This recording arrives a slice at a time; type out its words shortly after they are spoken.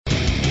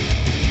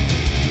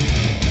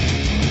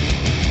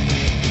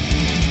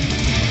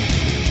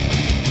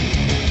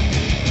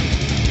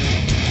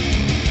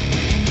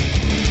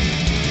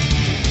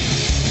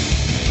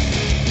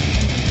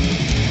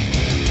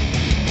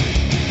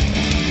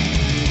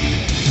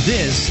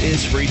This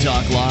is Free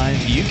Talk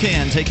Live. You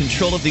can take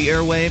control of the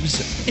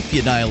airwaves if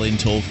you dial in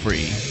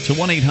toll-free to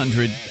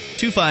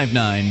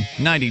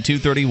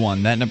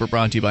 1-800-259-9231. That number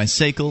brought to you by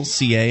SACL,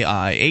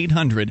 C-A-I,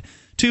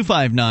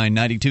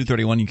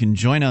 800-259-9231. You can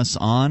join us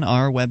on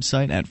our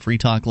website at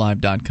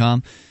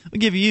freetalklive.com. We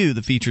give you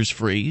the features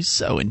free,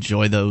 so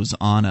enjoy those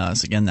on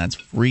us. Again, that's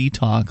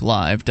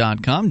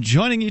freetalklive.com.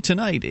 Joining you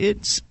tonight,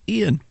 it's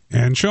Ian.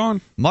 And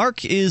Sean.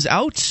 Mark is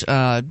out.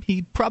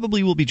 He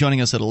probably will be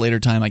joining us at a later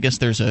time. I guess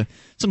there's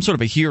some sort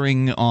of a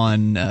hearing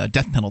on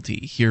death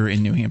penalty here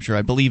in New Hampshire.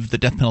 I believe the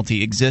death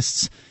penalty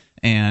exists,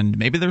 and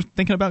maybe they're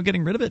thinking about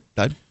getting rid of it.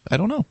 I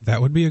don't know.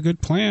 That would be a good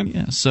plan.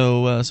 Yeah.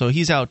 So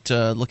he's out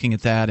looking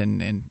at that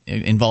and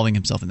involving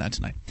himself in that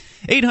tonight.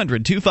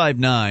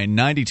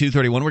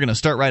 800-259-9231. We're going to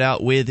start right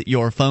out with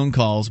your phone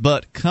calls,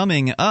 but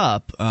coming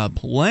up,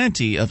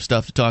 plenty of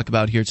stuff to talk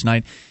about here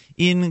tonight,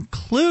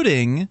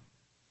 including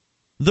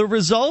the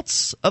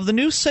results of the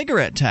new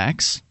cigarette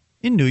tax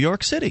in New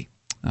York City.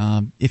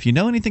 If you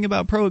know anything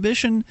about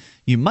prohibition,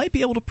 you might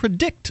be able to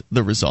predict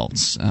the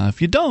results.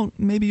 If you don't,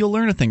 maybe you'll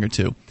learn a thing or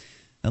two.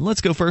 Let's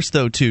go first,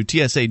 though, to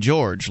TSA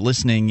George,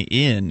 listening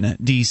in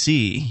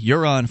D.C.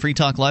 You're on Free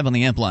Talk Live on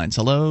the amp lines.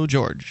 Hello,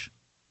 George.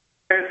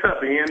 Hey, what's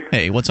up, Ian?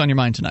 Hey, what's on your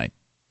mind tonight?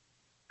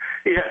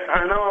 Yeah,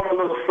 I know I'm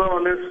a little slow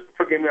on this.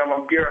 Forgive me,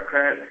 I'm a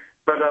bureaucrat.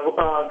 But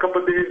a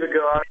couple of days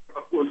ago, I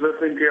was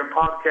listening to your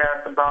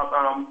podcast about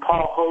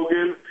Paul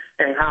Hogan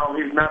and how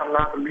he's not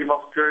allowed to leave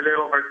Australia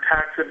over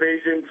tax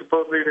evasion.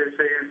 Supposedly, they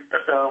say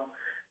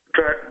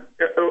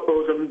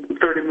owes him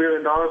 $30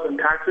 million in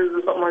taxes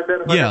or something like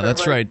that. Yeah,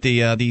 that's right.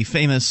 The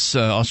famous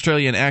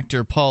Australian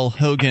actor Paul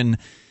Hogan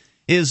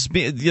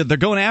they're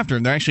going after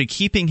him. They're actually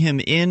keeping him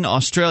in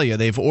Australia.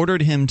 They've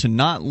ordered him to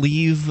not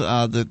leave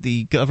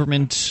the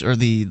government or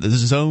the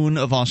zone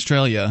of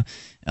Australia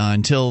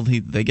until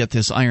they get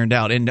this ironed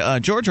out. And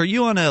George, are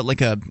you on a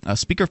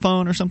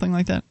speakerphone or something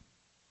like that?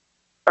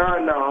 No,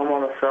 I'm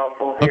on a cell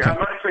phone. Okay. Yeah,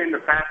 I'm actually in the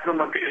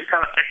bathroom. It's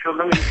kind of echoes.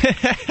 Let me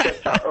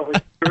get out over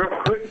here real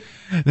quick.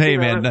 Hey,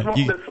 man. The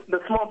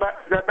small is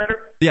that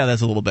better? Yeah,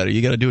 that's a little better.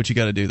 You got to do what you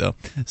got to do, though.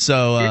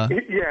 So I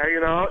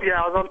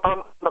was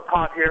on the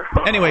pot here.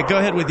 Anyway, go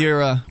ahead with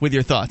your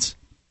thoughts.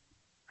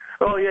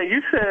 Oh yeah,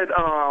 you said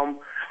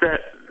that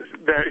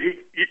he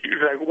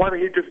like, why don't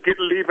he just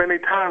leave any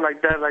time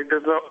like that? Like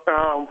there's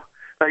no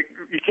like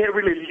you can't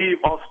really leave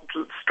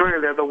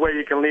Australia the way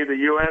you can leave the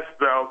U.S.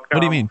 though. What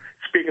do you mean?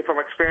 Speaking from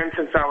experience,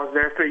 since I was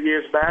there 3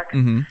 years back,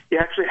 you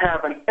actually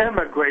have an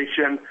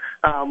immigration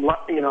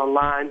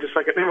line, just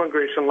like an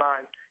immigration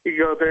line. You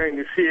go there and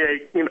you see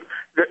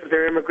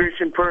their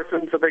immigration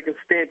person, so they can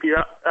stamp you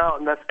out,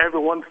 and that's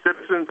everyone,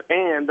 citizens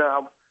and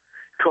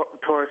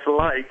tourists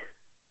alike.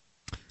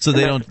 So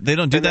they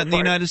don't do that in the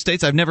United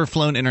States? I've never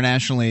flown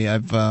internationally.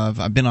 I've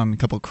been on a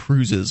couple of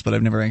cruises, but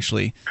I've never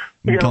actually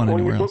gone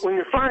anywhere else. When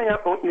you're flying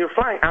out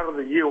of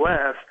the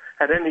U.S.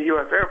 at any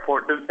U.S.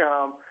 airport,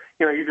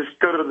 you just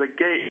go to the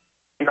gate,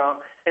 and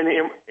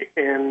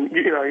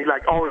you're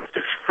like, oh, it's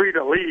just free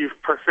to leave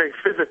per se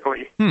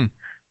physically.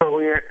 But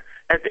when you're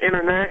at the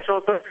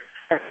international, they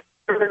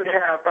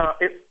have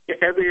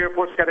every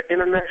airport's got an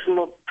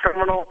international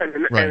terminal and a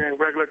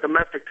regular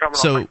domestic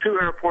terminal, like two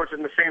airports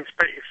in the same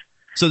space.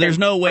 So there's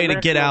no way to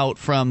get out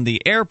from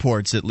the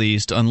airports, at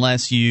least,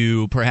 unless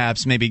you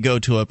perhaps maybe go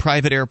to a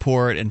private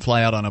airport and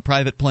fly out on a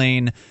private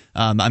plane.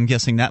 I'm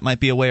guessing that might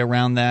be a way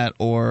around that,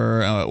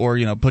 or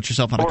put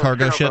yourself on a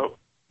cargo ship.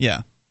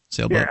 Yeah,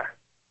 sailboat.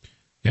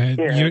 Yeah,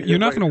 you're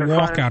not going to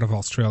walk out of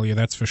Australia,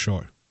 that's for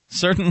sure.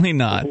 Certainly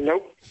not.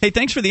 Nope. Hey,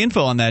 thanks for the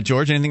info on that,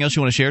 George. Anything else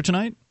you want to share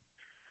tonight?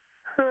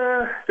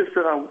 Just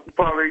that I'm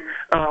probably,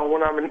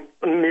 when I'm in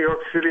New York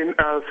City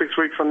 6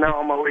 weeks from now,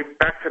 on my way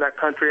back to that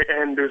country,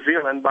 and New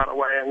Zealand, by the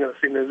way. I'm going to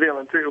see New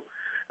Zealand, too.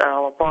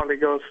 I'll probably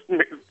go,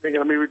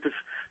 maybe just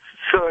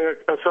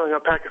selling a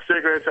pack of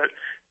cigarettes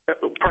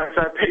at the price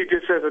I paid,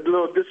 just as a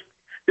little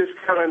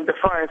discount in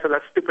defiance of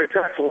that stupid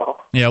tax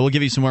law. Yeah, we'll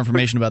give you some more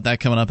information about that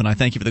coming up, and I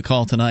thank you for the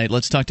call tonight.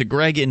 Let's talk to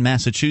Greg in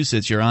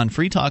Massachusetts. You're on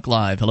Free Talk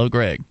Live. Hello,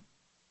 Greg.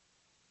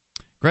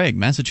 Greg,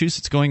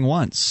 Massachusetts going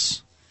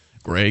once.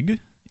 Greg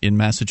in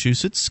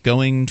Massachusetts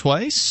going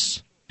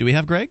twice. Do we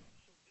have Greg?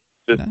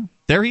 No.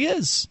 There he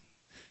is.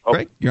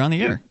 Greg, you're on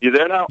the air. You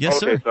there now?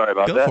 Yes, okay, sir. Sorry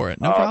about that. Go for it.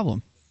 No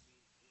problem.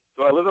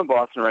 So I live in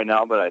Boston right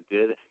now, but I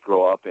did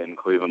grow up in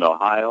Cleveland,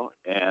 Ohio,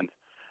 and I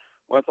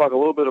want to talk a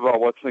little bit about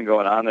what's been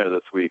going on there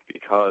this week,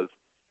 because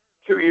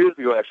 2 years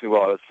ago, actually,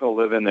 while I was still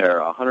living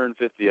there,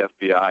 150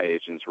 FBI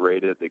agents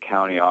raided the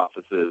county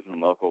offices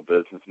and local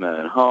businessmen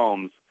and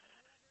homes.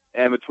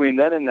 And between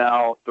then and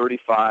now,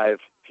 35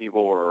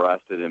 people were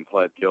arrested and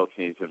pled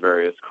guilty to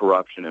various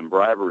corruption and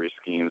bribery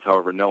schemes.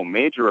 However, no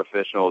major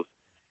officials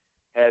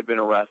had been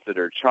arrested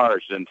or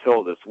charged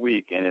until this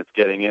week, and it's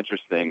getting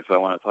interesting. So I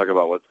want to talk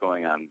about what's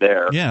going on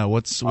there. Yeah,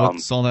 what's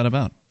all that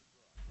about?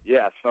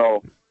 Yeah,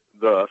 so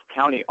the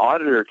county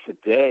auditor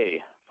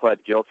today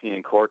pled guilty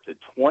in court to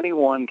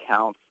 21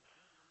 counts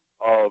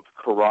of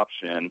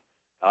corruption.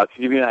 To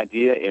give you an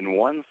idea, in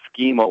one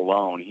scheme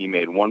alone, he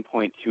made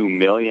 $1.2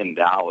 million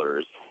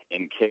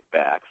in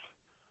kickbacks.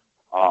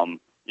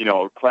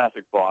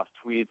 classic boss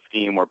tweed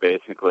scheme where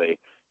basically,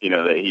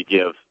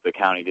 that the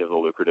county gives a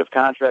lucrative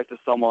contract to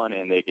someone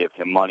and they give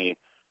him money,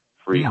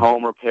 free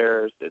home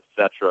repairs, et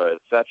cetera,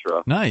 et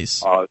cetera. Nice.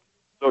 So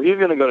he's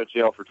going to go to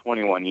jail for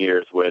 21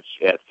 years, which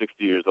at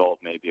 60 years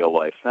old may be a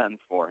life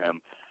sentence for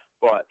him.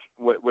 But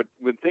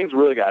when things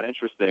really got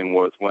interesting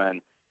was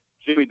when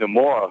Jimmy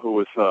DeMora, who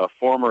was a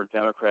former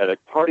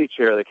Democratic Party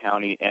chair of the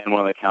county and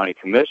one of the county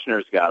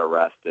commissioners, got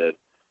arrested.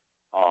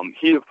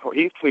 He's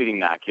pleading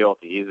not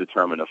guilty. He's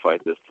determined to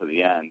fight this to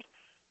the end.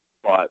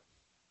 But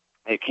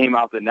it came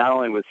out that not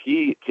only was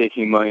he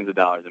taking millions of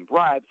dollars in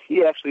bribes,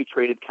 he actually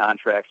traded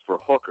contracts for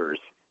hookers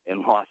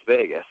in Las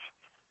Vegas.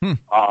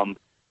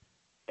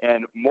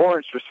 And more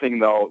interesting,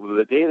 though,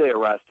 the day they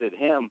arrested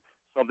him,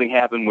 something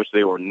happened which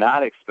they were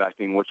not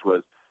expecting, which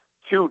was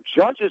 2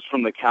 judges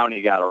from the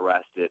county got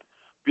arrested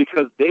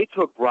because they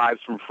took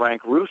bribes from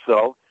Frank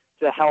Russo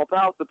to help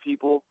out the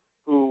people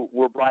who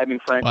were bribing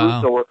Frank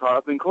Russo were caught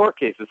up in court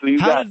cases. So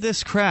How did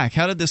this crack?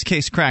 How did this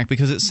case crack?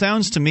 Because it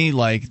sounds to me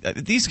like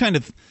these kind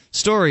of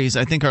stories,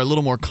 I think, are a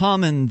little more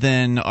common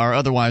than are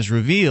otherwise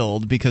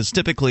revealed, because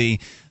typically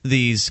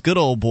these good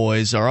old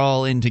boys are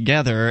all in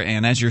together,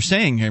 and as you're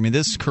saying here, I mean,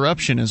 this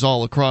corruption is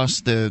all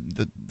across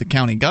the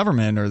county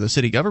government or the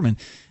city government,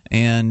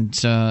 and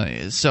you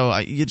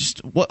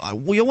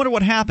wonder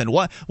what happened.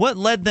 What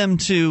led them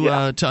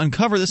to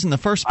uncover this in the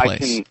first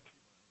place?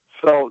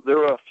 So there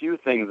were a few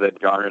things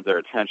that garnered their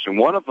attention.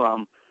 One of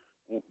them,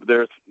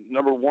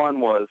 number one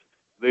was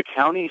the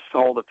county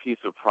sold a piece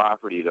of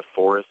property to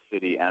Forest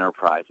City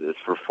Enterprises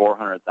for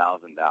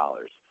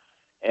 $400,000.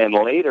 And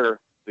later,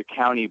 the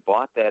county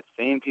bought that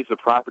same piece of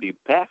property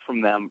back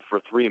from them for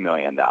 $3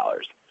 million.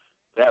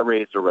 That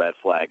raised a red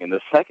flag. And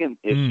the second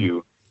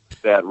issue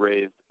that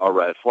raised a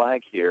red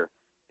flag here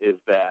is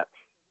that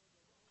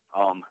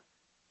the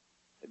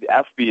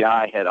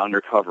FBI had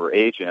undercover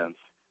agents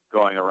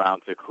going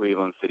around to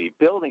Cleveland City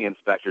building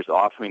inspectors,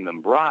 offering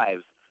them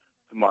bribes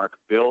to mark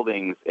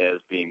buildings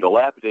as being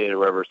dilapidated, or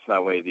whatever, so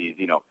that way these,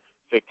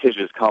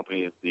 fictitious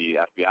companies the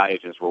FBI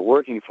agents were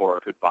working for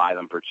could buy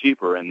them for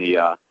cheaper. And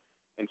the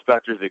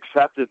inspectors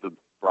accepted the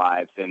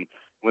bribes, and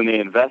when they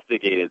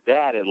investigated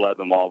that, it led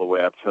them all the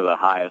way up to the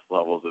highest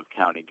levels of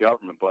county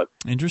government. But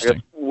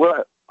interesting.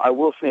 What I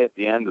will say at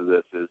the end of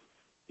this is,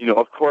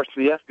 of course,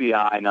 the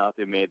FBI, now that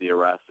they made the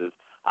arrest, is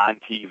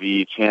on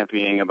TV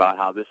championing about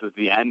how this is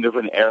the end of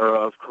an era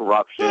of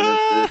corruption.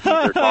 And citizens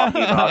are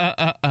talking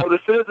about, the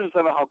citizens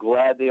are how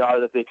glad they are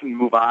that they can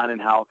move on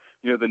and how,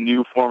 the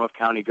new form of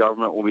county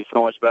government will be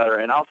so much better.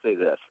 And I'll say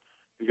this,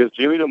 because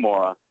Jimmy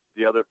DeMora,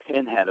 the other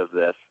pinhead of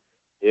this,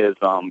 is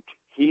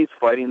he's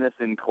fighting this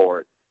in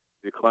court,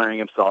 declaring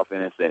himself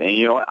innocent. And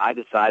you know what? I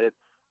decided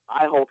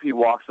I hope he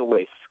walks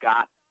away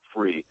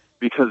scot-free,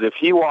 because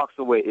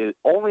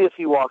only if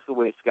he walks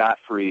away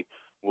scot-free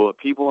will the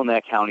people in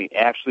that county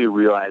actually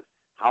realize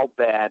how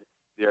bad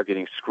they are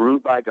getting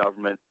screwed by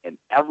government in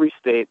every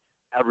state,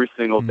 every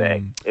single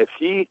day. If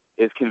he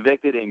is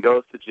convicted and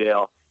goes to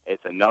jail,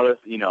 it's another,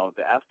 the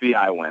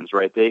FBI wins,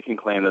 right? They can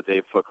claim that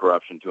they've put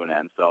corruption to an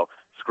end. So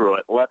screw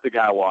it. Let the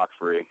guy walk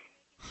free.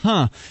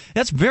 Huh.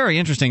 That's very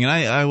interesting, and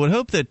I would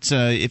hope that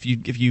if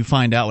you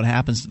find out what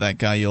happens to that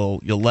guy,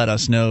 you'll let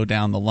us know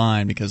down the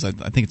line, because I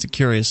think it's a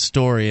curious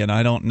story, and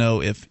I don't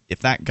know if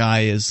that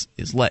guy is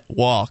let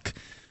walk.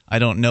 I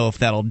don't know if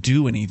that'll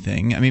do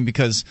anything. I mean,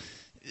 because,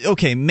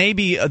 okay,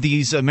 maybe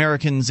these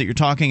Americans that you're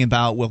talking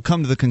about will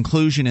come to the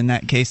conclusion in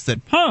that case that,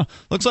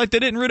 looks like they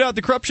didn't root out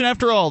the corruption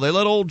after all. They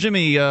let old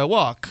Jimmy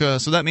walk.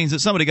 So that means that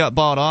somebody got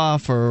bought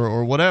off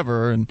or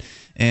whatever.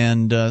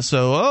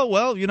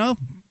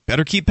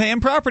 Better keep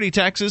paying property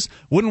taxes.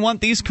 Wouldn't want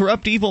these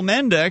corrupt, evil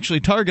men to actually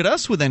target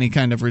us with any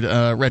kind of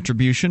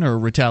retribution or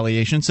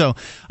retaliation. So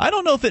I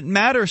don't know if it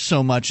matters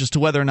so much as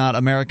to whether or not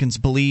Americans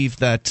believe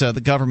that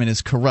the government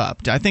is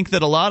corrupt. I think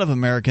that a lot of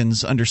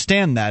Americans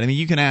understand that. I mean,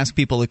 you can ask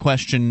people the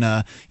question,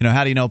 how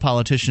do you know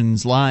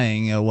politicians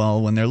lying?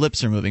 When their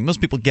lips are moving.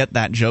 Most people get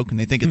that joke and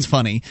they think it's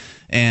funny,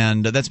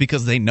 and that's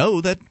because they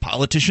know that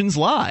politicians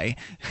lie,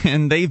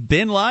 and they've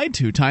been lied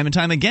to time and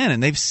time again,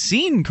 and they've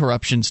seen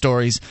corruption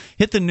stories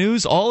hit the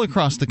news all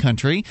across the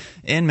country.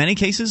 In many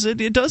cases,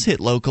 it does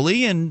hit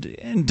locally,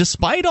 and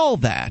despite all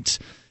that,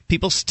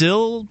 people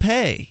still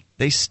pay.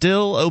 They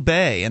still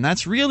obey, and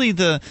that's really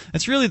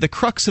the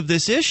crux of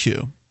this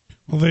issue.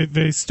 Well,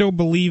 they still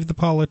believe the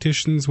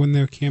politicians when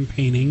they're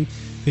campaigning.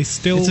 They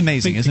still it's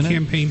amazing, think isn't the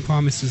campaign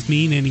promises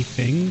mean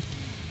anything.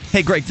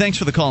 Hey, Greg, thanks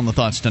for the call and the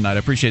thoughts tonight. I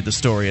appreciate the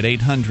story at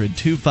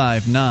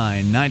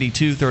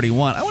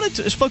 800-259-9231. I want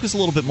to just focus a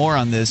little bit more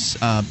on this,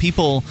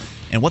 people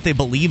and what they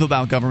believe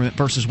about government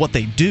versus what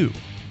they do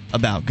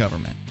about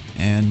government.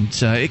 And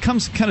it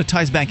kind of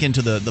ties back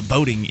into the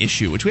voting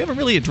issue, which we haven't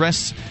really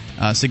addressed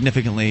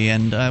significantly,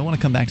 and I want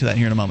to come back to that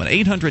here in a moment.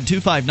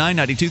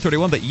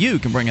 800-259-9231, but you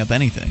can bring up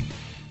anything.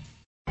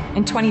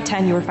 In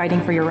 2010, you were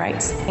fighting for your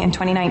rights. In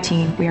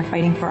 2019, we are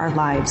fighting for our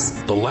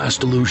lives. The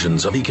last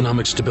illusions of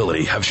economic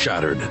stability have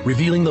shattered,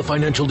 revealing the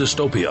financial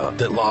dystopia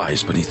that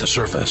lies beneath the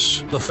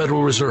surface. The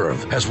Federal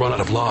Reserve has run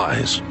out of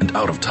lies and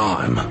out of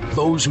time.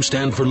 Those who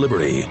stand for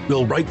liberty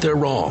will right their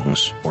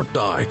wrongs or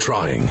die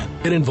trying.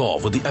 Get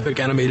involved with the epic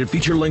animated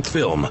feature-length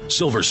film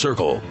Silver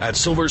Circle at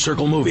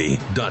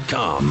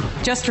silvercirclemovie.com.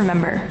 Just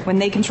remember, when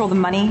they control the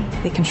money,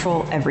 they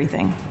control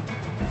everything.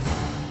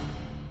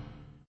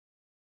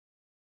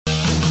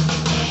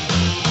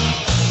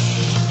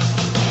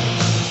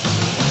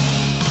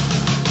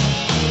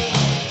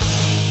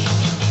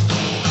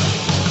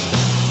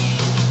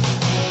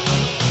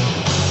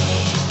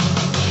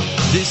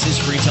 This is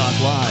Free Talk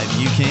Live.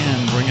 You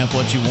can bring up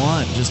what you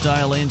want. Just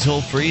dial in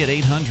toll-free at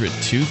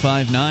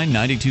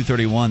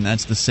 800-259-9231.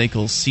 That's the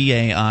SACL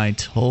CAI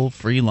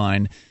toll-free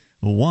line,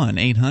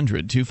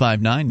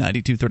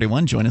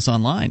 1-800-259-9231. Join us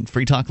online,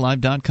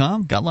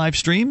 freetalklive.com. Got live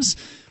streams?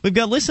 We've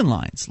got listen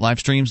lines. Live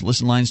streams,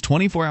 listen lines,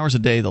 24 hours a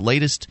day. The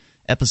latest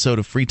episode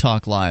of Free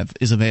Talk Live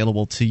is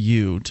available to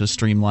you to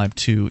stream live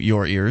to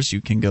your ears.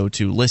 You can go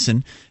to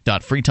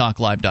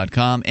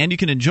listen.freetalklive.com, and you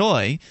can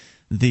enjoy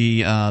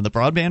the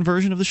broadband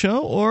version of the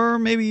show, or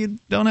maybe you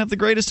don't have the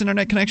greatest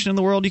internet connection in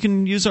the world, you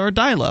can use our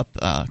dial-up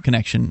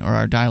connection or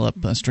our dial-up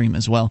stream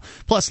as well.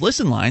 Plus,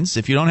 listen lines,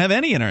 if you don't have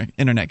any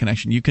internet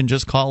connection, you can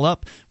just call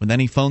up with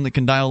any phone that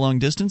can dial long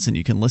distance, and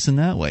you can listen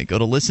that way. Go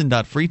to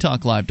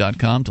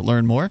listen.freetalklive.com to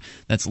learn more.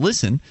 That's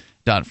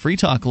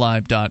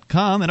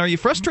listen.freetalklive.com. And are you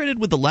frustrated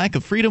with the lack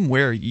of freedom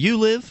where you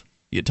live?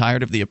 You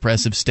tired of the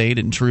oppressive state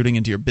intruding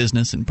into your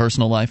business and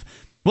personal life?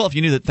 Well, if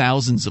you knew that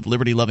thousands of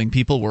liberty-loving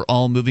people were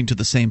all moving to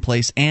the same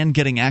place and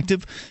getting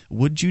active,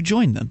 would you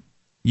join them?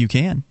 You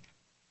can.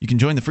 You can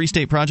join the Free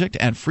State Project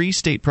at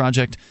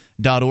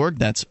freestateproject.org.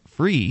 That's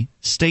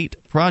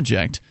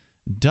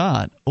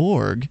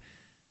freestateproject.org.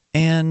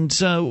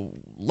 And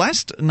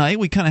last night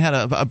we kind of had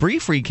a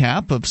brief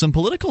recap of some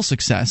political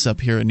success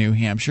up here in New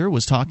Hampshire.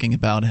 Was talking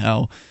about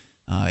how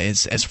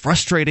as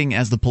frustrating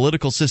as the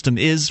political system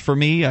is for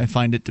me, I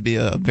find it to be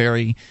a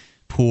very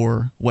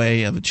poor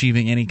way of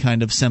achieving any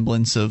kind of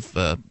semblance of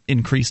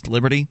increased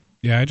liberty.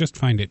 Yeah, I just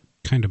find it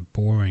kind of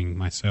boring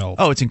myself.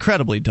 Oh, it's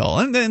incredibly dull.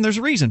 And there's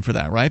a reason for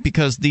that, right?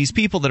 Because these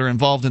people that are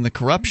involved in the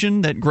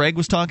corruption that Greg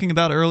was talking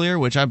about earlier,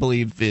 which I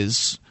believe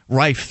is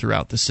rife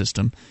throughout the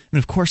system. And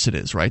of course it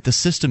is, right? The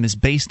system is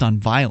based on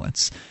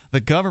violence. The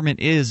government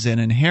is an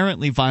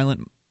inherently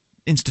violent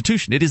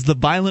institution. It is the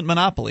violent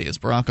monopoly, as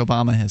Barack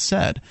Obama has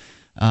said.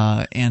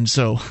 And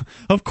so,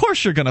 of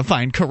course, you're going to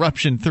find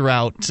corruption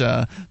throughout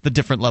the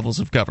different levels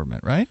of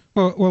government, right?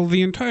 Well,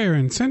 the entire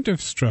incentive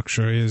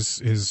structure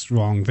is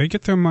wrong. They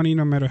get their money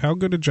no matter how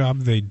good a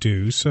job they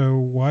do. So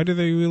why do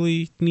they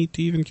really need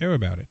to even care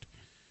about it?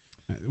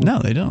 No,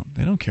 they don't.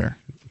 They don't care.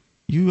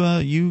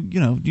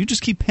 You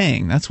just keep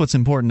paying. That's what's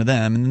important to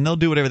them, and then they'll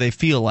do whatever they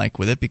feel like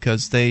with it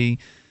because they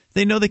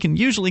know they can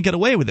usually get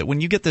away with it.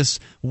 When you get this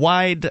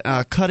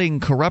wide-cutting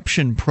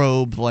corruption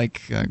probe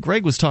like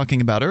Greg was talking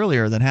about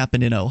earlier that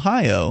happened in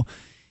Ohio,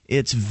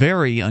 it's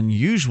very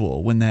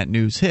unusual when that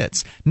news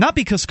hits. Not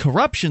because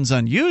corruption's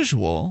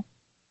unusual,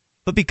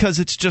 but because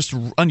it's just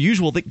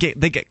unusual that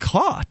they get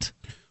caught.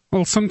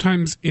 Well,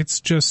 sometimes it's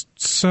just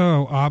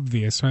so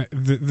obvious. Right?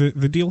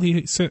 The deal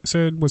he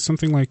said was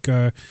something like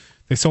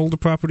they sold the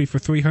property for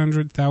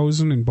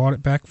 $300,000 and bought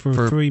it back for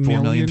 $3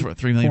 million.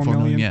 $4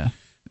 million, yeah.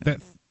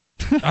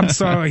 I'm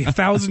sorry,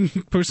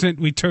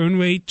 1,000% return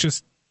rate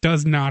just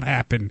does not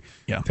happen.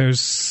 Yeah.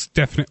 There's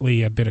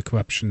definitely a bit of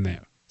corruption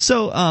there.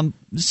 So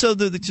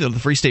the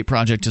Free State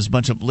Project is a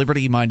bunch of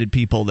liberty-minded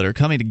people that are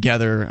coming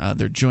together.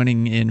 They're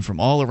joining in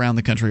from all around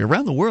the country,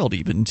 around the world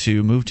even,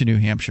 to move to New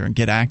Hampshire and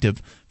get active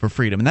for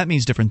freedom. And that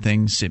means different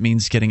things. It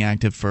means getting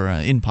active for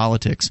in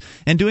politics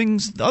and doing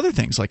other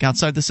things like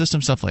outside the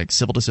system stuff like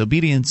civil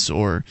disobedience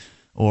or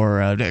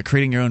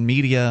creating your own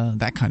media,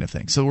 that kind of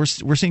thing. So we're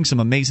seeing some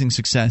amazing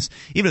success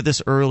even at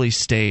this early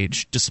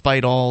stage,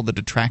 despite all the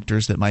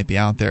detractors that might be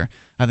out there.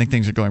 I think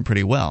things are going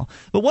pretty well.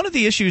 But one of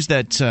the issues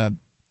that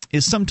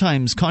is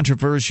sometimes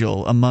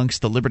controversial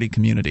amongst the liberty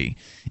community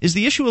is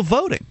the issue of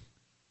voting,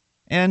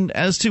 and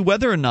as to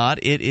whether or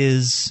not it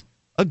is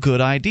a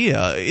good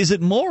idea. Is it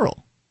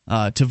moral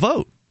to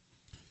vote?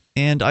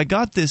 And I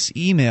got this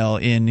email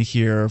in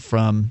here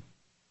from,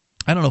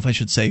 I don't know if I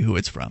should say who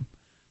it's from,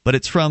 but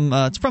it's from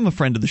a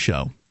friend of the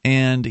show,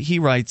 and he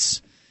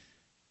writes,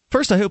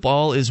 "First, I hope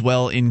all is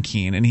well in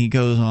Keene," and he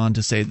goes on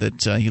to say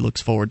that he looks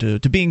forward to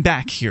being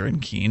back here in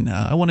Keene.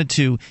 "I wanted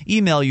to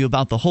email you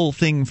about the whole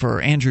thing for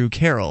Andrew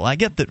Carroll. I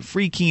get that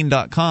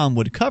freekeene.com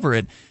would cover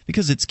it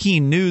because it's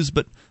Keene news,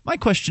 but my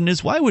question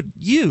is, why would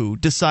you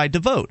decide to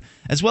vote,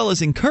 as well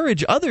as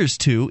encourage others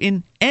to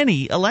in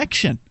any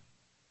election?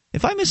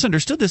 If I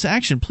misunderstood this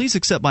action, please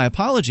accept my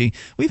apology.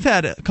 We've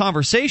had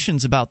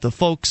conversations about the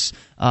folks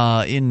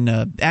in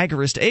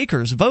Agorist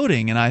Acres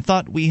voting, and I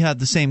thought we had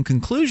the same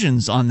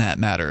conclusions on that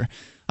matter.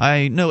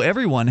 I know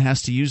everyone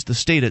has to use the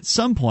state at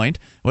some point,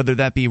 whether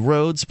that be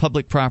roads,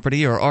 public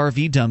property, or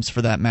RV dumps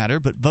for that matter,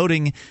 but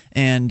voting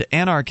and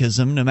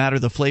anarchism, no matter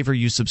the flavor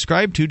you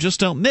subscribe to, just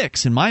don't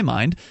mix, in my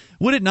mind.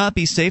 Would it not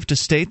be safe to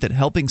state that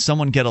helping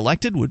someone get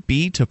elected would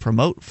be to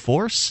promote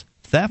force,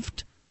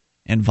 theft,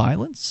 and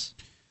violence?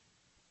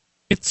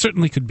 It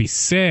certainly could be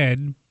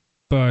said,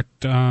 but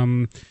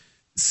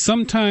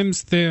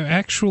sometimes there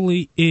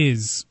actually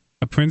is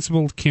a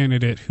principled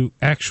candidate who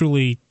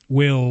actually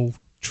will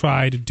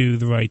try to do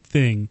the right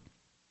thing.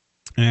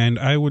 And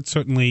I would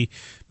certainly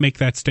make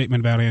that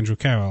statement about Andrew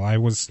Carroll. I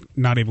was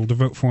not able to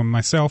vote for him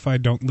myself. I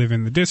don't live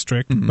in the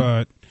district,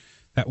 but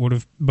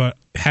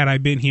had I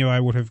been here, I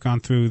would have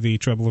gone through the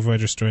trouble of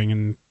registering.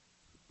 And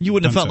you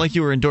wouldn't have felt like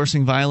you were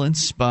endorsing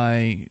violence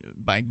by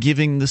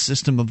giving the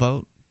system a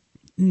vote?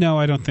 No,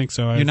 I don't think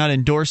so. You're not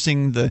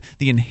endorsing the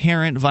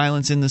inherent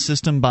violence in the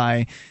system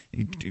by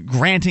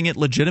granting it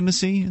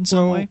legitimacy in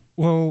some way?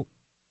 Well,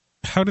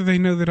 how do they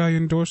know that I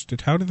endorsed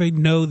it? How do they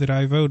know that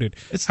I voted?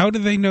 How do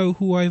they know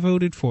who I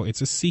voted for? It's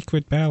a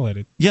secret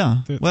ballot.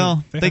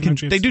 They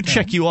do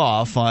check you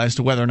off as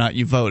to whether or not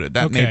you voted.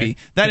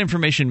 That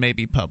information may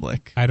be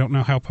public. I don't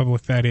know how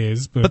public that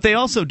is, but they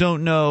also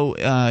don't know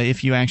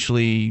if you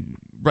actually.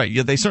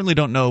 Right, they certainly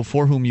don't know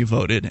for whom you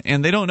voted,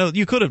 and they don't know.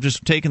 You could have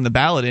just taken the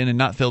ballot in and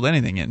not filled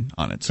anything in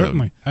on it.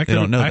 Certainly, so they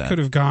don't know that. I could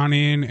have gone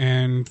in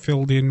and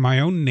filled in my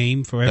own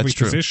name for every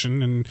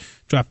position and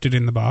dropped it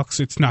in the box.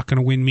 It's not going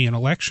to win me an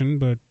election,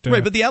 but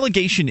right. But the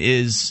allegation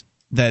is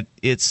that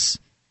it's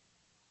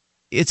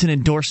an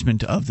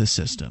endorsement of the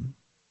system.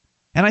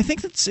 And I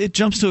think it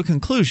jumps to a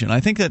conclusion.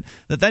 I think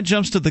that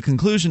jumps to the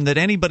conclusion that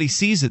anybody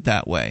sees it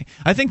that way.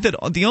 I think that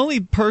the only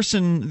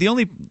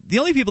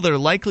people that are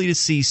likely to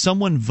see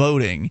someone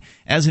voting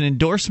as an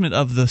endorsement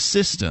of the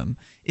system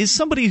is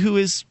somebody who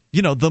is,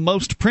 the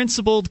most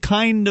principled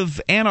kind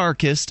of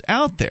anarchist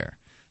out there.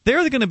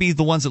 They're going to be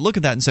the ones that look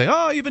at that and say,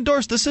 "Oh, you've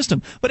endorsed the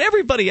system." But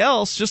everybody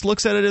else just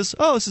looks at it as,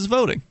 "Oh, this is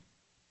voting."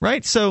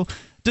 Right? So,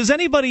 does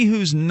anybody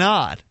who's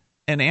not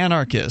an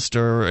anarchist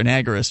or an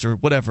agorist or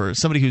whatever,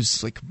 somebody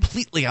who's like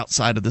completely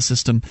outside of the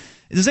system,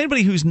 does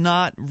anybody who's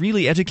not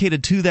really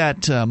educated to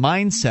that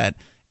mindset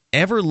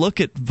ever look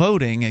at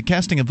voting and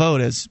casting a vote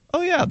as,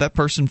 "Oh yeah, that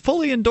person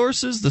fully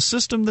endorses the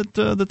system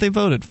that they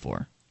voted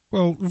for"?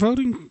 Well,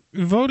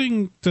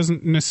 voting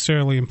doesn't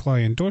necessarily imply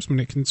endorsement.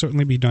 It can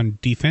certainly be done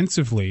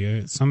defensively.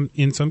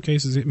 In some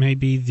cases, it may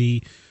be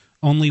the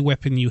only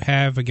weapon you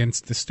have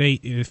against the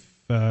state if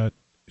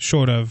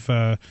short of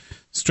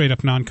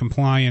straight-up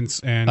non-compliance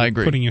and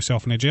putting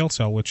yourself in a jail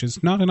cell, which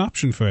is not an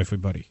option for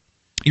everybody.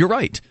 You're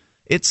right.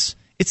 It's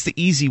the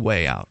easy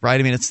way out, right?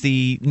 I mean, it's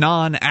the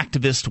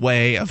non-activist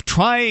way of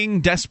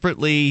trying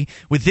desperately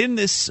within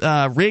this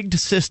rigged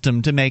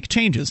system to make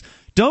changes.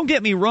 Don't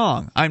get me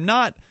wrong. I'm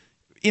not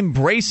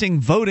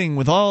embracing voting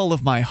with all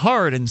of my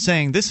heart and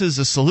saying this is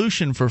a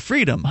solution for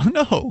freedom.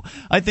 No,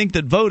 I think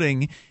that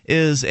voting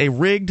is a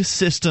rigged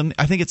system.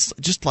 I think it's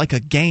just like a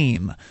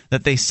game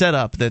that they set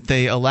up, that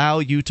they allow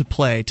you to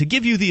play to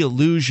give you the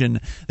illusion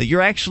that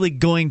you're actually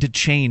going to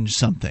change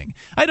something.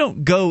 I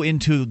don't go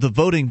into the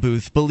voting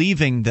booth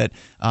believing that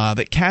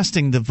that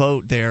casting the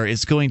vote there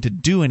is going to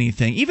do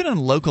anything. Even in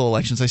local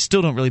elections, I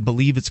still don't really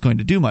believe it's going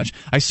to do much.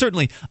 I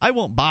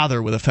won't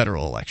bother with a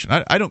federal election.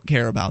 I don't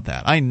care about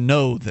that. I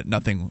know that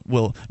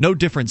no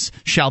difference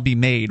shall be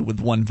made with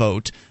one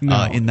vote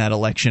in that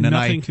election. And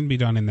nothing can be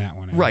done in that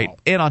one. Right. All.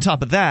 And on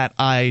top of that,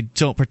 I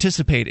don't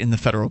participate in the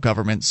federal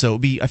government, so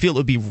I feel it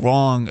would be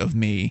wrong of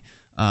me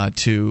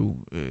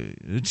to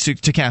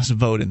cast a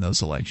vote in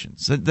those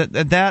elections.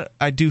 That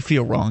I do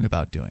feel wrong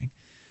about doing.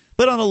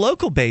 But on a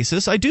local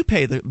basis, I do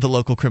pay the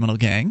local criminal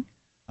gang.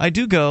 I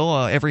do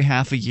go every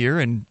half a year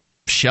and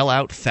shell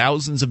out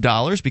thousands of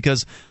dollars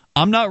because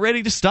I'm not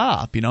ready to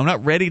stop. I'm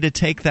not ready to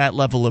take that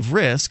level of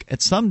risk.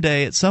 At some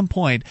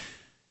point,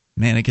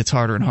 man, it gets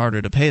harder and harder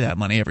to pay that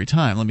money every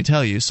time, let me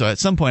tell you. So at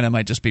some point I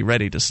might just be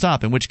ready to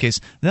stop, in which case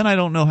then I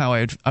don't know how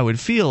I would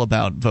feel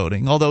about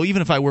voting. Although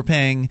even if I were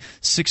paying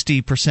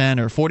 60%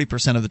 or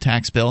 40% of the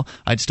tax bill,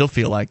 I'd still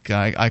feel like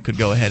I could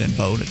go ahead and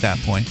vote at that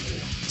point.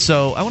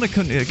 So I want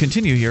to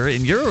continue here,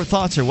 and your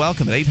thoughts are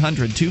welcome at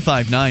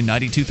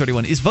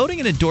 800-259-9231. Is voting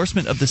an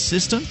endorsement of the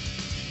system?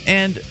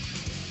 And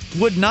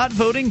would not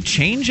voting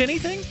change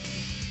anything?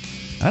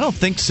 I don't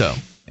think so.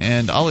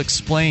 And I'll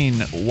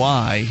explain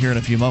why here in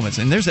a few moments.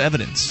 And there's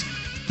evidence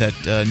that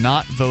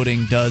not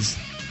voting does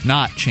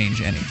not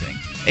change anything.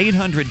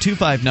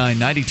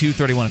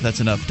 800-259-9231 if that's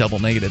enough double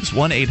negatives.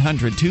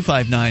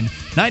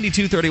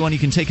 1-800-259-9231. You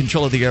can take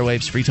control of the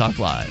airwaves. Free Talk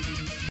Live.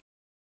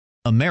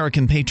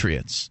 American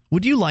patriots,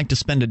 would you like to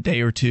spend a day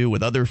or two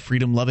with other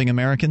freedom-loving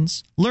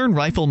Americans? Learn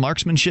rifle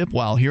marksmanship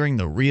while hearing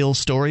the real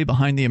story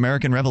behind the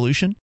American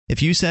Revolution?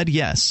 If you said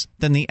yes,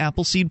 then the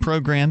Appleseed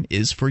program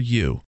is for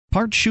you.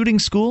 Part shooting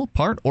school,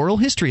 part oral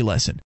history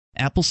lesson.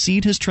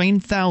 Appleseed has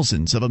trained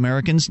thousands of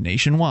Americans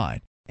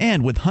nationwide.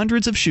 And with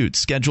hundreds of shoots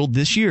scheduled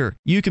this year,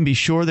 you can be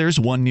sure there's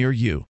one near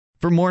you.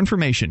 For more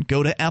information,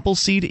 go to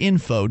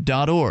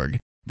appleseedinfo.org.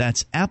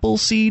 That's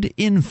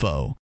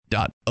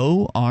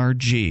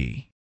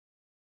appleseedinfo.org.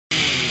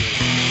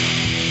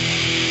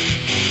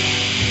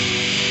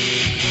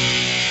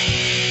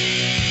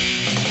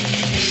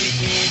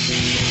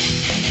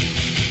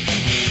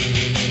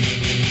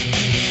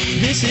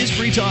 This is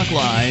Free Talk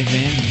Live,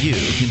 and you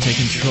can take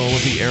control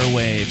of the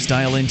airwaves.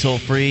 Dial in toll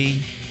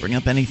free, bring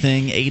up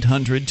anything,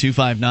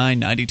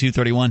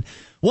 800-259-9231,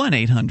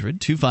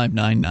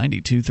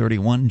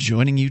 1-800-259-9231.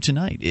 Joining you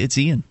tonight, it's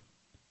Ian.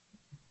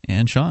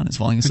 And Sean is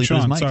falling asleep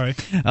on his mic. Sorry.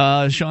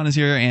 Sean is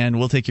here, and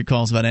we'll take your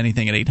calls about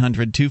anything at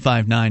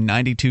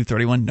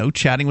 800-259-9231. No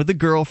chatting with the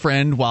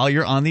girlfriend while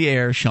you're on the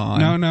air, Sean.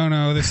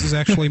 No. This is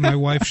actually my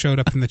wife showed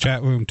up in the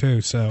chat room,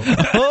 too. So.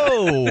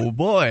 Oh,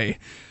 boy.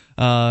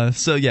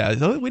 So,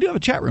 yeah, we do have a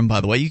chat room,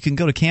 by the way. You can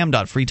go to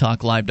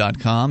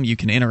cam.freetalklive.com. You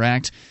can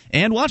interact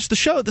and watch the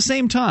show at the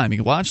same time. You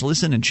can watch,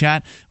 listen, and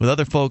chat with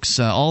other folks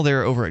all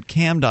there over at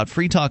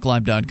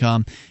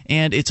cam.freetalklive.com.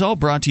 And it's all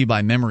brought to you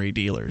by Memory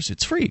Dealers.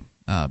 It's free.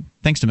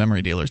 Thanks to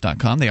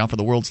MemoryDealers.com. They offer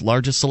the world's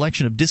largest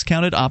selection of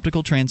discounted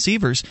optical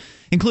transceivers,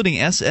 including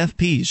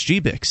SFPs,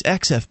 GBICs,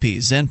 XFPs,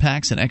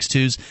 XenPaks, and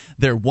X2s.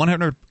 They're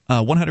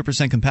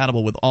 100%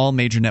 compatible with all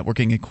major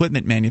networking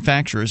equipment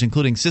manufacturers,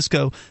 including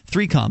Cisco,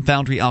 3Com,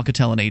 Foundry,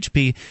 Alcatel, and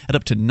HP, at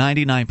up to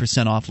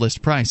 99% off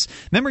list price.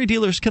 Memory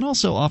Dealers can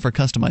also offer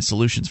customized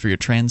solutions for your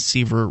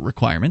transceiver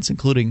requirements,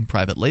 including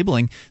private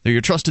labeling. They're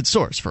your trusted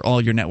source for all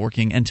your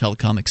networking and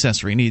telecom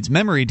accessory needs.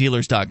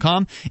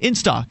 MemoryDealers.com, in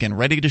stock and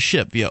ready to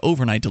ship via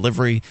overnight delivery.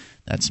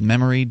 That's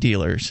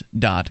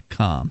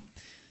MemoryDealers.com.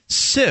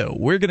 So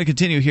we're going to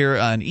continue here.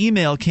 An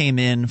email came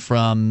in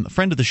from a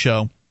friend of the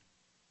show,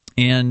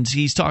 and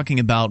he's talking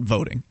about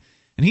voting.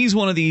 And he's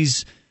one of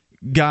these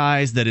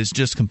guys that is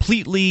just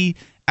completely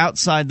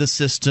outside the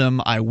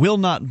system. I will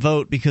not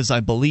vote because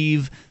I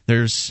believe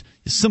there's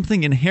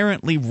something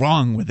inherently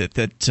wrong with it,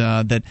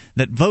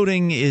 that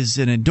voting is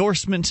an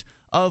endorsement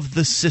of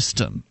the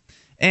system.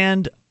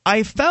 And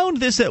I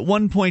found this at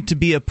one point to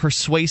be a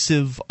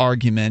persuasive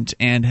argument,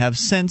 and I've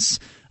since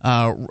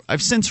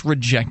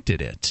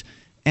rejected it.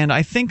 And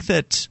I think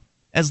that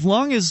as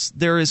long as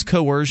there is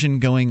coercion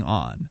going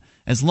on,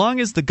 as long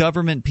as the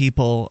government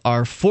people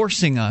are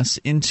forcing us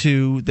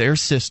into their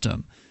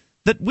system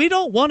that we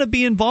don't want to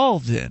be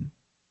involved in.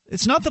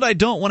 It's not that I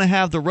don't want to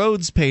have the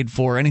roads paid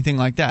for or anything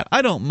like that.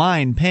 I don't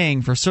mind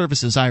paying for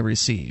services I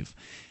receive.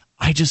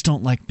 I just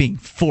don't like being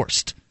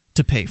forced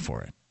to pay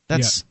for it.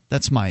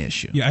 That's my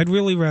issue. Yeah, I'd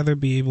really rather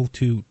be able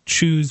to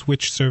choose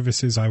which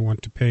services I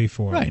want to pay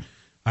for. Right.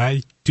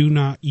 I do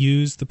not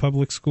use the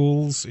public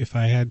schools. If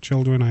I had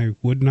children, I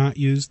would not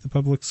use the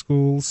public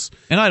schools.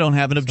 And I don't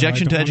have an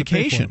objection to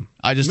education.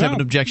 I just have an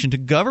objection to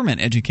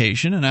government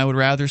education, and I would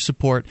rather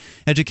support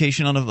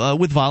education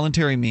with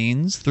voluntary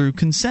means through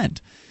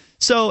consent.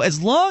 So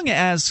as long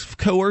as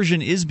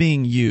coercion is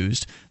being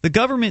used, the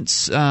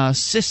government's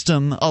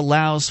system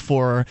allows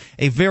for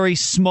a very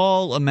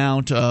small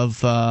amount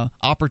of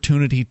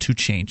opportunity to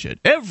change it.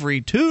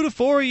 Every 2 to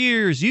 4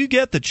 years, you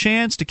get the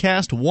chance to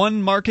cast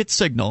one market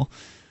signal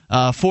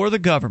for the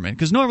government,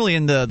 because normally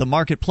in the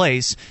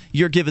marketplace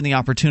you're given the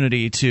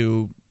opportunity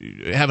to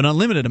have an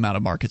unlimited amount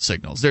of market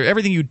signals.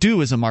 Everything you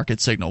do is a market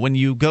signal. When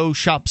you go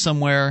shop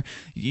somewhere,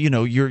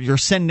 you're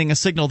sending a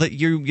signal that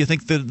you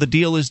think the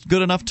deal is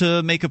good enough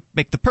to make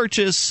the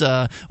purchase,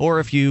 or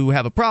if you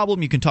have a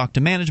problem, you can talk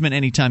to management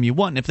anytime you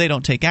want, and if they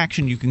don't take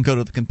action, you can go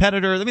to the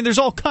competitor. I mean, there's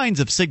all kinds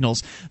of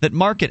signals that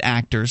market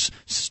actors,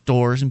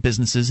 stores and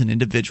businesses and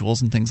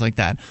individuals and things like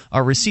that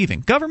are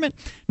receiving. Government,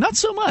 not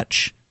so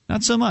much.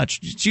 Not so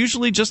much. It's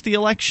usually just the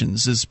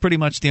elections is pretty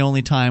much the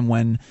only time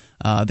when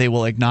they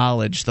will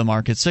acknowledge the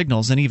market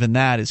signals, and even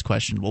that is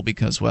questionable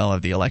because, well, are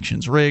the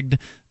elections rigged?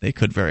 They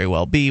could very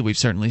well be. We've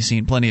certainly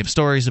seen plenty of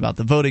stories about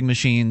the voting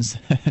machines.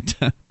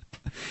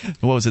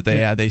 What was it they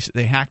had?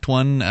 They hacked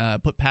one,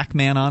 put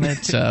Pac-Man on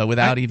it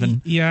without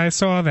even. Yeah, I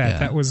saw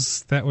that. Yeah.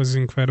 That was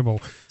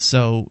incredible.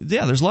 So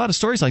yeah, there's a lot of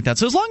stories like that.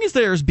 So as long as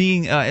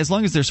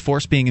there's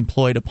force being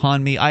employed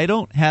upon me, I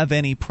don't have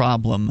any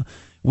problem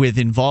with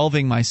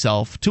involving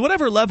myself to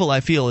whatever level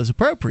I feel is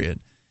appropriate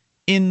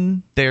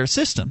in their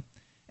system.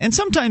 And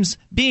sometimes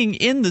being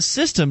in the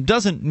system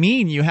doesn't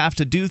mean you have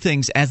to do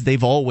things as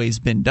they've always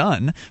been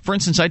done. For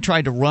instance, I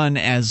tried to run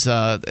as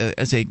a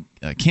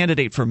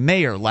candidate for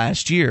mayor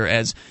last year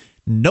as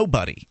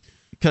nobody.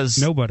 Because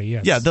nobody,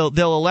 yes. Yeah,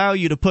 they'll allow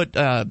you to put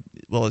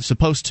it's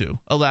supposed to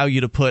allow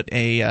you to put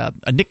a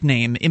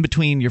nickname in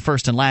between your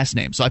first and last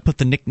name. So I put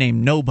the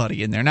nickname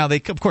Nobody in there. Now,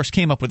 they, of course,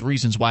 came up with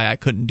reasons why I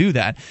couldn't do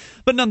that.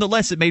 But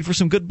nonetheless, it made for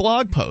some good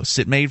blog posts.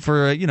 It made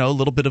for a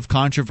little bit of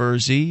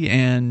controversy.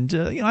 And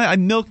I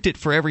milked it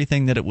for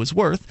everything that it was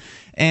worth.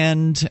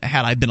 And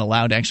had I been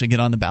allowed to actually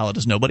get on the ballot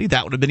as Nobody,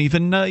 that would have been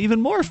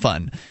even more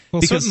fun.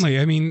 Well, certainly.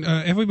 I mean,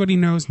 everybody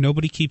knows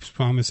nobody keeps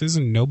promises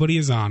and nobody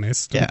is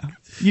honest. Yeah,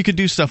 you could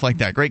do stuff like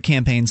that. Great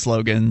campaign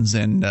slogans,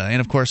 and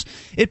of course,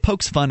 it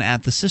pokes fun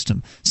at the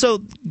system.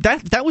 So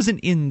that was an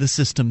in the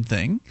system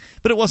thing,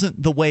 but it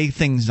wasn't the way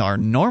things are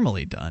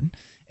normally done.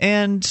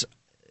 And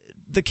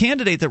the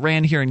candidate that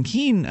ran here in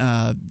Keene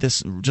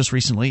this just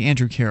recently,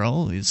 Andrew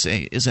Carroll, is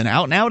an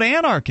out and out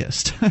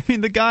anarchist. I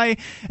mean, the guy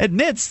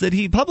admits that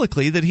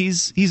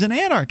he's an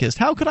anarchist.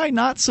 How could I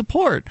not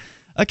support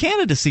a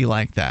candidacy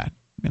like that?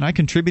 And I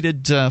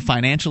contributed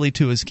financially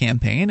to his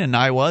campaign, and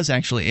I was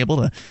actually able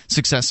to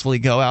successfully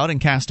go out and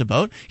cast a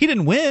vote. He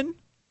didn't win,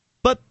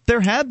 But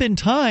there have been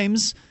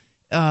times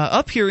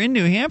up here in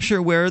New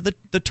Hampshire where the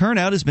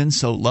turnout has been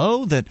so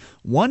low that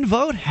one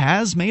vote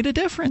has made a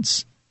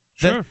difference.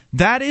 Sure.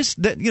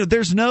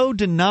 There's no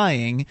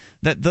denying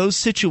that those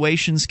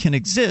situations can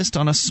exist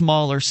on a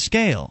smaller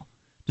scale.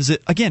 Does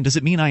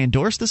it mean I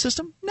endorse the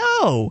system?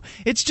 No.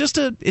 It's just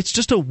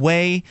a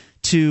way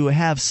to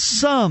have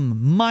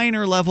some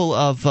minor level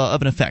of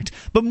an effect.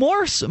 But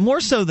more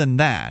so than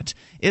that,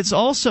 it's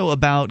also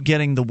about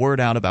getting the word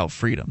out about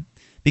freedom.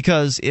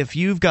 Because if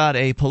you've got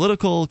a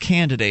political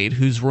candidate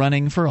who's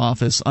running for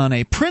office on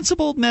a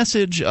principled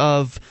message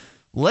of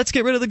let's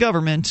get rid of the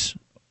government,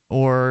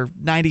 or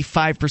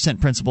 95%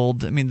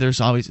 principled, I mean,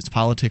 it's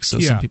politics, so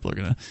some people are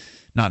going to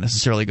not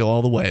necessarily go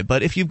all the way.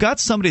 But if you've got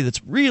somebody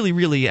that's really,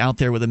 really out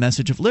there with a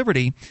message of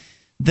liberty,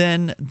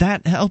 then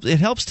it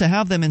helps to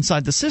have them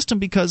inside the system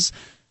because,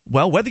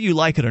 well, whether you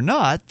like it or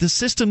not, the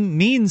system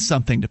means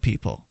something to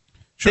people.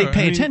 Sure, they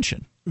pay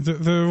attention.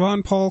 The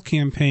Ron Paul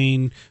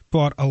campaign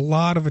brought a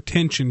lot of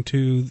attention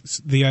to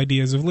the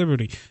ideas of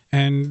liberty,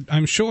 and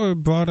I'm sure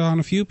brought on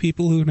a few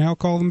people who now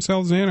call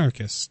themselves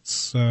anarchists.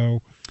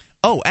 So,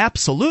 oh,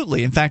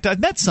 absolutely. In fact,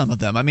 I've met some of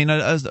them. I mean,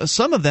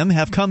 some of them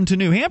have come to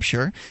New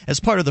Hampshire as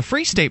part of the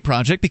Free State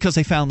Project because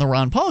they found the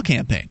Ron Paul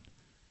campaign.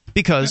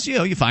 Because,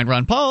 you find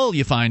Ron Paul,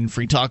 you find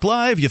Free Talk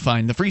Live, you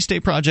find the Free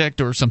State Project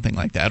or something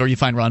like that, or you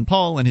find Ron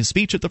Paul and his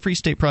speech at the Free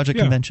State Project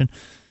convention,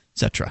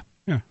 etc.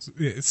 Yeah,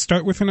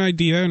 start with an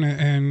idea,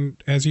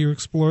 and as you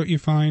explore it, you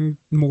find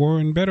more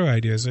and better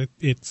ideas.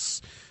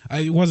 It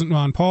wasn't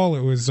Ron Paul;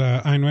 it was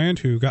Ayn Rand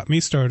who got me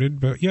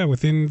started. But yeah,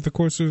 within the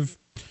course of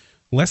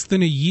less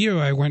than a year,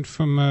 I went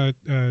from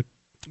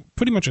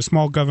pretty much a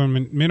small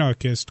government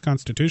minarchist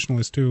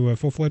constitutionalist to a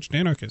full-fledged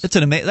anarchist.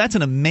 That's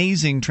an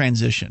amazing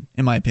transition,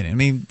 in my opinion. I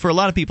mean, for a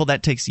lot of people,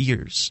 that takes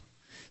years.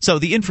 So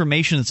the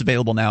information that's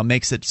available now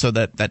makes it so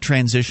that that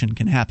transition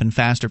can happen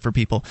faster for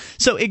people.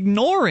 So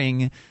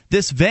ignoring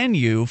this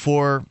venue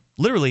for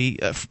literally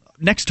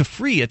next to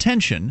free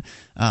attention,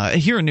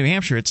 here in New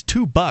Hampshire, it's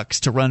 $2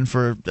 to run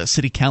for a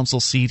city council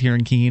seat here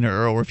in Keene,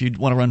 or if you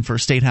want to run for a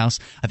state house,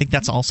 I think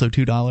that's also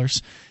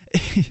 $2.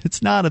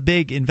 It's not a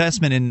big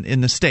investment in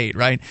the state,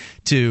 right?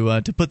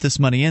 To put this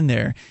money in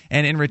there,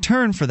 and in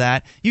return for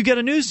that, you get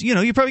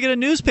you probably get a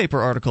newspaper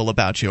article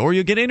about you, or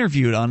you get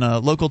interviewed on a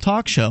local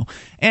talk show,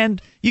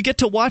 and you get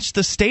to watch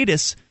the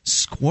status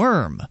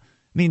squirm. I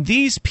mean,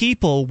 these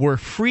people were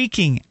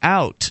freaking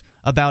out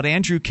about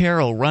Andrew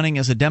Carroll running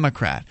as a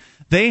Democrat.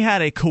 They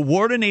had a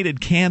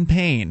coordinated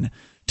campaign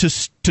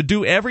to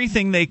do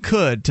everything they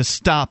could to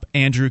stop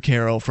Andrew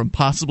Carroll from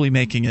possibly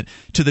making it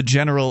to the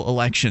general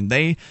election.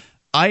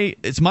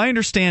 It's my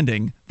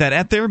understanding that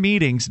at their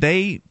meetings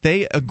they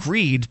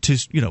agreed to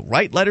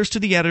write letters to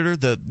the editor.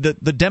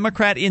 The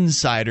Democrat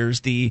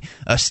insiders, the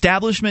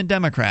establishment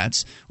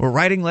Democrats, were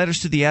writing letters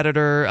to the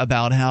editor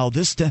about how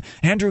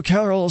Andrew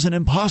Carroll is an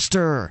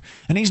imposter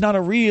and he's not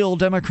a real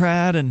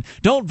Democrat, and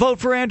don't vote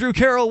for Andrew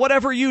Carroll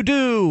whatever you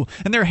do.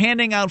 And they're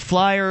handing out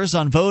flyers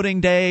on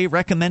voting day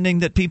recommending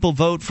that people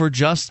vote for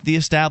just the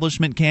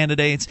establishment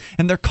candidates,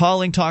 and they're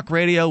calling talk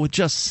radio with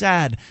just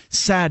sad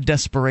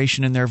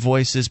desperation in their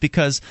voices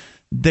because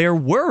they're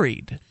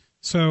worried.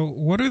 So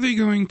what are they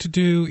going to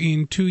do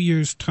in 2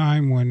 years'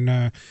 time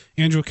when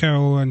Andrew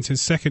Carroll runs his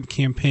second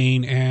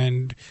campaign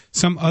and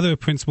some other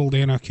principled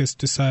anarchist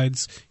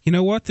decides, you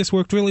know what, this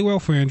worked really well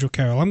for Andrew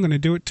Carroll, I'm going to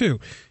do it too?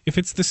 If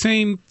it's the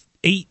same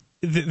they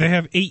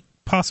have 8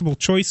 possible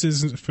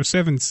choices for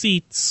 7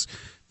 seats,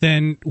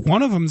 then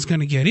one of them's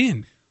going to get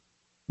in.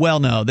 Well,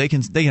 no, they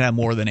can have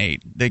more than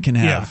 8. They can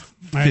have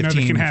 15. I know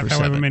they can have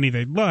however many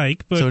they'd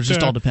like, but so it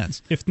just all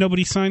depends. If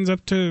nobody signs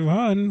up to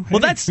run, well,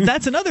 that's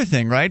another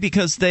thing, right?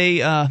 Because they,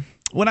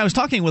 when I was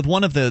talking with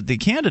one of the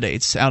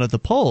candidates out at the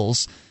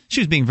polls, she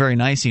was being very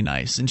nicey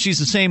nice, and she's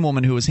the same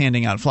woman who was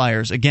handing out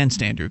flyers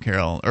against Andrew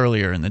Carroll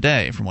earlier in the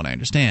day, from what I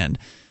understand.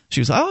 She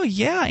was, oh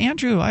yeah,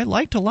 Andrew, I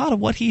liked a lot of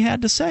what he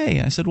had to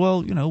say. I said,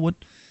 well, what?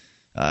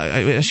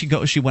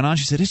 She went on.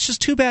 She said, it's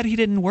just too bad he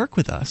didn't work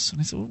with us. And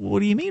I said, well,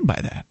 what do you mean by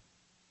that?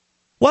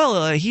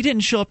 Well, he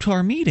didn't show up to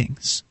our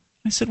meetings.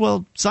 I said,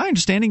 well, it's my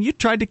understanding you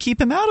tried to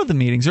keep him out of the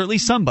meetings, or at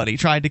least somebody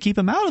tried to keep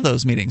him out of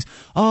those meetings.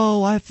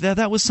 Oh,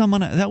 that was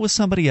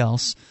somebody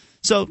else.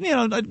 So,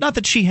 not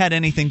that she had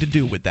anything to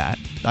do with that.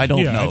 I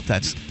don't know if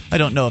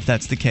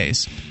that's the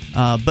case.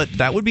 But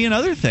that would be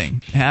another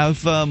thing.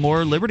 Have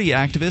more liberty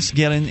activists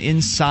get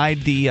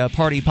inside the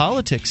party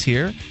politics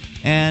here,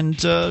 and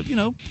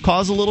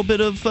cause a little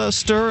bit of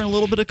stir and a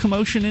little bit of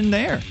commotion in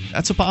there.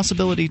 That's a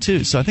possibility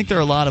too. So I think there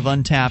are a lot of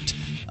untapped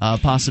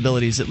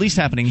possibilities, at least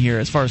happening here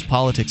as far as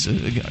politics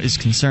is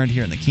concerned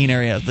here in the Keene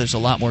area. There's a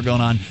lot more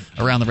going on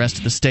around the rest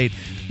of the state.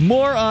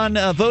 More on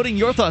voting.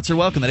 Your thoughts are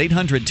welcome at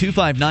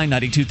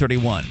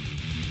 800-259-9231.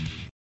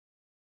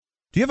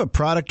 Do you have a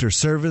product or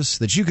service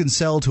that you can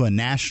sell to a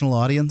national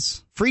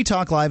audience? Free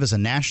Talk Live is a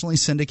nationally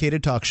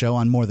syndicated talk show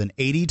on more than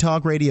 80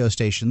 talk radio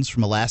stations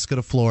from Alaska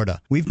to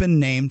Florida. We've been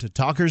named to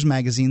Talkers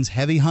Magazine's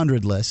Heavy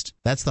 100 list.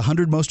 That's the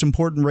 100 most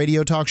important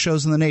radio talk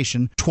shows in the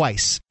nation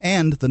twice.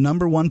 And the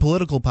 #1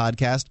 political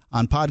podcast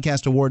on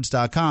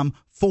podcastawards.com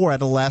 4 out of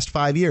the last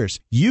 5 years.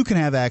 You can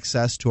have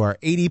access to our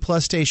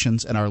 80-plus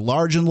stations and our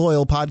large and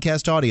loyal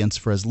podcast audience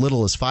for as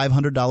little as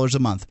 $500 a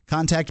month.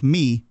 Contact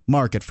me,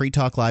 Mark, at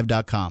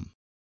freetalklive.com.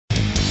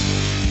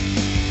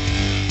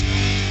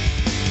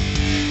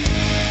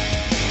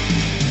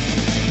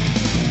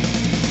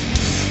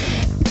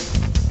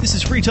 This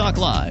is Free Talk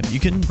Live. You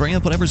can bring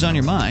up whatever's on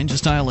your mind.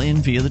 Just dial in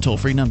via the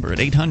toll-free number at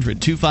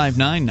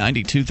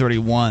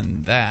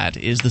 800-259-9231. That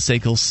is the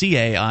SACL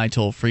CAI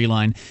toll-free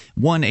line,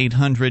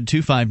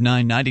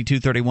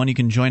 1-800-259-9231. You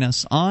can join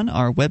us on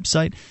our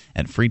website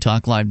at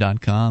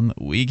freetalklive.com.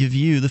 We give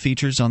you the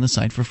features on the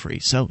site for free,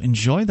 so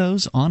enjoy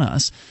those on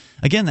us.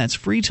 Again, that's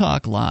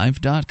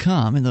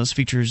freetalklive.com, and those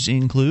features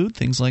include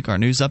things like our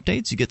news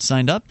updates. You get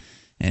signed up,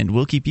 and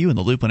we'll keep you in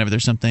the loop whenever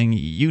there's something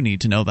you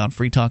need to know about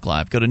Free Talk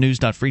Live. Go to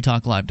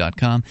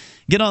news.freetalklive.com.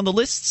 Get on the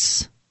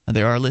lists.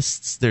 There are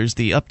lists. There's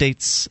the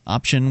updates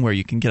option where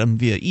you can get them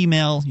via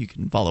email. You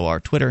can follow our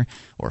Twitter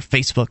or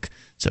Facebook.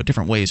 So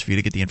different ways for you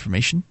to get the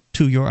information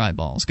to your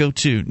eyeballs. Go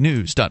to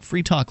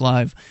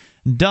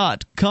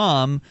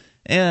news.freetalklive.com.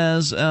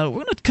 As we're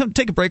going to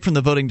take a break from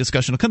the voting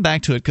discussion. I'll come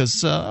back to it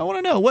because I want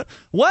to know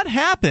what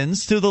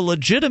happens to the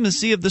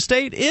legitimacy of the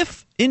state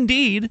if,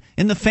 indeed,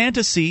 in the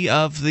fantasy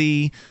of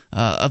the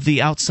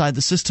outside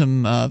the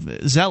system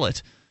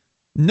zealot,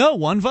 no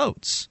one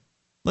votes.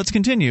 Let's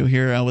continue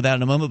here with that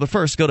in a moment. But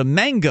first, go to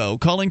Mango,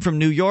 calling from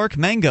New York.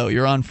 Mango,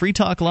 you're on Free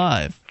Talk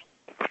Live.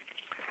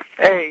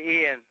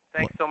 Hey, Ian.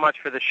 Thanks so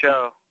much for the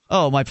show.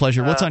 Oh, my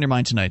pleasure. What's on your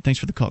mind tonight? Thanks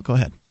for the call. Go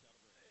ahead.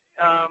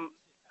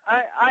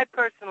 I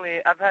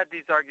personally, I've had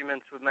these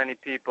arguments with many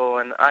people,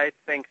 and I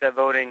think that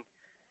voting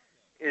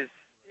is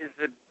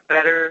a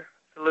better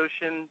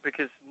solution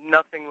because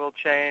nothing will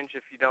change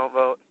if you don't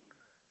vote,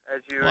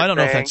 as you were saying. I don't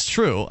know if that's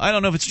true. I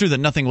don't know if it's true that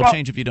nothing will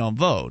change if you don't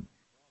vote.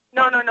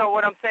 No.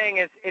 What I'm saying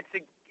is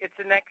it's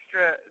an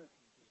extra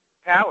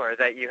power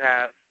that you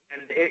have,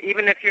 and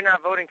even if you're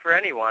not voting for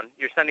anyone,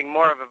 you're sending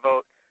more of a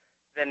vote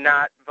than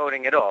not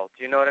voting at all.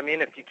 Do you know what I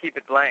mean? If you keep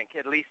it blank,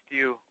 at least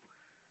you...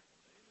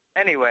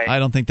 Anyway, I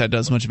don't think that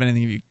does much of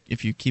anything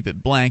if you keep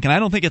it blank, and I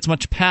don't think it's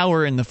much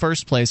power in the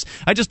first place.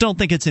 I just don't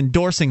think it's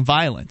endorsing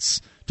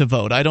violence to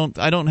vote. I don't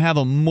have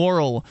a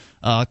moral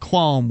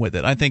qualm with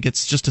it. I think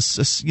it's just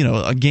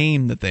a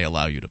game that they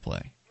allow you to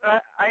play.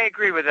 I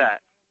agree with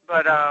that,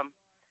 but I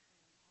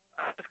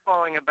was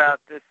calling about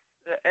this.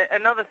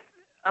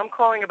 I'm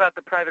calling about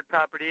the private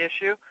property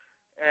issue.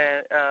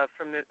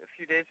 From a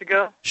few days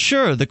ago?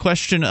 Sure. The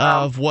question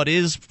of what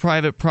is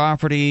private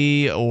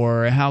property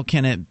or how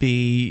can it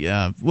be...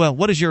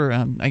 what is your,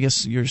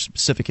 your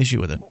specific issue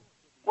with it?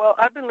 Well,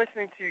 I've been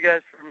listening to you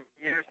guys for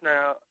years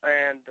now,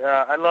 and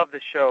I love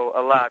the show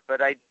a lot,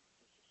 but I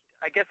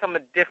guess I'm a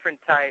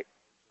different type,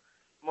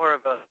 more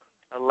of a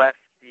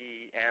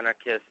lefty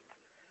anarchist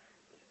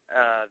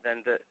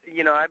than the...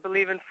 I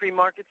believe in free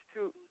markets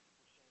too,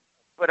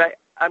 but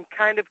I'm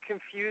kind of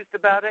confused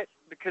about it.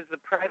 Because the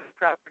private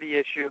property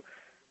issue,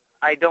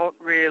 I don't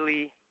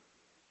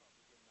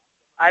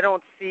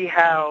see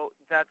how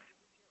that's...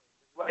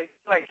 I feel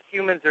like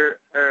humans are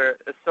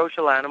a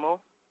social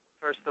animal,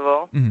 first of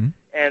all,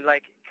 and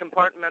like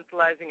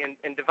compartmentalizing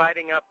and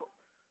dividing up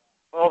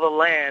all the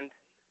land,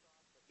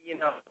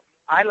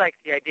 I like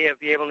the idea of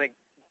being able to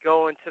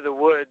go into the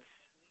woods,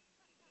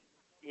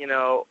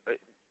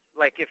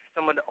 like if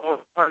someone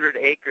owns 100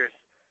 acres,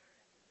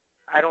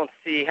 I don't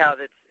see how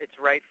it's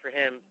right for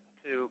him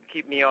to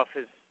keep me off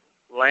his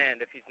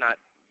land if he's not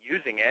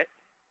using it.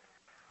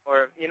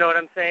 Or, you know what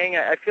I'm saying?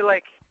 I feel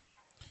like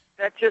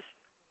that just...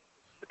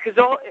 Because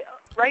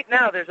right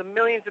now there's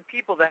millions of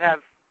people that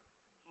have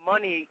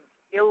money,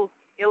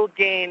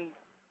 ill-gained,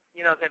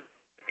 they've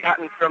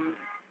gotten from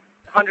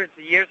hundreds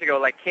of years ago,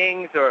 like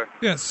kings or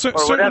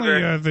whatever,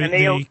 and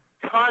they own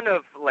a ton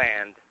of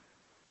land.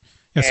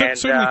 Yeah,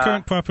 certainly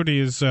current property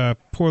is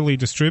poorly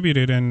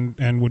distributed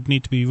and would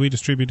need to be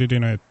redistributed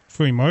in a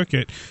free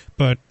market,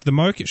 but the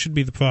market should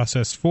be the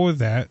process for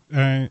that.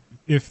 And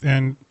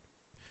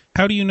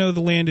how do you know the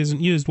land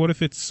isn't used? What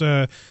if it's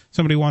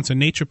somebody wants a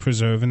nature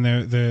preserve and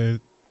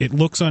it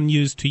looks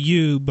unused to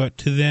you, but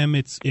to them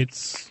it's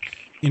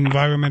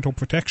environmental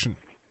protection?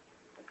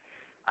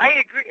 I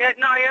agree.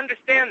 No, I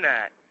understand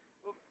that.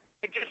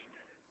 It's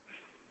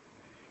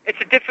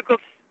a difficult...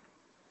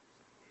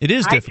 It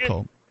is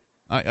difficult.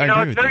 I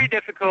agree it's very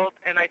difficult,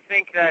 and I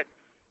think that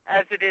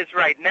as it is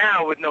right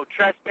now with no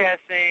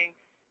trespassing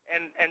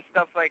and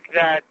stuff like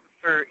that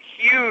for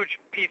huge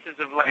pieces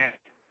of land,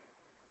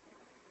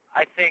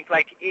 I think,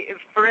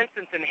 for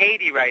instance, in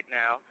Haiti right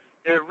now,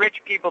 there are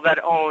rich people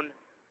that own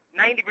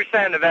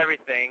 90% of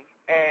everything,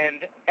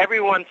 and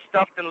everyone's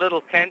stuffed in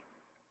little tent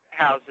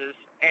houses,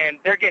 and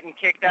they're getting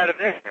kicked out of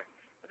there.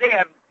 They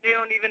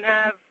don't even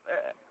have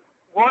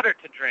water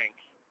to drink.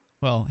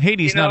 Well,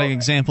 Haiti's not an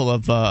example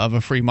of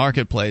a free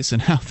marketplace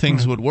and how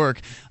things would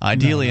work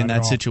ideally in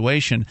that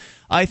situation.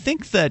 I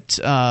think that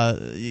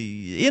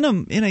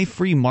in a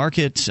free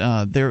market,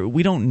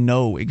 we don't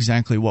know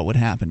exactly what would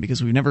happen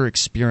because we've never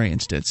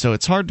experienced it. So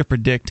it's hard to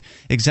predict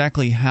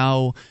exactly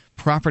how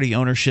property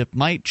ownership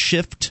might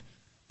shift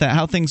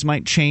how things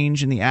might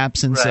change in the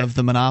absence of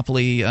the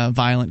monopoly,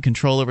 violent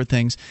control over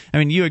things. I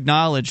mean, you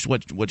acknowledged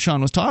what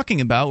Sean was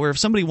talking about, where if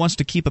somebody wants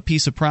to keep a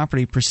piece of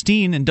property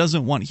pristine and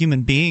doesn't want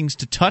human beings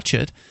to touch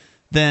it,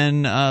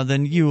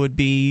 then you'd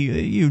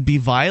be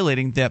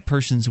violating that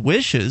person's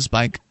wishes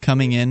by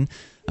coming in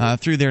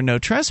through their no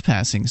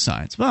trespassing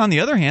signs. But on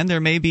the other hand,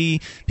 there may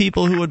be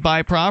people who would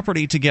buy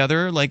property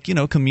together, like,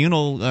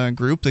 communal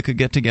group that could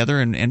get together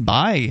and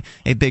buy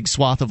a big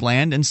swath of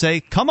land and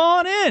say, come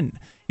on in.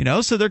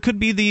 So there could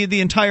be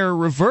the entire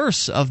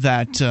reverse of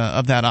that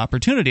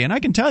opportunity. And I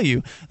can tell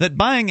you that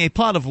buying a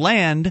plot of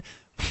land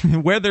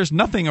where there's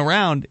nothing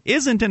around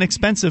isn't an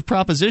expensive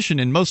proposition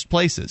in most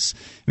places.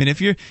 I mean,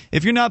 if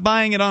you're not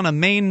buying it on a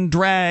main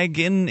drag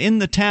in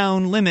the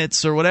town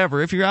limits or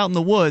whatever, if you're out in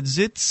the woods,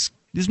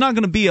 there's not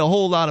going to be a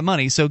whole lot of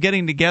money. So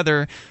getting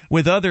together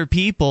with other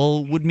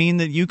people would mean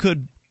that you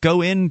could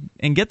go in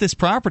and get this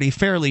property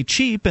fairly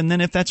cheap, and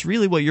then if that's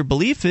really what your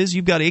belief is,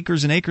 you've got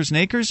acres and acres and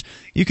acres,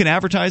 you can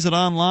advertise it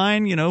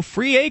online,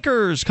 free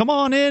acres, come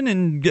on in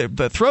and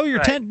throw your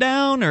tent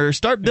down or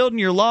start building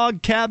your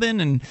log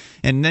cabin,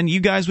 and then you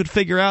guys would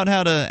figure out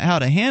how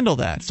to handle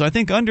that. So I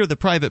think under the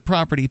private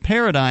property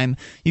paradigm,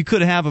 you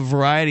could have a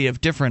variety of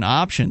different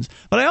options.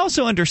 But I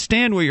also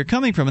understand where you're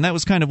coming from, and that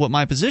was kind of what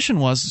my position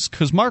was,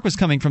 because Mark was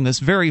coming from this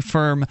very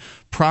firm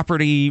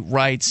property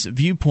rights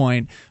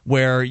viewpoint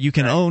where you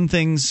can own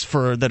things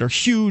that are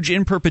huge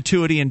in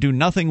perpetuity and do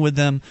nothing with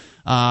them.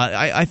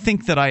 I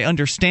think that I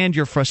understand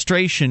your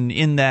frustration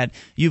in that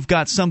you've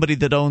got somebody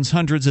that owns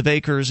hundreds of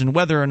acres, and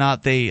whether or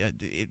not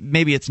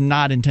maybe it's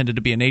not intended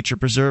to be a nature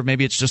preserve,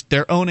 maybe it's just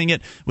they're owning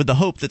it with the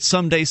hope that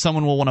someday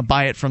someone will want to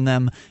buy it from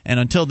them, and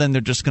until then they're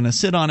just going to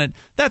sit on it.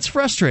 That's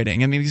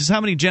frustrating. I mean, because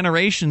how many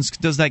generations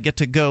does that get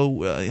to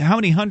go? How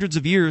many hundreds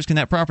of years can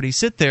that property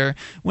sit there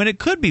when it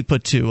could be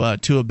put to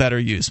a better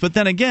use? But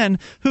then again,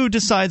 who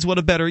decides what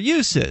a better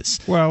use is?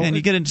 Well, and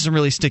you get into some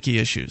really sticky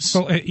issues.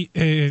 Well,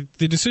 the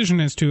decision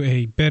as to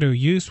a better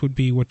use would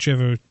be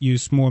whichever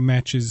use more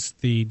matches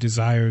the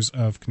desires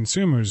of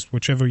consumers,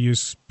 whichever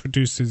use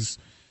produces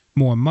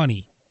more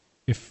money.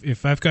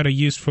 If I've got a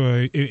use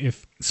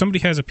if somebody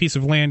has a piece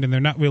of land and they're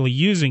not really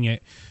using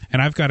it,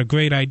 and I've got a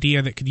great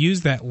idea that could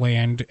use that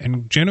land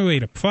and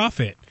generate a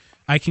profit,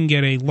 I can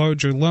get a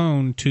larger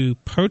loan to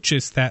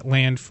purchase that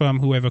land from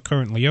whoever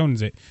currently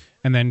owns it,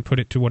 and then put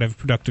it to whatever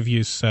productive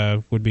use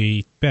would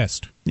be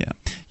best. Yeah.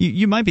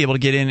 You might be able to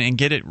get in and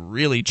get it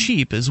really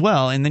cheap as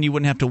well, and then you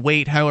wouldn't have to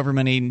wait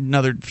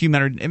another few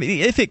minutes. I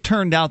mean, if it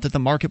turned out that the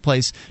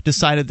marketplace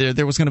decided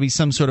there was going to be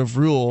some sort of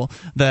rule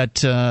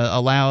that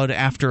allowed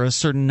after a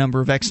certain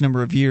X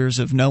number of years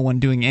of no one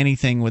doing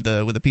anything with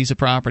a piece of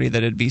property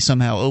that it'd be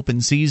somehow open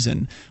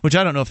season, which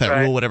I don't know if that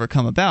rule would ever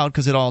come about,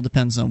 because it all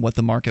depends on what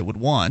the market would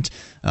want.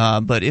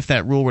 But if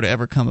that rule were to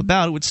ever come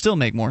about, it would still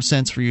make more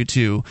sense for you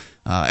to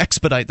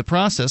expedite the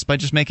process by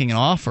just making an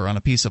offer on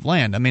a piece of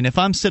land. I mean, if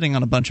I'm sitting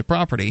on a bunch of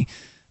property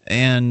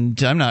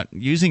and I'm not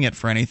using it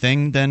for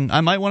anything, then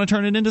I might want to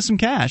turn it into some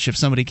cash if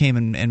somebody came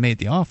and made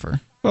the offer.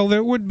 Well,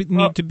 there would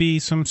need to be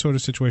some sort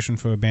of situation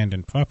for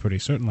abandoned property,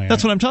 certainly.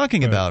 That's what I'm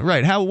talking about,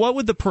 right. What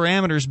would the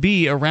parameters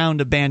be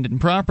around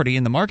abandoned property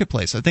in the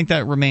marketplace? I think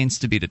that remains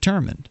to be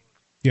determined.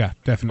 Yeah,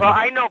 definitely. Well,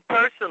 I know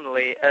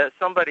personally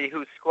somebody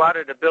who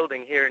squatted a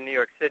building here in New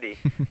York City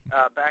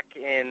back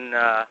in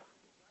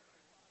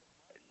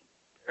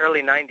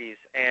early 90s,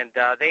 and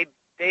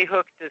they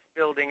hooked this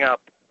building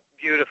up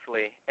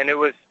beautifully, and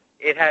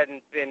it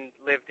hadn't been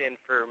lived in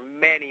for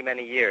many,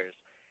 many years.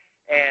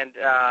 And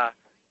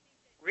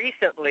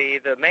recently,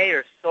 the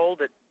mayor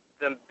sold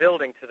the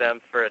building to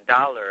them for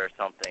 $1 or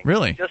something.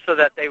 Really? Just so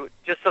they would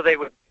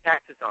pay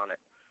taxes on it.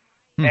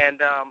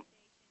 And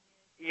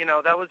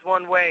that was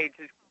one way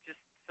to just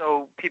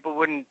so people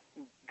wouldn't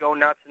go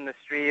nuts in the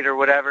street or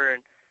whatever.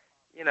 And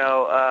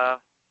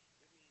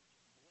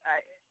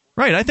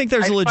I think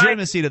there's a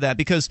legitimacy to that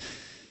because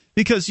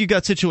you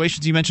got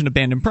situations, you mentioned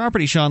abandoned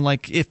property, Sean,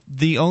 like if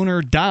the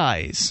owner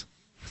dies,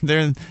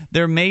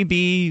 there may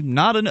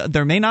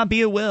not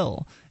be a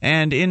will,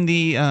 and in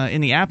the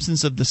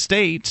absence of the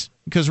state,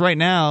 because right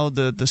now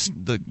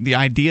the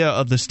idea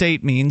of the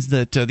state means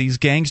that these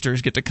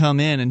gangsters get to come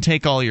in and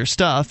take all your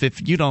stuff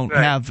if you don't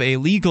have a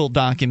legal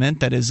document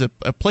that is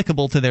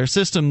applicable to their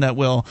system that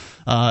will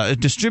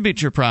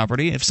distribute your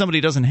property. If somebody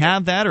doesn't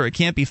have that, or it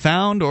can't be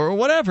found, or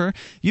whatever,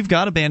 you've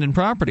got abandoned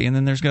property, and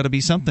then there's got to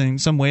be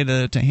some way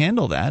to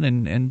handle that,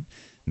 and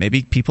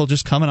maybe people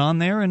just coming on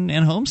there and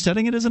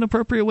homesteading it is an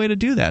appropriate way to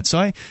do that. So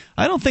I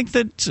don't think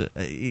that,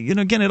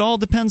 again, it all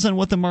depends on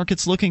what the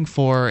market's looking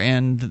for,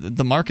 and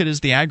the market is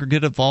the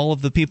aggregate of all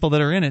of the people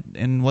that are in it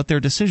and what their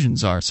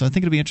decisions are. So I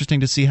think it'll be interesting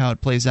to see how it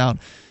plays out.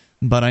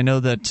 But I know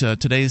that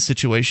today's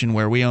situation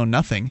where we own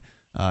nothing,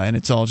 and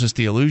it's all just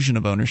the illusion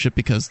of ownership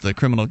because the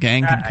criminal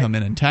gang can come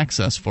in and tax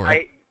us for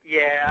it,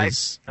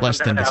 is less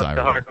than desirable. I found that out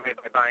the hard way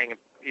by buying a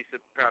piece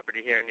of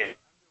property here in New York.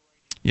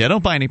 Yeah,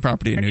 don't buy any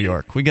property in New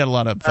York. We got a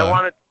lot of...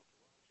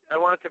 I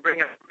wanted to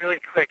bring up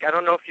really quick. I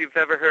don't know if you've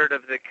ever heard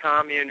of the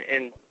commune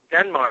in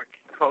Denmark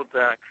called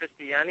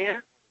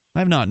Christiania. I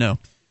have not, no.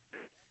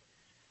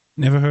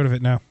 Never heard of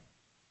it, no.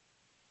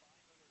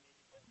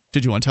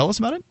 Did you want to tell us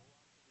about it?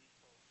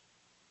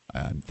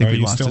 I think we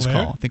lost his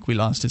call. I think we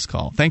lost his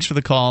call. Thanks for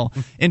the call.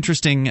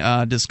 Interesting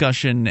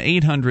discussion.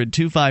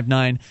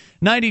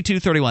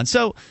 800-259-9231.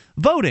 So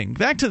voting.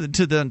 Back to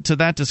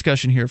that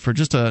discussion here for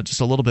just a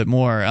little bit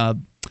more.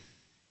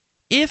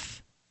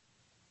 If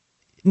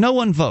no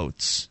one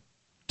votes,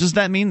 does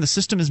that mean the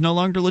system is no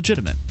longer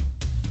legitimate?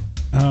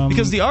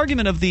 Because the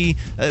argument of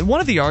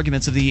one of the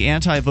arguments of the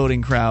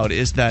anti-voting crowd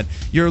is that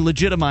you're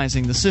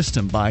legitimizing the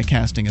system by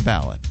casting a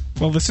ballot.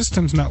 Well, the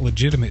system's not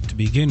legitimate to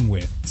begin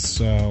with,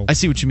 so I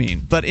see what you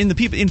mean. But in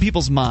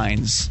people's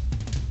minds,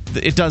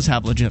 it does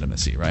have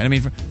legitimacy, right? I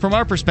mean, from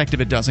our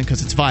perspective, it doesn't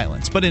because it's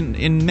violence. But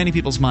in many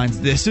people's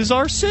minds, this is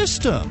our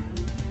system.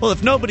 Well,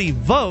 if nobody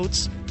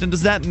votes, then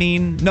does that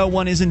mean no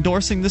one is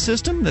endorsing the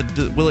system?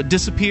 Will it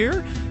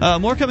disappear?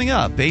 More coming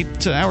up.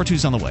 Hour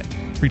 2's on the way.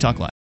 Free Talk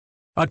Live.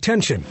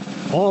 Attention,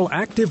 all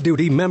active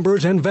duty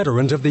members and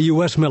veterans of the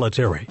U.S.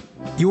 military.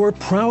 Your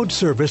proud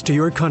service to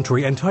your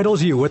country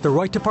entitles you with the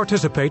right to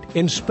participate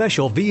in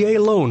special VA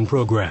loan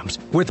programs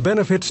with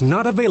benefits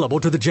not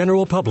available to the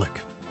general public,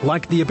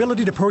 like the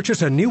ability to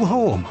purchase a new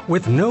home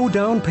with no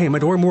down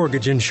payment or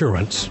mortgage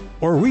insurance,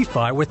 or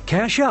refi with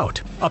cash out,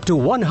 up to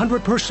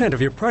 100%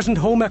 of your present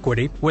home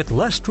equity with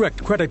less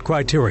strict credit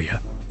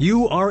criteria.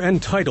 You are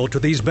entitled to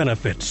these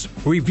benefits.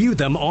 Review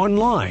them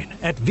online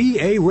at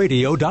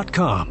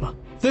varadio.com.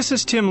 This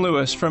is Tim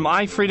Lewis from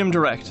iFreedom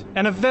Direct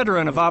and a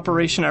veteran of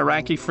Operation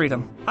Iraqi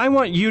Freedom. I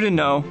want you to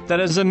know that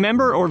as a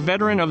member or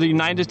veteran of the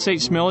United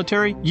States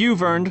military,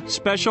 you've earned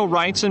special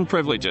rights and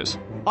privileges.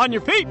 On your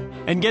feet!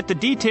 And get the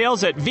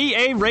details at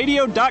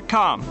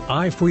varadio.com.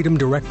 iFreedom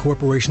Direct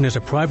Corporation is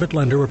a private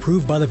lender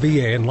approved by the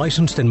VA and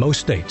licensed in most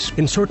states.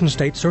 In certain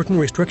states, certain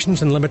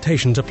restrictions and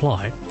limitations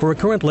apply. For a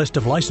current list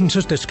of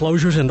licenses,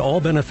 disclosures, and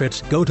all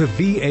benefits, go to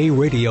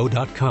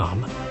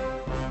varadio.com.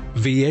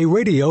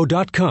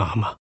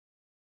 varadio.com.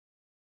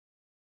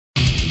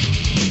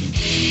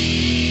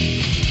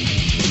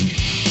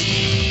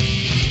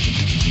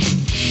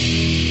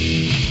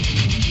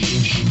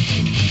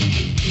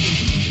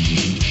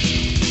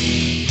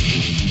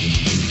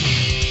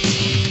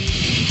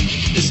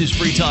 This is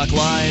Free Talk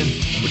Live.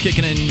 We're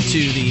kicking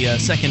into the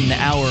second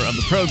hour of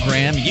the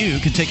program. You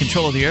can take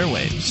control of the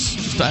airwaves.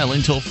 Just dial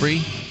in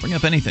toll-free. Bring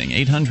up anything.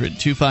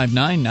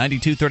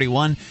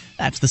 800-259-9231.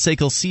 That's the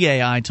SACL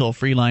CAI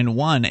toll-free line,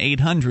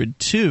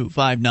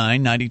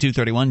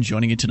 1-800-259-9231.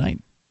 Joining you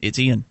tonight, it's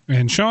Ian.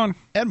 And Sean.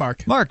 And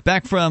Mark. Mark,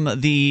 back from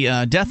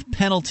the death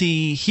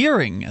penalty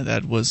hearing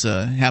that was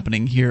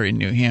happening here in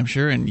New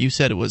Hampshire, and you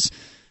said it was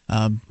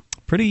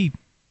pretty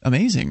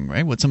amazing,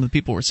 right? What some of the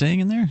people were saying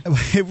in there?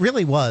 It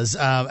really was.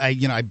 I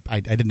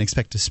didn't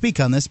expect to speak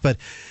on this, but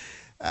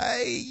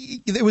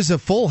it was a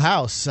full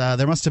house.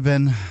 There must have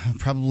been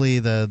probably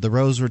the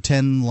rows were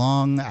 10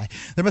 long.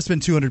 There must have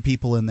been 200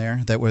 people in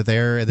there that were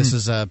there. This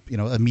is a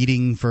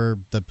meeting for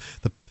the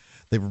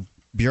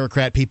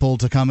bureaucrat people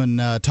to come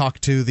and talk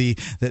to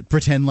that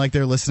pretend like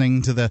they're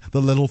listening to the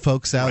little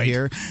folks out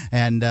here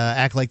and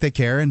act like they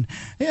care. And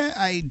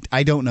yeah,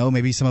 I don't know.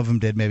 Maybe some of them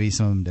did. Maybe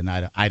some of them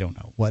didn't. I don't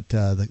know what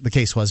the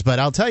case was. But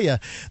I'll tell you,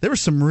 there were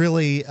some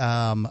really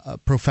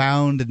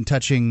profound and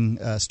touching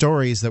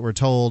stories that were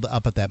told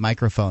up at that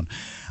microphone.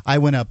 I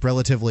went up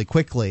relatively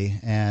quickly,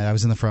 and I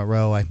was in the front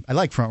row. I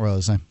like front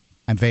rows. I'm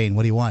vain.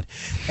 What do you want?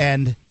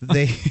 And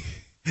they...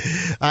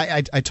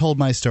 I told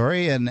my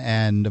story,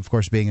 and of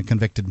course, being a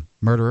convicted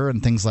murderer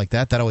and things like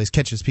that always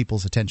catches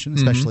people's attention,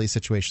 especially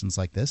situations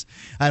like this.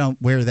 I don't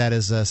wear that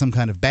as some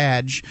kind of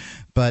badge,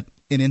 but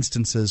in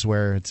instances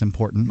where it's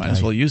important, might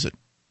as well use it.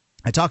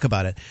 I talk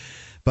about it.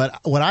 But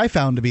what I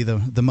found to be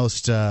the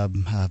most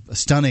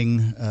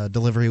stunning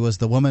delivery was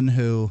the woman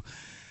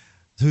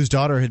whose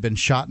daughter had been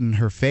shot in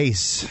her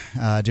face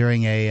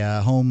during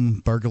a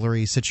home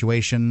burglary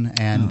situation,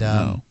 and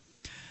of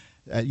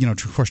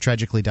course,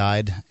 tragically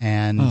died.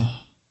 And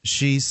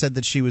she said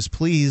that she was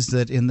pleased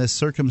that in this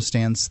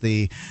circumstance,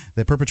 the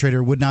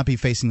perpetrator would not be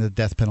facing the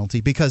death penalty,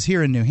 because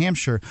here in New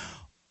Hampshire,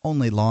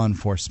 only law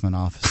enforcement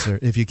officer.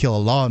 If you kill a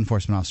law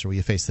enforcement officer, will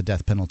you face the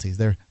death penalty?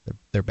 They're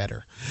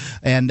better.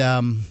 And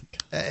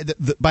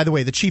by the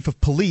way, the chief of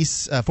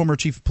police, former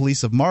chief of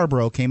police of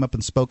Marlborough, came up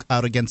and spoke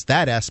out against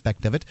that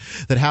aspect of it.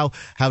 That how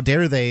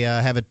dare they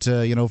have it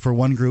for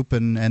one group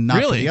and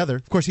not for the other?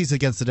 Of course, he's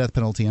against the death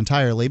penalty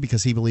entirely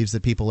because he believes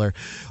that people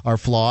are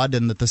flawed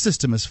and that the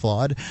system is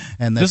flawed.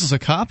 And this is a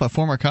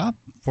former cop,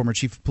 former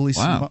chief of police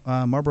of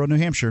Marlborough, New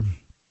Hampshire.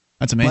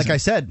 That's amazing. Like I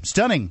said,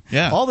 stunning.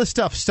 Yeah. All this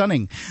stuff,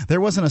 stunning. There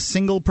wasn't a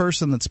single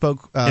person that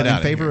spoke in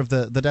favor of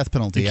the death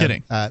penalty. You're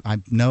kidding.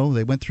 No,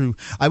 they went through.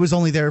 I was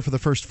only there for the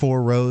first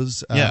 4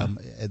 rows. Yeah.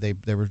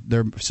 There were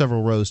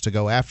several rows to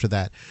go after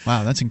that.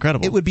 Wow, that's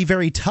incredible. It would be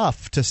very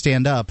tough to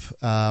stand up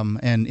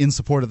and in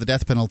support of the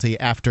death penalty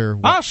after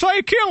I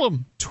say kill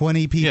him.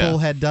 20 people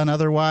had done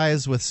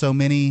otherwise with so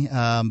many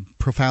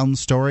profound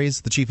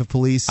stories. The chief of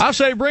police. I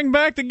say bring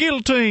back the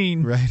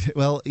guillotine. Right.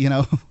 Well,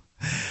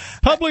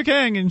 Public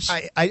hangings.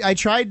 I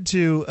tried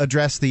to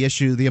address the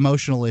issue, the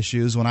emotional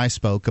issues, when I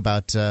spoke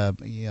about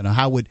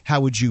how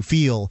would you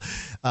feel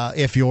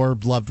if your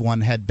loved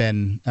one had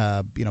been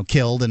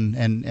killed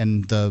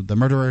and the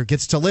murderer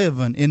gets to live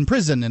in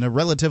prison in a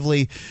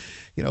relatively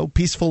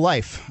peaceful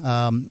life.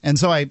 And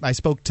so I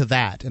spoke to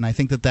that, and I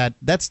think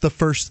that's the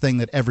first thing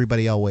that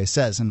everybody always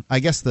says. And I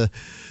guess the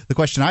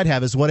question I'd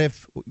have is, what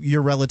if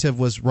your relative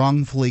was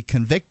wrongfully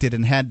convicted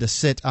and had to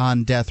sit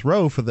on death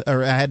row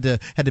or had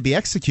to be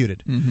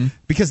executed? Mm-hmm.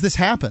 Because this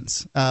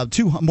happens.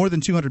 More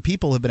than 200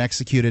 people have been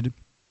executed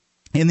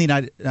in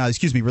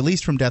the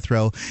released from death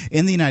row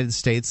in the United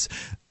States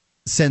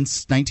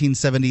since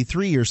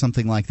 1973 or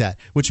something like that,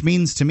 which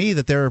means to me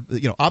that there,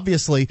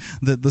 obviously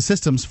the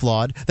system's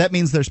flawed. That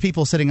means there's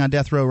people sitting on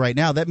death row right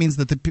now. That means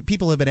that the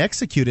people have been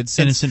executed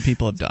innocent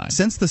people have died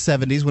since the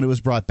 70s when it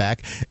was brought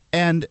back.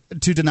 And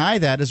to deny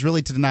that is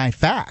really to deny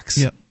facts.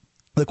 Yep.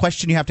 The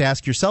question you have to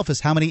ask yourself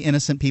is, how many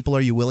innocent people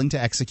are you willing to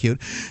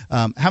execute?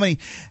 How many,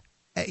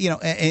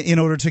 in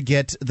order to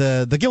get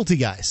the guilty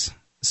guys?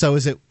 So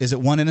is it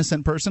one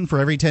innocent person for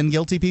every 10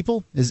 guilty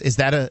people? Is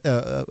that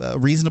a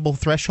reasonable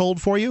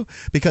threshold for you?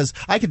 Because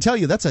I can tell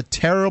you that's a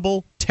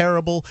terrible,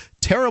 terrible,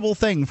 terrible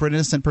thing for an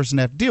innocent person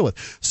to have to deal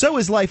with. So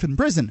is life in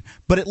prison,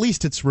 but at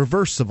least it's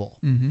reversible.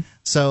 Mm-hmm.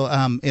 So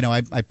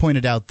I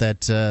pointed out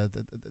that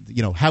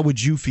how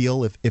would you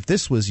feel if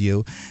this was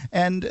you?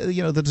 And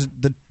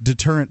the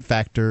deterrent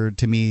factor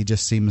to me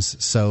just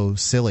seems so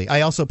silly.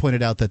 I also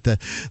pointed out that the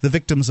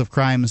victims of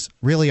crimes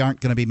really aren't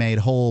going to be made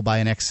whole by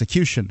an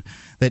execution.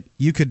 That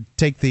you could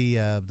take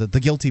the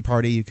guilty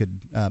party, you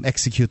could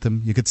execute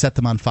them, you could set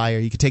them on fire,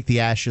 you could take the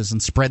ashes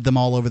and spread them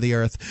all over the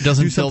earth.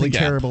 Doesn't do fill something the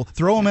gap. terrible,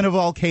 throw them in a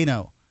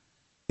volcano.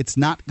 It's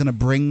not going to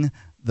bring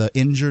the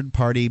injured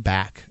party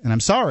back. And I'm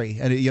sorry,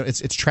 and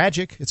it's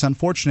tragic, it's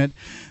unfortunate,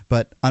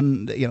 but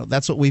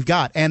that's what we've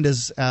got. And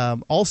as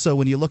also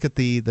when you look at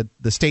the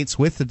states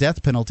with the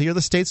death penalty are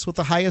the states with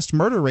the highest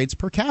murder rates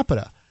per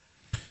capita.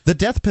 The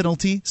death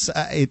penalty,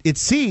 it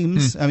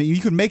seems, I mean,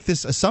 you could make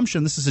this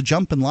assumption, this is a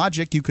jump in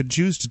logic, you could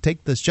choose to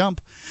take this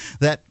jump,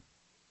 that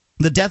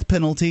the death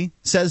penalty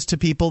says to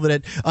people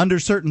that under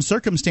certain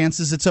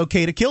circumstances it's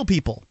okay to kill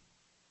people.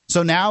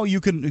 So now you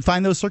can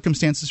find those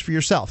circumstances for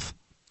yourself.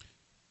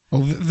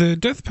 Well, the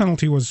death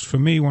penalty was, for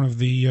me, one of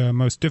the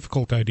most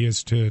difficult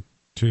ideas to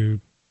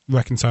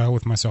reconcile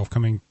with myself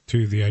coming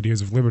to the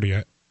ideas of liberty.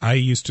 I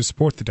used to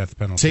support the death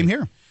penalty. Same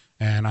here.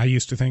 And I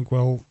used to think,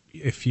 well,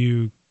 if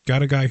you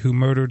got a guy who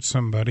murdered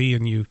somebody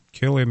and you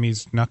kill him,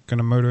 he's not going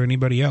to murder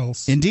anybody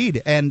else.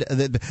 Indeed, and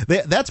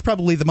that's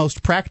probably the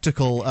most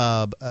practical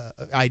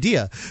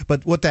idea.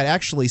 But what that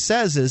actually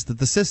says is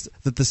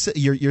that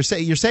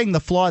you're saying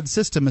the flawed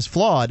system is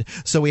flawed,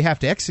 so we have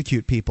to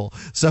execute people.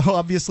 So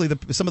obviously,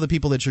 some of the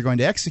people that you're going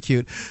to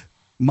execute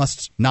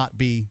must not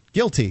be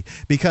guilty,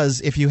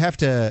 because if you have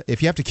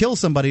to kill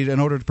somebody in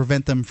order to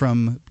prevent them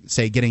from,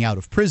 say, getting out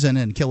of prison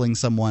and killing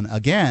someone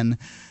again,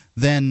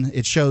 then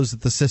it shows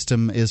that the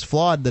system is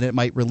flawed, that it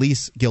might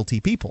release guilty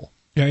people.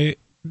 Yeah,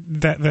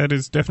 that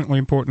is definitely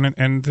important.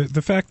 And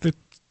the fact that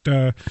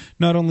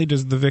not only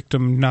does the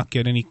victim not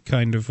get any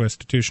kind of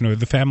restitution, or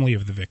the family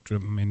of the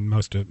victim in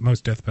most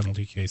death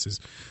penalty cases,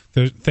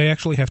 they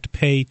actually have to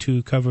pay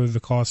to cover the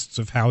costs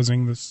of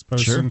housing this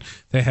person. Sure.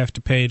 They have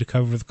to pay to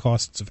cover the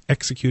costs of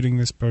executing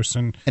this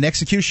person. And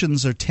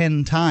executions are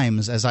 10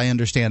 times, as I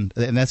understand,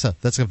 and that's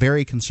a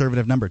very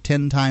conservative number,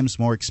 10 times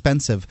more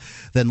expensive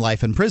than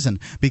life in prison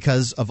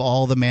because of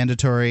all the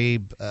mandatory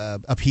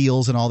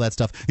appeals and all that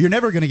stuff. You're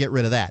never going to get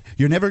rid of that.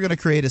 You're never going to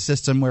create a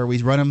system where we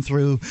run them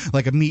through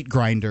like a meat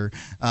grinder.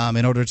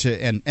 In order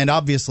to, and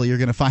obviously you're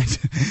going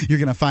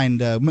to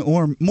find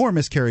more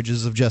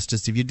miscarriages of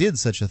justice if you did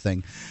such a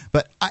thing.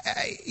 But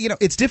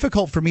it's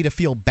difficult for me to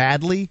feel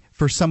badly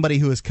for somebody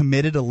who has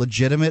committed a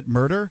legitimate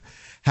murder.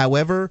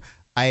 However,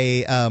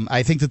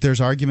 I think that there's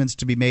arguments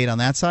to be made on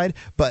that side.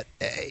 But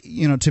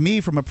to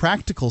me, from a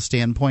practical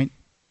standpoint,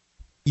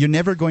 you're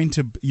never going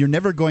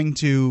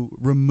to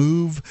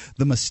remove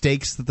the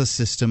mistakes that the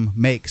system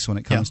makes when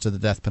it comes to the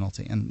death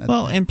penalty.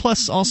 And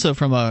plus also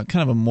from a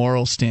kind of a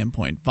moral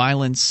standpoint,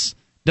 violence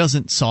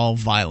doesn't solve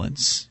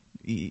violence.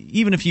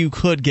 Even if you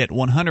could get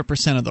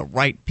 100% of the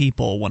right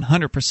people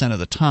 100% of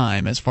the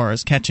time as far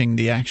as catching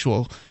the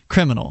actual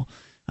criminal,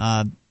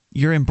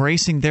 you're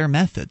embracing their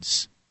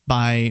methods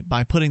by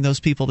putting those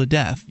people to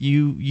death.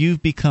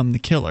 You've become the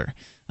killer.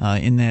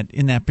 In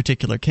that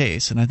particular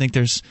case, and I think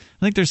there's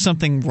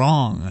something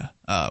wrong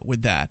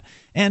with that,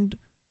 and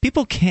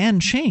people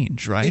can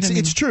change, right?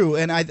 It's true,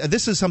 and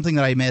this is something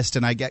that I missed,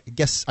 and I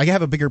guess I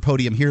have a bigger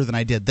podium here than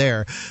I did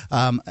there.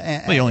 Well,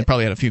 you only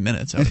probably had a few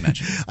minutes, I would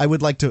imagine. I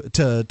would like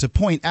to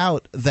point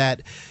out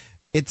that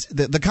it's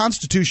the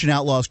Constitution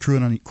outlaws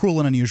cruel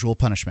and unusual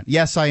punishment.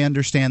 Yes, I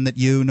understand that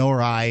you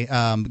nor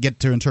I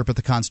get to interpret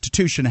the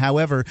Constitution.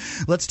 However,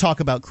 let's talk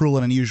about cruel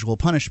and unusual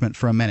punishment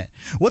for a minute.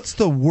 What's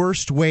the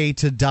worst way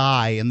to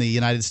die in the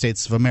United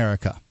States of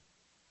America?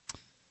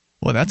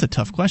 Well, that's a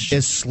tough question.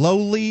 As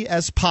slowly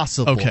as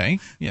possible. Okay.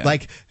 Yeah.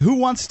 Like, who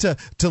wants to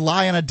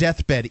lie on a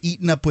deathbed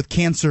eaten up with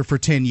cancer for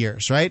 10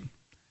 years, right?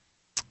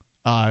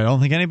 I don't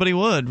think anybody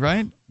would,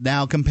 right?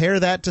 Now compare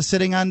that to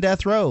sitting on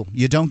death row.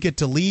 You don't get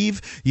to leave.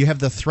 You have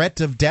the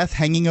threat of death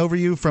hanging over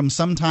you from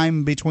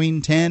sometime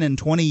between 10 and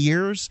 20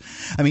 years.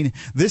 I mean,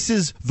 this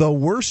is the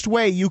worst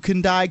way you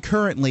can die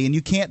currently, and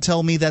you can't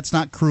tell me that's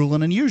not cruel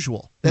and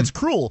unusual. That's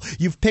cruel.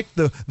 You've picked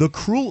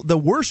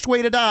the worst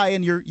way to die,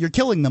 and you're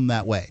killing them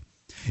that way.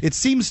 It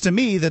seems to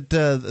me that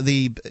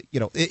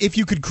if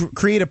you could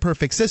create a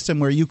perfect system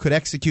where you could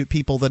execute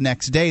people the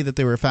next day that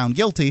they were found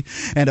guilty,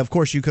 and of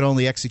course you could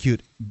only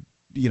execute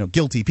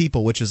guilty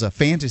people, which is a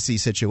fantasy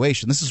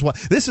situation. This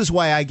is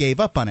why I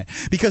gave up on it,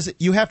 because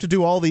you have to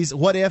do all these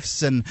what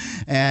ifs and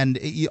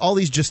all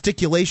these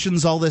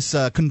gesticulations, all this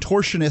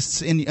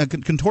contortions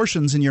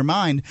in your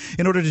mind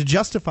in order to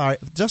justify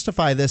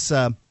this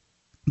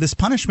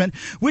punishment,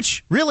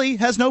 which really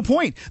has no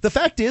point. The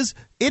fact is,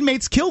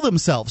 inmates kill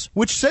themselves,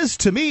 which says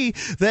to me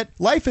that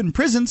life in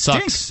prison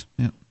stinks.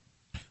 Yeah.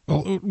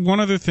 Well, one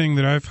other thing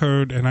that I've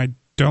heard, and I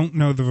don't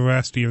know the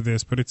veracity of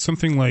this, but it's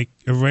something like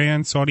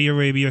Iran, Saudi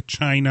Arabia,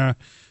 China,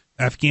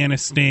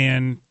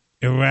 Afghanistan,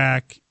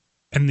 Iraq,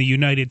 and the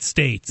United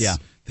States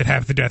that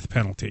have the death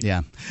penalty.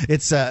 Yeah,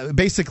 it's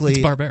basically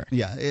it's barbaric.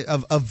 Yeah,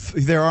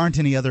 there aren't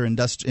any other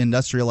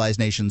industrialized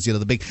nations,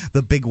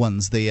 the big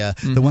ones, the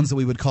ones that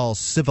we would call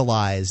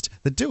civilized,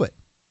 that do it.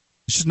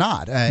 It's just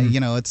not.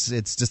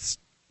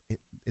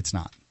 It's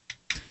not.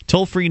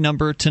 Toll-free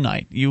number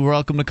tonight. You're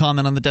welcome to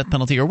comment on the death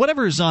penalty or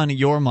whatever is on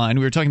your mind.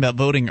 We were talking about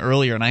voting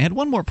earlier, and I had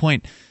one more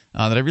point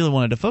that I really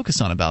wanted to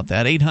focus on about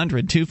that.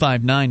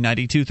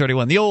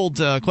 800-259-9231. The old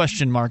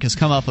question mark has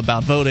come up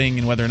about voting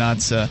and whether or not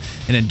it's an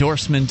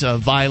endorsement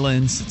of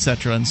violence,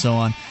 etc., and so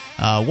on.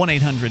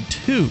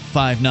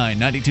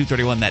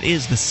 1-800-259-9231. That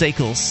is the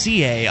SACL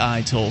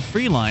CAI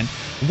toll-free line.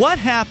 What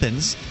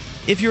happens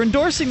if you're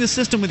endorsing the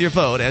system with your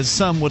vote, as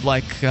some would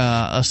like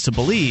us to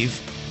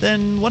believe?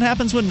 Then what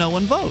happens when no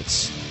one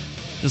votes?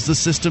 Does the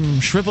system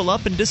shrivel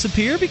up and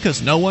disappear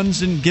because no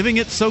one's giving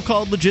it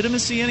so-called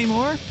legitimacy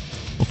anymore?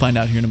 We'll find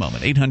out here in a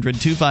moment.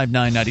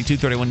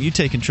 800-259-9231. You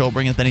take control.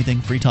 Bring up anything.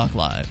 Free Talk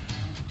Live.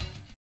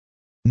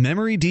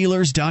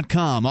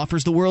 MemoryDealers.com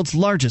offers the world's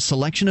largest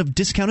selection of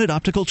discounted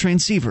optical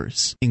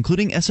transceivers,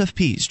 including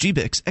SFPs,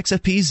 GBICs,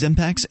 XFPs,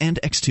 Xempax, and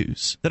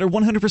X2s, that are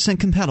 100%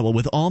 compatible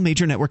with all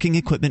major networking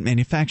equipment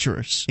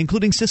manufacturers,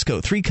 including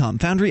Cisco, 3Com,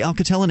 Foundry,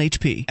 Alcatel, and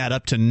HP, at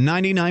up to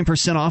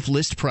 99% off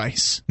list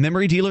price.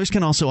 Memory Dealers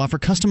can also offer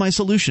customized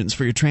solutions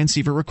for your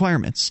transceiver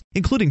requirements,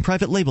 including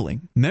private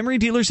labeling. Memory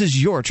Dealers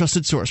is your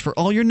trusted source for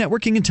all your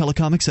networking and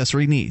telecom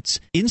accessory needs,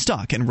 in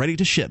stock and ready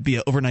to ship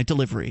via overnight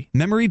delivery.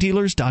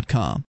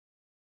 MemoryDealers.com.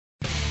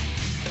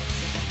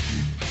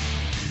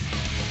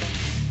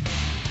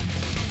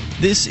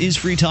 This is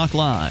Free Talk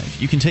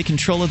Live. You can take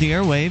control of the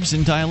airwaves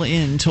and dial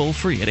in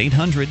toll-free at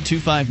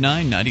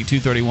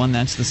 800-259-9231.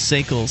 That's the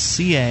SACL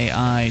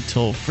CAI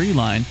toll-free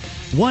line.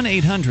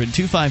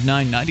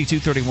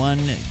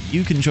 1-800-259-9231.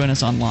 You can join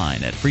us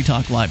online at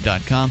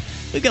freetalklive.com.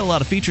 We've got a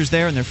lot of features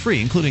there, and they're free,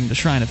 including the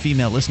shrine of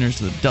female listeners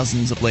to the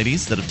dozens of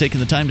ladies that have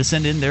taken the time to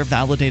send in their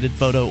validated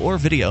photo or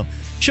video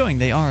showing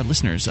they are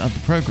listeners of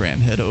the program.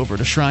 Head over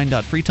to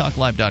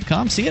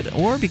shrine.freetalklive.com, see it,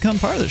 or become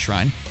part of the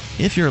shrine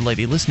if you're a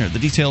lady listener. The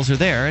details are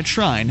there at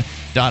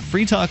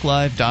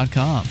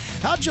shrine.freetalklive.com.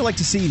 How'd you like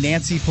to see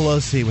Nancy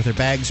Pelosi with her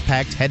bags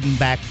packed heading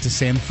back to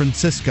San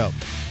Francisco?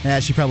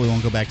 She probably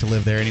won't go back to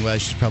live there anyway.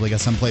 She's probably got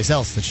someplace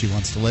else that she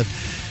wants to live.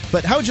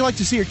 But how would you like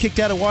to see her kicked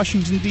out of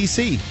Washington,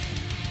 D.C.?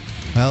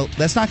 Well,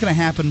 that's not going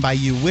to happen by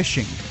you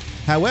wishing.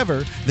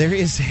 However, there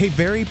is a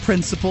very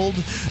principled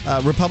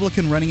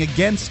Republican running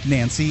against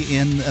Nancy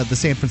in the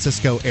San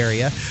Francisco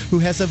area who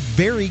has a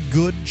very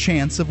good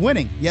chance of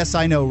winning. Yes,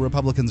 I know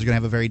Republicans are going to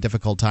have a very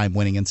difficult time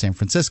winning in San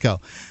Francisco.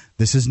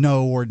 This is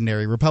no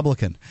ordinary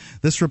Republican.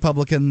 This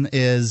Republican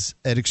is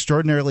an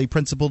extraordinarily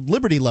principled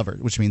liberty lover,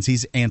 which means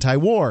he's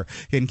anti-war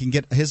and can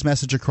get his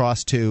message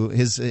across to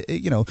his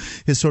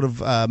sort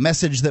of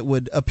message that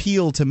would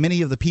appeal to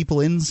many of the people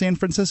in San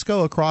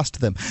Francisco across to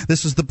them.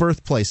 This is the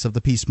birthplace of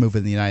the peace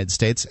movement in the United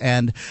States,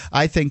 and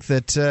I think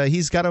that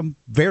he's got a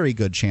very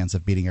good chance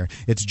of beating her.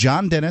 It's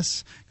John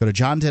Dennis. Go to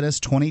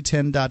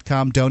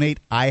JohnDennis2010.com. Donate.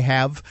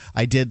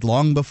 I did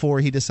long before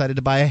he decided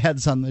to buy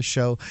ads on this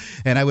show,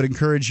 and I would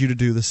encourage you to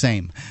do the same.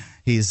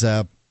 He's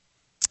got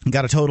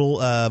a total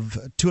of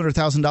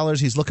 $200,000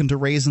 he's looking to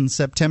raise in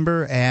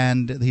September,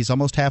 and he's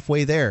almost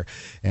halfway there,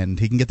 and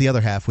he can get the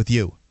other half with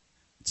you.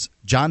 It's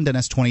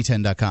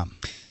JohnDennis2010.com.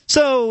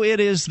 So it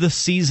is the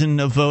season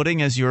of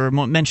voting, as you were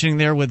mentioning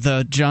there,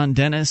 with John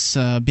Dennis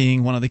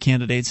being one of the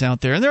candidates out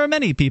there. And there are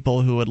many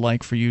people who would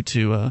like for you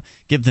to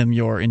give them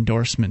your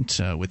endorsement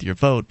with your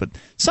vote. But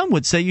some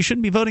would say you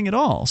shouldn't be voting at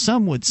all.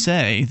 Some would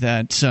say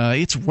that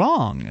it's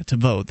wrong to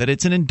vote, that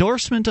it's an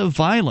endorsement of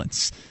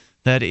violence,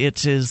 that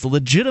it is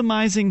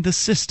legitimizing the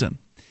system.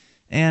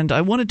 And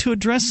I wanted to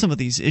address some of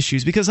these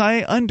issues because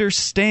I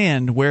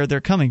understand where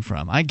they're coming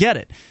from. I get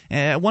it.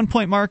 At one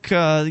point, Mark,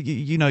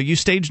 you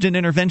staged an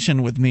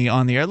intervention with me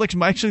on the air.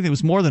 Actually, there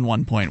was more than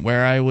one point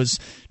where I was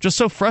just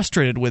so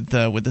frustrated with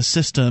the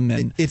system.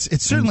 And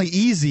it's certainly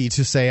easy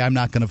to say I'm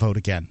not going to vote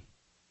again.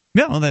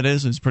 Yeah, well, that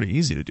is. It's pretty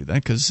easy to do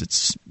that because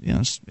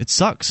it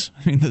sucks.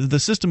 I mean, the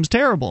system's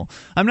terrible.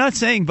 I'm not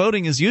saying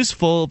voting is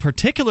useful,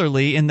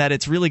 particularly in that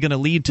it's really going to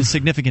lead to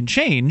significant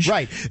change.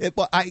 Right.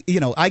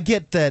 I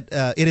get that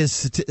it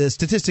is a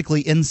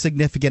statistically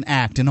insignificant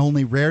act, and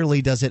only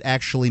rarely does it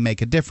actually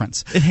make a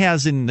difference. It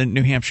has in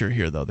New Hampshire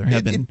here, though. There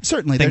have been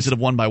certainly things that have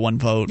won by one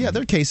vote. Yeah,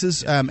 there are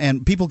cases,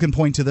 and people can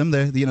point to them.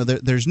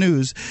 There's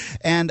news,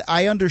 and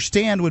I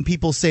understand when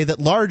people say that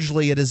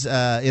largely it is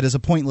a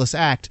pointless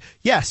act.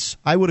 Yes,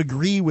 I would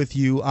agree with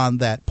you on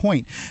that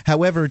point.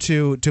 However,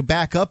 to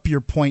back up your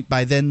point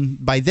by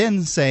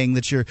then saying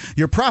that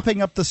you're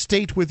propping up the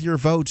state with your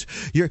vote,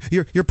 you're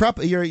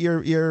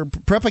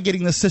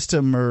propagating the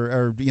system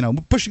or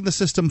pushing the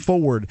system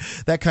forward,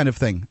 that kind of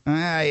thing.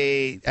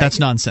 That's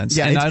nonsense.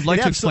 Yeah, and I'd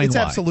like to explain why. It's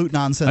absolute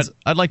nonsense.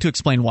 I'd like to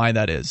explain why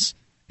that is.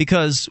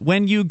 Because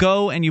when you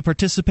go and you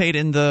participate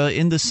in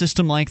the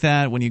system like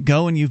that, when you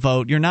go and you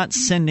vote, you're not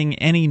sending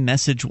any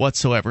message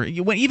whatsoever.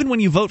 Even when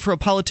you vote for a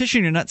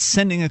politician, you're not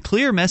sending a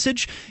clear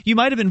message. You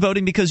might have been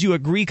voting because you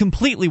agree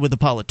completely with the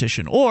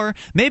politician, or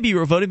maybe you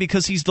were voting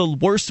because he's the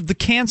worst of the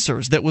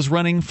cancers that was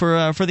running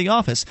for the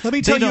office. Let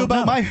me tell you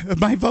about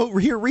my vote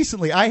here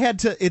recently. I had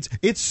to.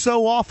 It's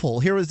so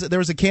awful. There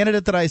was a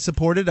candidate that I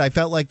supported. I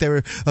felt like they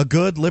were a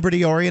good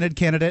liberty-oriented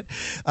candidate,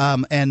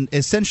 and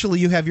essentially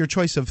you have your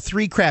choice of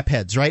three crap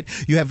heads. Right?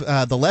 You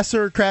have the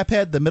lesser crap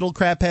head, the middle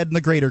crap head, and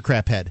the greater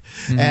crap head.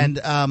 Mm-hmm. And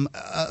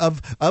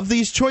of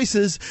these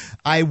choices,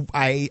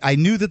 I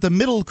knew that the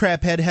middle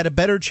crap head had a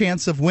better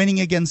chance of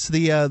winning against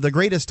the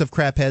greatest of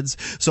crap heads.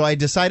 So I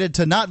decided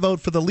to not vote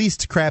for the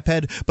least crap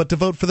head, but to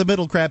vote for the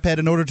middle crap head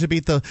in order to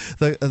beat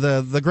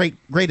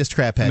the greatest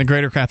crap head. And the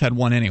greater crap head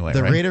won anyway.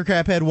 The right? greater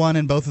crap head won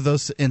in both of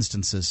those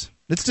instances.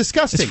 It's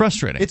disgusting. It's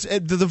frustrating.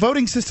 The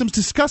voting system's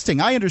disgusting.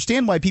 I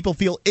understand why people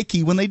feel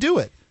icky when they do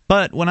it.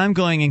 But when I'm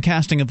going and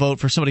casting a vote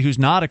for somebody who's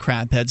not a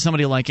craphead,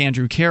 somebody like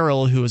Andrew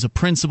Carroll, who is a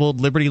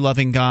principled,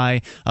 liberty-loving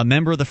guy, a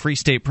member of the Free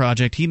State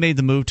Project, he made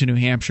the move to New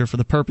Hampshire for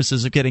the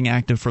purposes of getting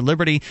active for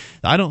liberty.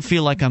 I don't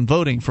feel like I'm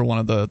voting for one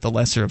of the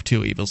lesser of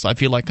two evils. I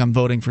feel like I'm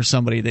voting for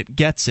somebody that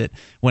gets it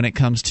when it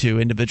comes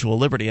to individual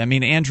liberty. I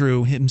mean,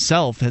 Andrew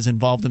himself has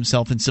involved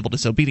himself in civil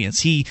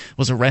disobedience. He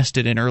was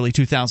arrested in early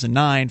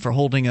 2009 for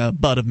holding a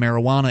bud of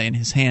marijuana in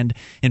his hand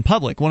in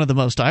public. One of the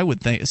most, I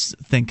would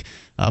think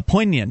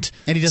poignant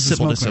and he doesn't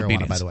civil smoke disobedience.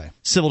 Marijuana, by the way.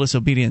 Civil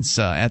disobedience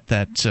at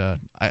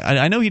that.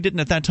 I know he didn't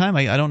at that time.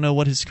 I don't know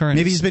what his current.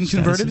 Maybe he's been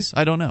converted. Is.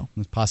 I don't know.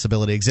 The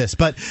possibility exists,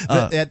 but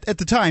at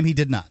the time he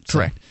did not. So.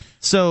 Correct.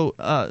 So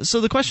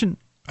the question.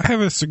 I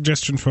have a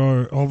suggestion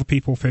for all the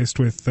people faced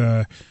with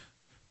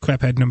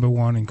craphead number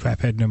 1 and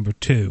craphead number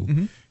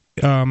 2.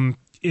 Mm-hmm.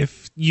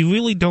 If you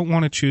really don't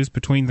want to choose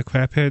between the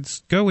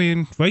crapheads, go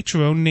in, write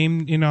your own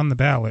name in on the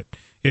ballot.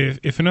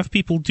 If enough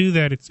people do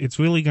that, it's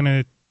really going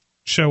to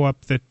show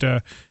up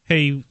that,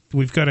 hey,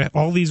 we've got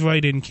all these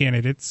write-in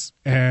candidates,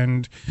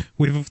 and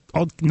we've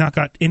not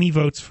got any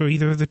votes for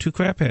either of the two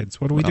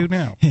crapheads. What do we do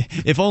now?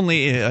 If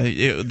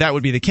only that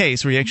would be the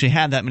case, where you actually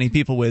had that many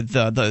people with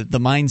the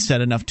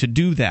mindset enough to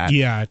do that.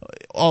 Yeah.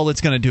 All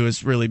it's going to do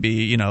is really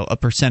be a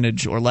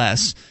percentage or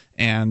less,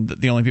 and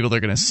the only people that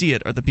are going to see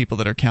it are the people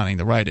that are counting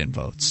the write-in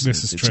votes.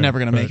 It's never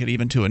going to make it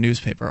even to a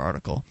newspaper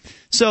article.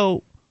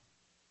 So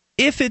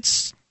if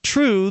it's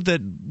true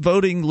that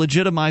voting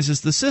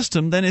legitimizes the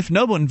system, then if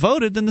no one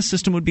voted, then the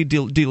system would be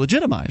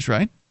delegitimized,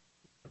 right?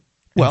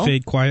 Well,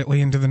 fade quietly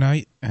into the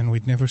night, and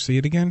we'd never see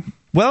it again?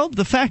 Well,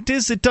 the fact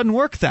is it doesn't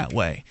work that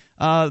way.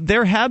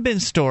 There have been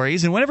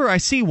stories, and whenever I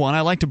see one,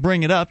 I like to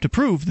bring it up to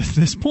prove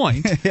this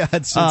point. Yeah,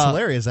 it's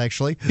hilarious,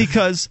 actually.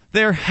 Because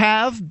there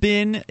have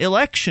been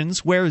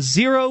elections where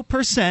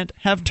 0%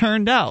 have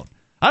turned out.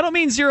 I don't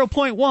mean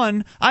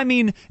 0.1. I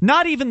mean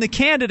not even the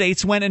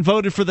candidates went and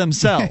voted for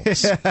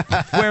themselves.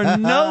 Where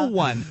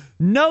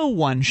no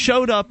one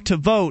showed up to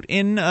vote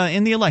in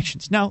the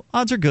elections. Now,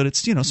 odds are good. It's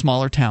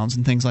smaller towns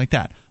and things like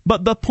that.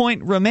 But the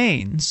point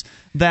remains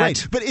that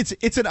right. But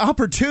it's an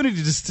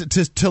opportunity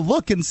to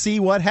look and see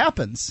what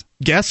happens.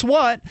 Guess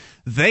what?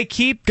 They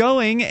keep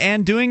going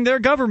and doing their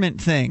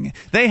government thing.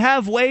 They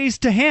have ways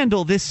to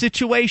handle this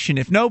situation.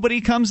 If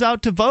nobody comes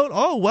out to vote,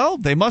 oh well,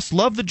 they must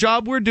love the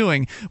job we're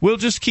doing. We'll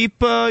just keep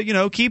going.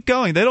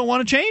 They don't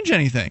want to change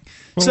anything.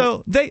 Well,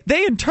 so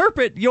they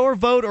interpret your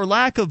vote or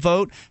lack of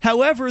vote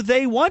however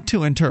they want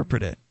to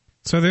interpret it.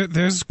 So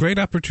there's great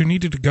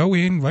opportunity to go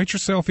in, write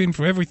yourself in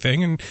for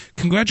everything, and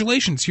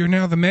congratulations, you're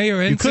now the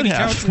mayor and city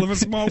council of a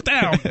small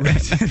town.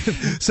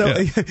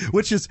 So,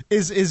 which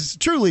is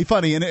truly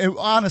funny, and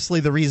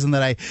honestly, the reason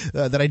that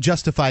I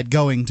justified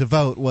going to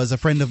vote was a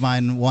friend of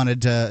mine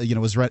wanted to,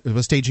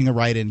 was staging a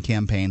write-in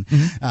campaign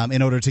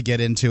in order to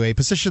get into a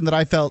position that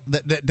I felt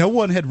that no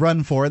one had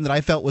run for, and that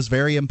I felt was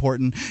very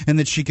important, and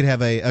that she could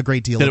have a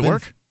great deal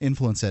of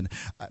influence in.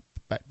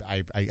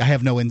 I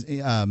have no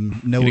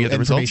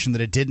information that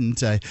it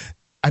didn't.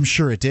 I'm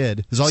sure it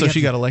did. So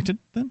she got elected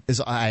then?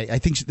 I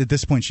think at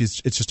this point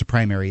it's just a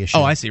primary issue.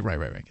 Oh, I see. Right.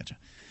 Gotcha.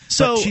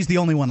 So but she's the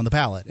only one on the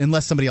ballot,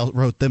 unless somebody else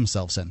wrote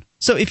themselves in.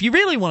 So if you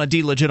really want to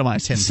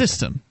delegitimize the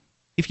system,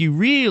 if you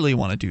really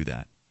want to do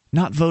that,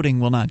 not voting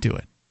will not do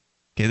it.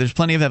 Okay, there's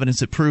plenty of evidence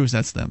that proves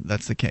that's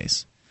the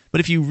case. But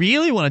if you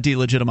really want to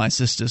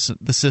delegitimize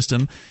the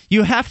system,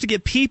 you have to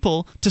get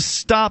people to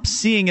stop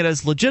seeing it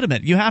as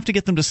legitimate. You have to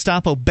get them to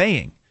stop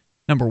obeying,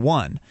 number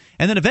one.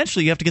 And then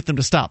eventually you have to get them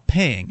to stop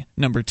paying,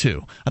 number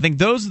two. I think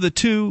those are the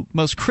two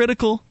most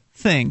critical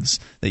things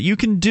that you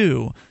can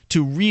do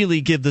to really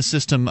give the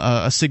system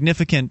a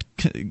significant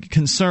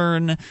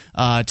concern,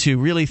 to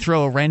really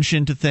throw a wrench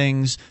into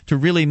things, to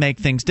really make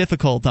things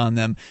difficult on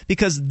them,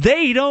 because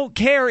they don't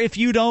care if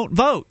you don't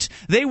vote.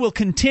 They will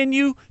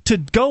continue to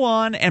go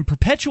on and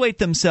perpetuate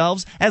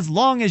themselves as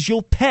long as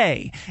you'll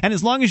pay. And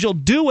as long as you'll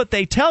do what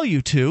they tell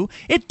you to,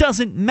 it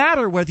doesn't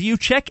matter whether you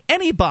check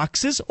any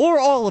boxes or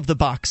all of the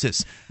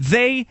boxes.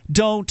 They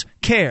don't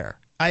care.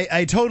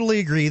 I totally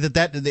agree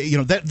that's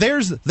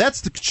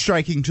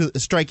the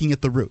striking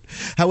at the root.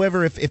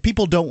 However, if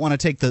people don't want to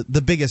take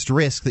the biggest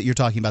risk that you're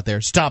talking about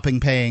there, stopping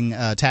paying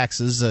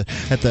taxes at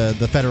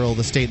the federal,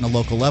 the state, and the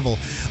local level,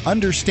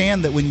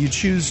 understand that when you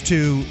choose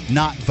to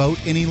not vote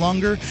any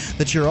longer,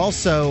 that you're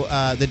also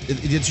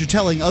that you're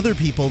telling other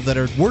people that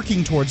are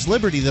working towards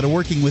liberty, that are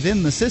working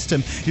within the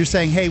system, you're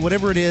saying, hey,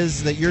 whatever it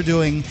is that you're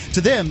doing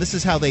to them, this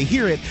is how they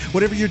hear it.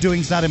 Whatever you're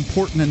doing is not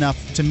important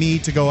enough to me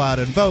to go out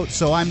and vote,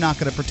 so I'm not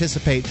going to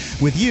participate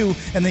with you,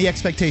 and the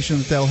expectation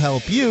that they'll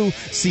help you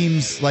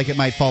seems like it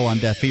might fall on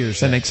deaf ears.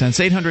 That makes sense.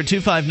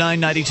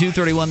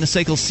 800-259-9231, the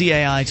SACL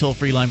CAI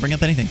toll-free line. Bring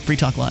up anything. Free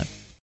Talk Live.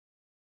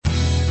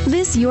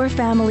 This Your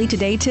Family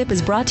Today tip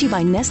is brought to you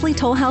by Nestle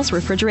Toll House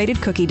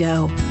Refrigerated Cookie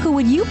Dough. Who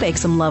would you bake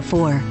some love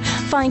for?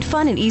 Find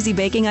fun and easy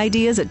baking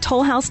ideas at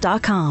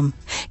tollhouse.com.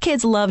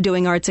 Kids love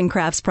doing arts and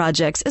crafts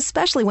projects,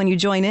 especially when you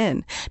join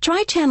in.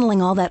 Try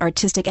channeling all that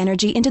artistic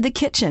energy into the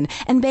kitchen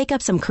and bake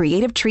up some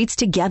creative treats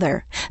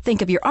together.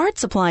 Think of your art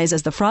supplies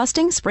as the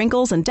frosting,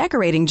 sprinkles, and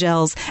decorating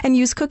gels, and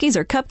use cookies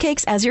or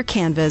cupcakes as your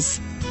canvas.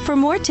 For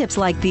more tips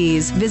like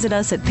these, visit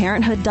us at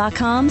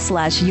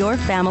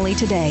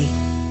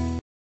parenthood.com/yourfamilytoday.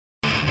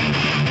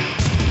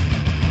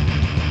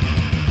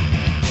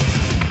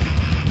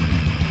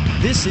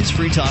 This is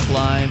Free Talk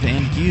Live,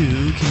 and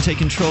you can take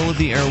control of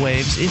the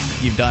airwaves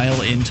if you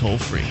dial in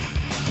toll-free.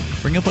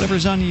 Bring up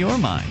whatever's on your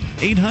mind.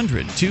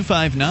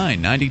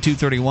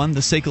 800-259-9231, the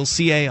SACL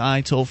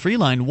CAI toll-free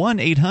line,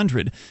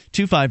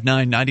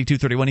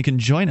 1-800-259-9231. You can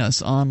join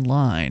us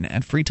online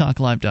at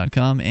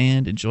freetalklive.com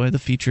and enjoy the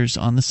features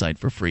on the site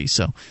for free.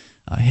 So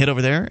head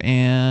over there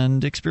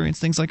and experience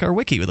things like our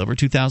wiki with over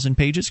 2,000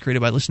 pages created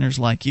by listeners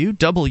like you,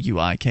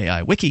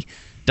 WIKI Wiki.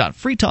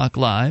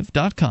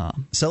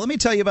 .freetalklive.com. So let me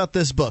tell you about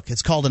this book.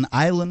 It's called An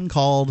Island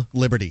Called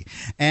Liberty,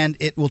 and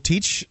it will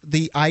teach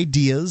the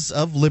ideas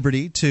of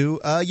liberty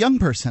to a young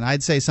person.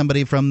 I'd say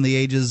somebody from the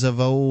ages of,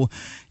 you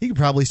could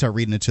probably start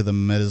reading it to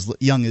them as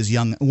young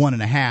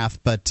 1.5,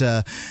 but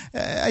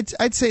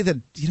I'd say that,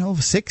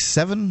 6,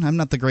 7, I'm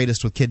not the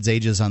greatest with kids'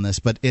 ages on this,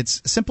 but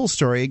it's simple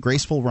story,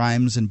 graceful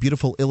rhymes, and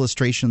beautiful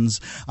illustrations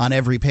on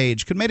every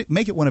page. Could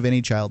make it one of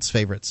any child's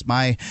favorites.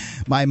 My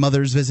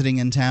mother's visiting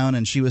in town,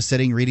 and she was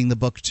sitting reading the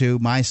book to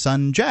my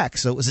son Jack,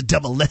 so it was a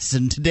double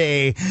lesson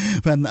today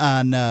from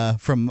An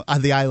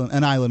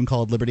Island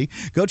Called Liberty.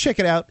 Go check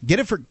it out. Get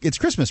it for it's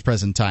Christmas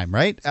present time,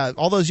 right?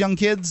 All those young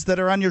kids that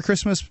are on your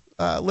Christmas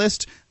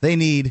list, they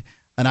need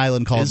An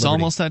Island Called Liberty. It's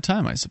almost that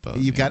time, I suppose.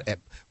 You've got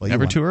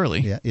never too early.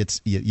 Yeah, it's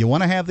you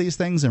want to have these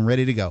things and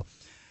ready to go.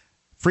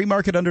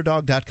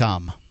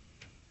 freemarketunderdog.com.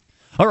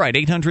 All right,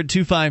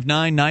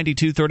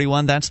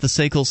 800-259-9231. That's the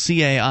SACL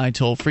CAI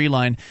toll-free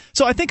line.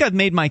 So I think I've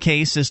made my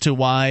case as to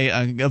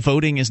why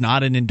voting is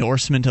not an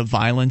endorsement of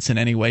violence in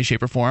any way,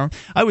 shape, or form.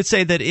 I would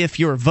say that if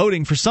you're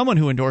voting for someone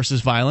who endorses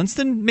violence,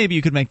 then maybe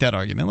you could make that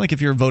argument. Like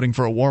if you're voting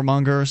for a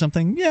warmonger or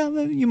something, yeah,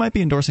 you might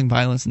be endorsing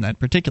violence in that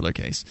particular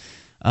case.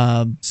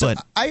 So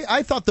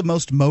I thought the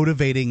most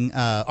motivating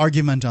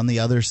argument on the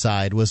other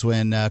side was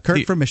when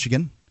Kurt from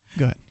Michigan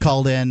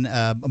called in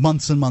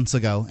months and months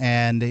ago,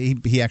 and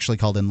he actually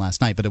called in last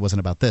night, but it wasn't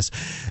about this.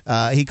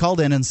 He called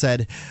in and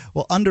said,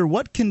 well, under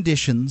what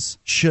conditions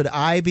should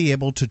I be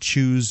able to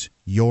choose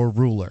your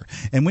ruler?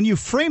 And when you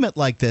frame it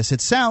like this, it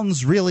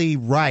sounds really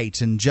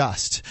right and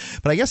just.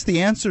 But I guess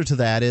the answer to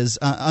that is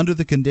under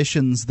the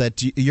conditions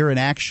that your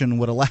inaction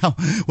would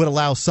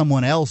allow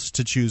someone else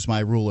to choose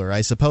my ruler,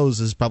 I suppose,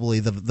 is probably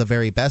the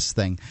very best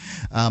thing.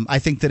 I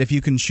think that if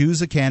you can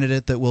choose a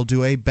candidate that will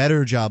do a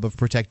better job of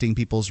protecting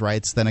people's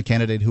rights than a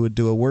candidate who would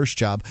do a worse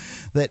job,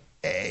 that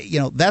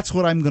that's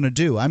what I'm going to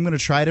do. I'm going to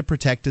try to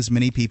protect as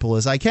many people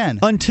as I can.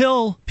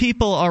 Until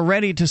people are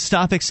ready to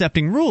stop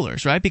accepting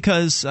rulers, right?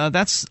 Because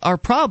that's our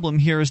problem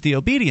here is the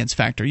obedience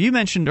factor. You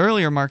mentioned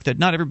earlier, Mark, that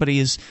not everybody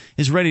is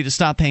ready to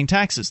stop paying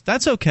taxes.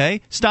 That's okay.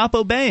 Stop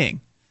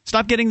obeying.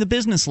 Stop getting the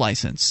business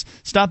license.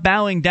 Stop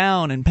bowing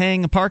down and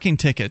paying a parking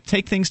ticket.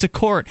 Take things to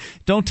court.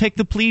 Don't take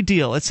the plea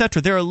deal,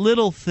 etc. There are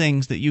little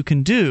things that you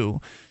can do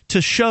to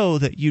show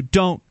that you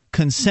don't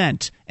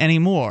consent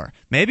anymore.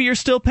 Maybe you're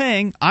still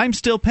paying, I'm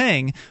still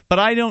paying, but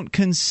I don't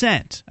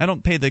consent. I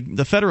don't pay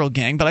the federal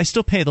gang, but I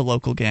still pay the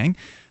local gang,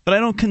 but I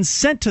don't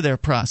consent to their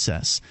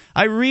process.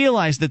 I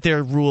realize that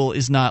their rule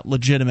is not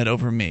legitimate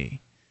over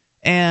me.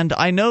 And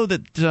I know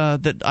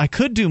that I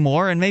could do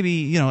more, and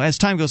maybe as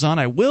time goes on,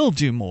 I will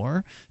do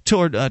more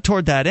toward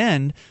that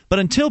end. But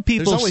until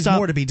people there's always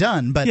more to be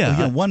done. But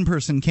one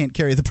person can't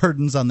carry the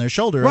burdens on their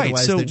shoulder, right,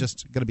 otherwise they're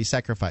just going to be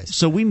sacrificed.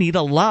 So we need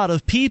a lot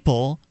of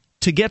people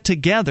to get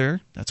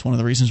together. That's one of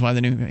the reasons why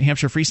the New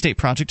Hampshire Free State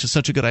Project is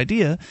such a good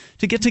idea,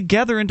 to get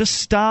together and to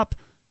stop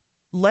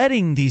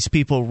letting these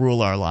people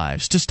rule our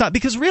lives. To stop,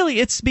 because really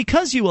it's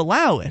because you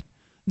allow it.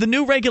 The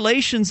new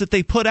regulations that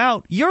they put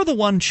out, you're the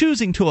one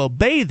choosing to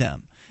obey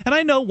them. And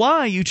I know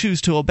why you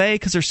choose to obey,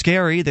 because they're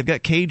scary. They've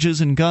got cages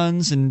and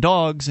guns and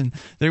dogs, and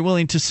they're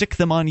willing to sick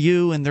them on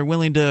you, and they're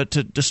willing to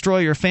destroy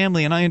your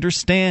family. And I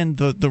understand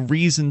the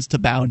reasons to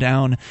bow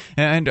down,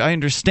 and I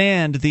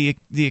understand the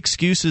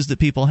excuses that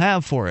people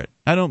have for it.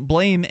 I don't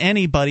blame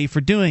anybody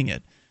for doing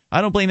it. I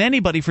don't blame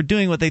anybody for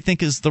doing what they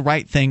think is the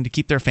right thing to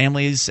keep their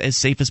families as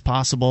safe as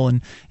possible,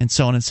 and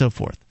so on and so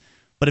forth.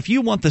 But if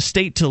you want the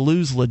state to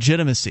lose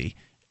legitimacy,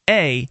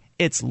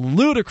 it's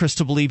ludicrous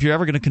to believe you're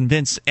ever going to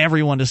convince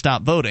everyone to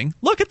stop voting.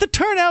 Look at the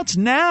turnouts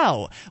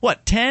now.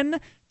 What, 10,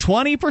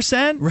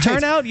 20%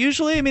 turnout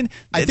usually? I mean,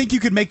 I think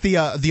you could make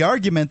the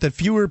argument that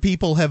fewer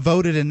people have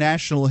voted in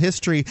national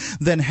history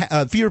than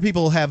fewer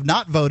people have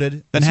not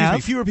voted.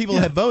 Fewer people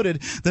have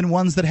voted than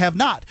ones that have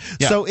not.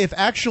 Yeah. So if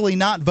actually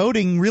not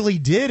voting really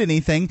did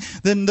anything,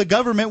 then the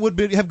government would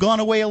have gone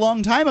away a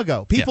long time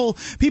ago. People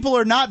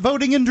are not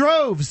voting in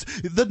droves.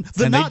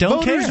 The not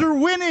voters are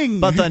winning.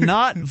 But the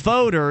not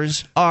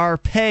voters are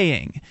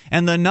paying,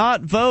 and the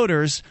not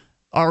voters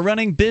are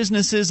running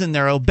businesses, and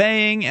they're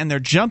obeying, and they're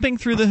jumping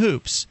through the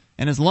hoops.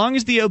 And as long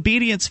as the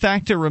obedience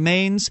factor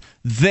remains,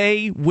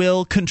 they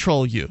will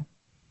control you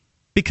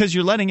because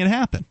you're letting it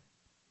happen.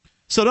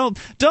 So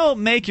don't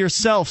make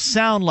yourself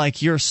sound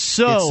like you're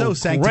so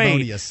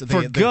sanctimonious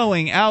for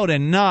going out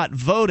and not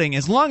voting.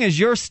 As long as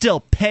you're still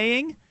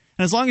paying, and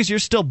as long as you're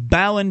still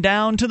bowing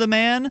down to the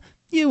man,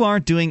 you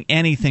aren't doing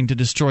anything to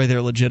destroy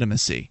their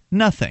legitimacy.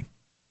 Nothing.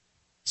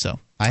 So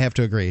I have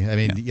to agree. I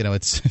mean,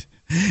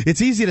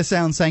 it's easy to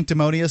sound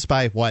sanctimonious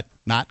by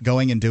not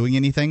going and doing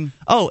anything.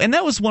 Oh, and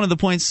that was one of the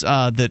points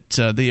that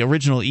the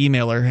original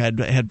emailer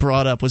had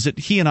brought up, was that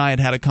he and I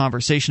had a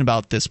conversation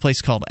about this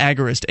place called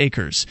Agorist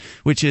Acres,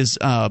 which is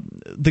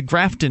the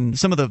Grafton.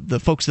 Some of the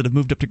folks that have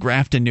moved up to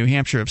Grafton, New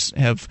Hampshire,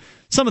 have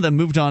some of them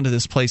moved on to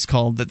this place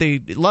called, that they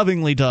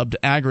lovingly dubbed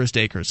Agorist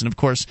Acres. And of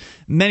course,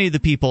 many of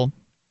the people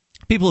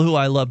who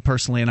I love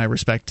personally and I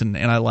respect and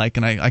I like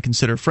and I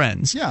consider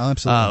friends. Yeah,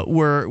 absolutely.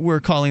 We're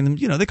calling them,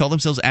 they call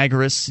themselves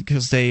agorists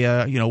because they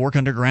work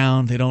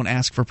underground. They don't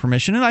ask for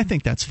permission, and I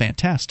think that's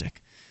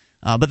fantastic.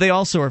 But they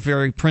also are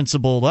very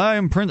principled.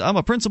 I'm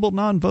a principled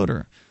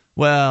non-voter.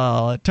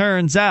 Well, it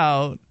turns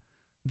out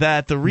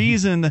that the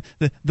reason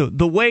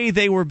the way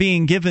they were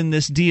being given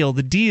this deal,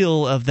 the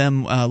deal of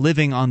them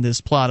living on this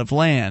plot of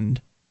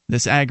land,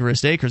 this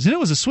Agorist Acres, and it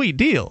was a sweet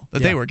deal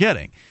that they were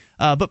getting.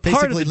 But basically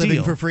part of the living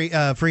deal, for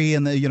free,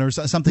 and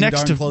something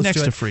next darn close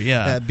to it. Free,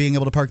 being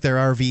able to park their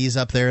RVs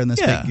up there in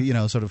this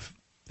big, sort of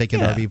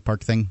vacant RV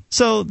park thing.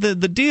 So the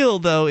deal,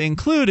 though,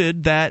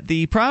 included that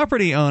the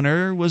property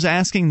owner was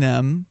asking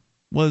them,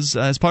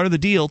 as part of the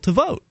deal, to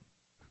vote.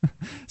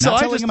 Not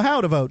telling them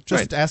how to vote,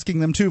 just asking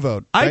them to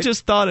vote. Right? I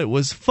just thought it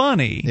was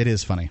funny. It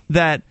is funny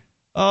that,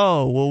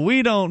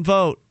 we don't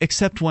vote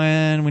except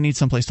when we need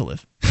someplace to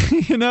live.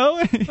 You're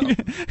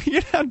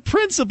not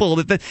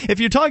principled. If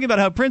you're talking about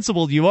how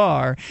principled you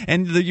are,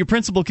 and your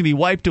principle can be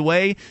wiped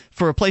away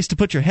for a place to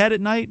put your head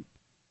at night,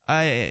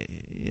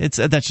 that's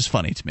just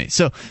funny to me.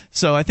 So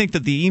I think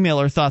that the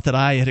emailer thought that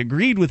I had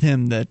agreed with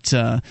him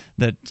that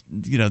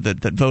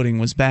voting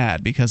was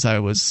bad because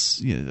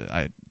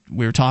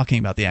we were talking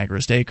about the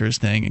Agorist Acres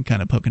thing and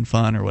kind of poking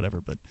fun or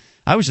whatever, but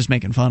I was just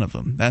making fun of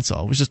him. That's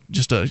all. It was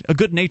just a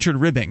good-natured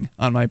ribbing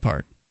on my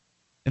part,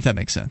 if that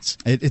makes sense.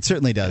 It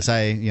certainly does.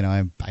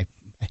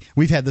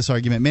 We've had this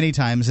argument many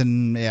times,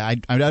 and I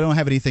don't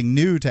have anything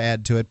new to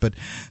add to it, but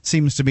it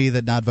seems to me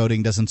that not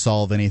voting doesn't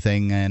solve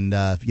anything, and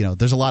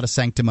there's a lot of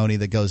sanctimony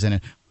that goes in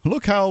it.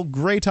 Look how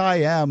great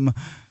I am.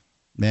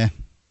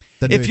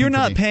 If you're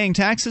not paying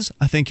taxes,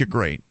 I think you're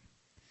great.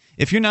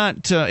 If you're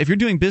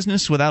doing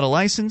business without a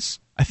license,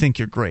 I think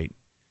you're great.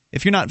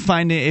 If you're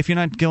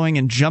not going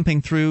and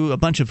jumping through a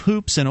bunch of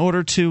hoops in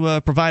order to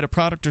provide a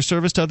product or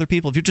service to other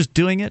people, if you're just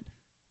doing it,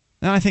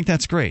 then I think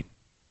that's great.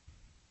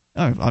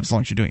 As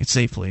long as you're doing it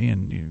safely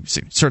and you're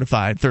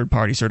certified,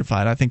 third-party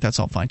certified, I think that's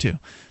all fine too.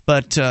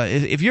 But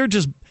if you're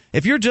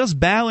just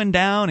bowing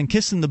down and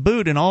kissing the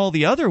boot in all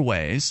the other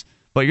ways,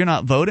 but you're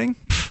not voting,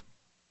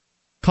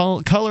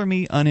 color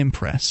me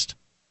unimpressed.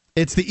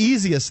 It's the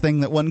easiest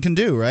thing that one can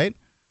do, right?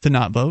 To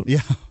not vote?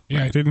 Yeah,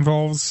 it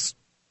involves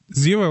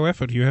zero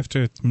effort. You have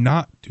to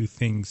not do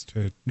things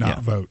to not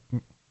vote.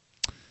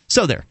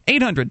 So there,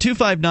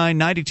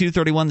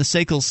 800-259-9231, the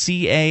SACL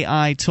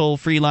CAI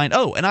toll-free line.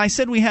 Oh, and I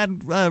said we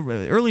had,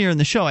 earlier in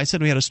the show, I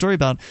said we had a story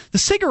about the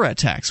cigarette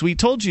tax. We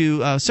told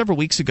you several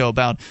weeks ago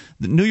about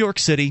New York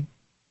City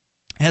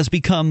has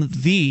become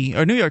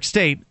New York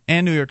State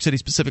and New York City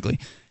specifically,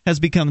 has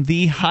become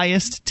the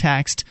highest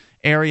taxed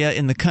area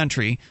in the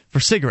country for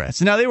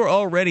cigarettes. Now, they were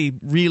already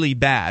really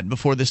bad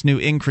before this new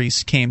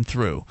increase came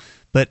through,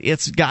 but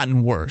it's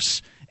gotten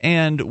worse.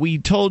 And we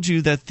told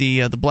you that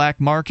the black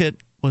market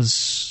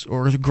was,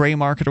 or the gray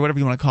market, or whatever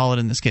you want to call it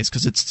in this case,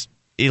 because it's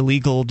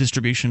illegal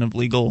distribution of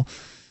legal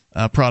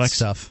products.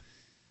 Stuff.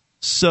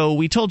 So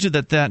we told you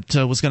that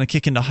was going to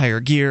kick into higher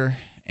gear,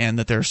 and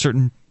that there are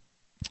certain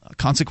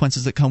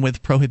consequences that come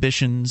with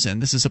prohibitions,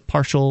 and this is a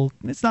partial,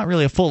 it's not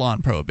really a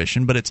full-on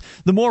prohibition, but it's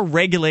the more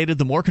regulated,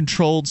 the more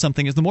controlled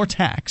something is, the more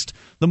taxed,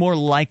 the more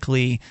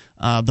likely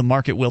the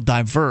market will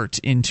divert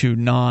into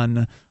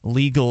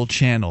non-legal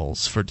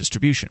channels for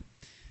distribution.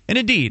 And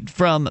indeed,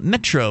 from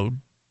Metro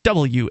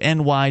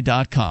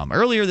WNY.com.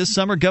 Earlier this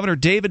summer, Governor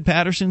David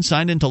Paterson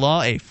signed into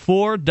law a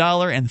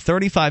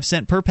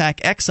 $4.35 per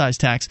pack excise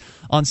tax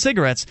on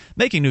cigarettes,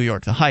 making New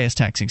York the highest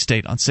taxing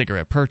state on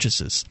cigarette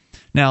purchases.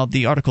 Now,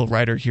 the article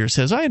writer here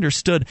says, I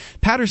understood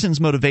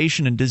Patterson's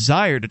motivation and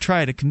desire to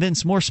try to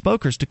convince more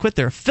smokers to quit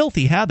their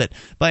filthy habit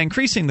by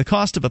increasing the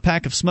cost of a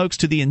pack of smokes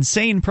to the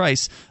insane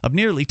price of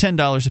nearly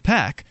 $10 a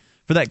pack.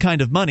 For that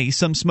kind of money,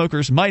 some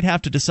smokers might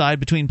have to decide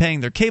between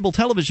paying their cable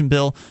television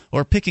bill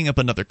or picking up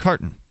another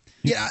carton.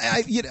 Yeah,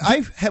 I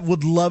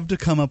would love to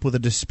come up with a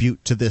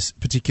dispute to this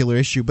particular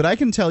issue, but I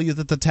can tell you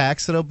that the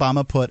tax that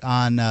Obama put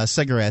on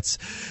cigarettes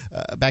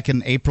back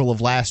in April of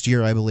last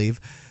year, I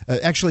believe,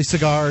 actually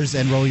cigars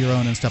and roll your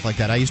own and stuff like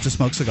that. I used to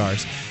smoke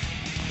cigars.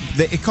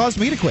 It caused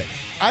me to quit.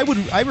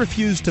 I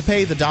refuse to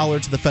pay the dollar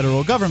to the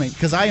federal government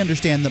because I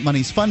understand that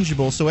money's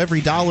fungible. So every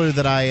dollar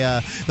that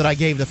I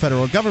gave the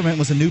federal government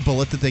was a new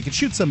bullet that they could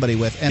shoot somebody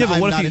with, and I'm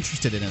not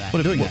interested in that.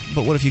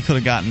 But what if you could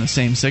have gotten the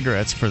same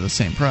cigarettes for the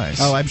same price?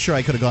 Oh, I'm sure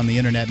I could have gone on the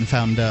internet and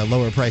found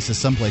lower prices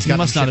someplace. You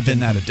must not have been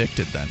that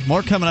addicted then.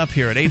 More coming up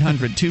here at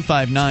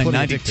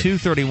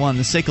 800-259-9231.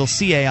 The SACL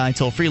CAI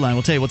toll-free line.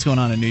 We'll tell you what's going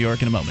on in New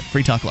York in a moment.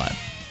 Free Talk Live.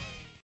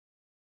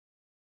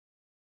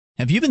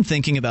 Have you been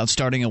thinking about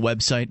starting a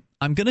website?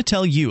 I'm going to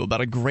tell you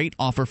about a great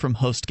offer from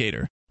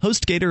HostGator.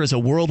 HostGator is a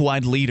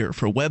worldwide leader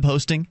for web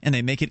hosting, and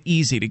they make it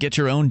easy to get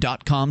your own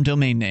 .com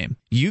domain name.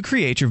 You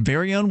create your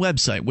very own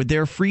website with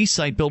their free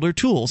site builder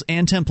tools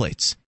and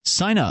templates.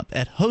 Sign up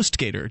at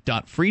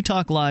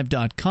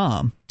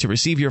hostgator.freetalklive.com to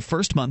receive your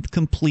first month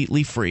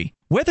completely free.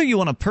 Whether you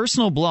want a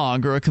personal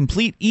blog or a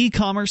complete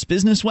e-commerce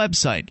business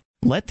website,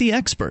 let the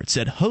experts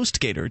at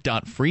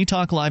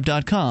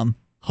hostgator.freetalklive.com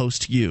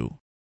host you.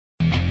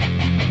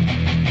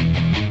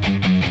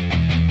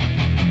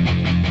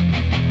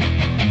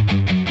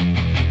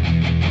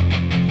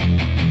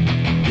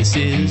 This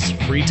is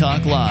Free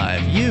Talk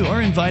Live. You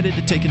are invited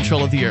to take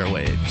control of the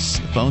airwaves.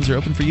 The phones are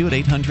open for you at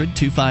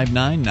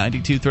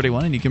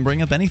 800-259-9231, and you can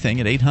bring up anything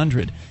at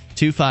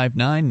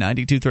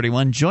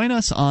 800-259-9231. Join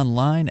us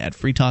online at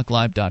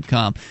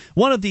freetalklive.com.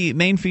 One of the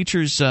main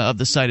features of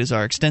the site is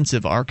our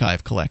extensive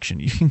archive collection.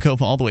 You can go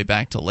all the way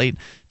back to late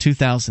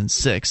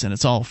 2006, and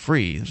it's all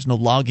free. There's no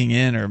logging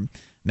in or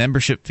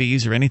membership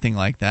fees or anything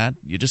like that.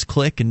 You just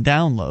click and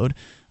download.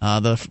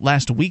 The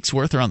last week's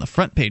worth are on the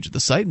front page of the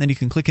site, and then you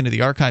can click into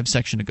the archive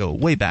section to go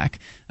way back.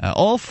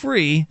 All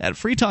free at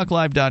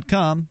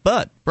freetalklive.com,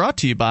 but brought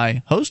to you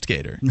by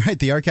HostGator. Right,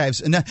 the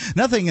archives.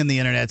 Nothing in the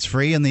internet's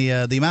free, and the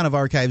amount of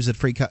archives that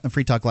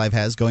Free Talk Live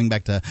has, going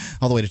back to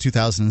all the way to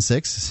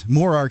 2006,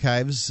 more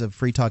archives of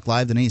Free Talk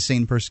Live than any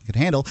sane person could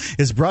handle,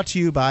 is brought to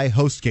you by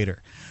HostGator.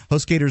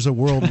 HostGator is a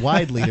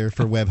worldwide leader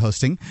for web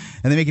hosting,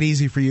 and they make it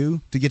easy for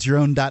you to get your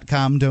own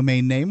 .com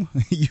domain name.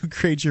 You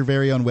create your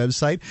very own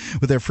website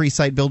with their free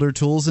site builder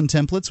tools and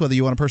templates, whether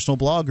you want a personal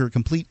blog or a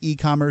complete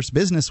e-commerce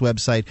business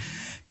website.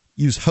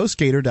 Use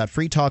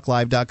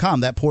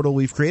hostgator.freetalklive.com, that portal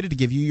we've created to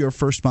give you your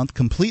first month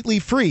completely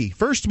free.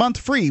 First month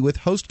free with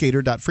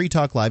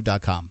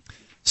hostgator.freetalklive.com.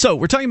 So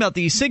we're talking about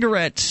the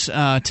cigarette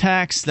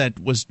tax that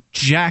was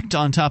jacked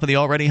on top of the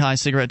already high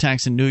cigarette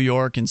tax in New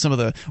York, and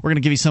we're going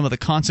to give you some of the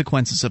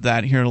consequences of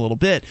that here in a little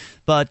bit.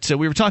 But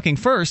we were talking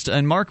first,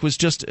 and Mark was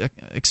just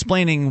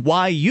explaining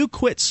why you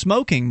quit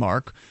smoking,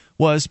 Mark,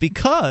 was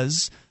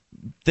because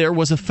there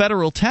was a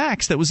federal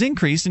tax that was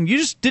increased, and you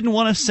just didn't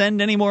want to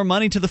send any more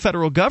money to the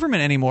federal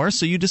government anymore,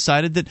 so you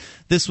decided that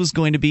this was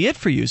going to be it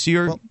for you. So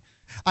you're...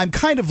 I'm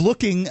kind of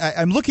looking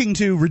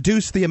to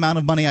reduce the amount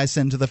of money I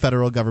send to the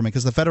federal government,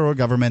 because the federal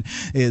government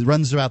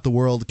runs throughout the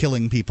world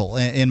killing people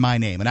in my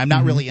name, and I'm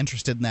not really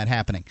interested in that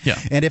happening. Yeah.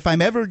 And if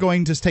I'm ever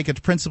going to take a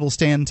principled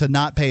stand to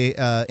not pay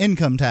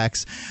income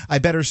tax, I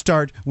better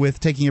start with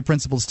taking a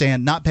principled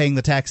stand, not paying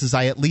the taxes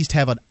I at least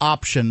have an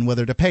option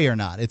whether to pay or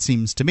not, it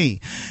seems to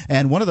me.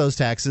 And one of those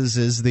taxes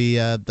is the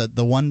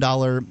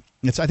 $1...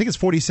 I think it's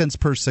 40 cents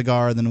per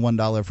cigar, and then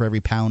 $1 for every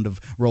pound of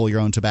roll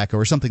your own tobacco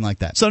or something like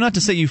that. So not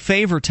to say you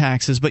favor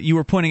taxes, but you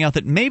were pointing out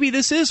that maybe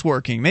this is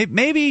working.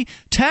 Maybe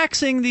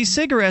taxing these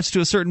cigarettes to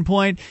a certain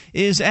point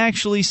is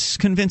actually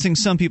convincing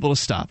some people to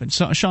stop. And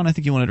so, Sean, I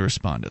think you wanted to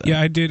respond to that.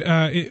 Yeah, I did.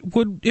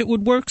 It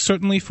would work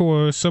certainly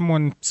for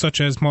someone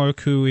such as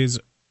Mark, who is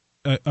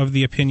of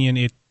the opinion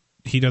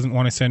he doesn't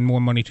want to send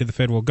more money to the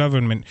federal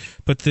government.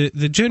 But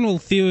the general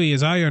theory,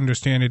 as I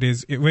understand it,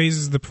 is it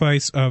raises the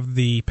price of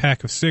the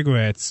pack of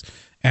cigarettes,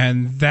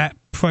 and that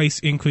price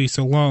increase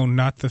alone,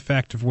 not the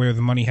fact of where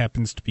the money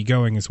happens to be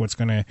going, is what's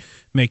going to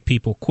make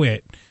people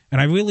quit. And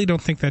I really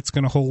don't think that's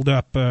going to hold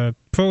up.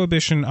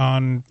 Prohibition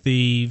on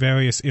the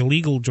various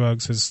illegal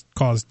drugs has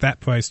caused that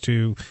price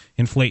to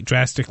inflate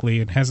drastically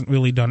and hasn't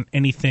really done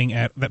anything.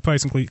 That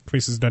price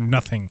increase has done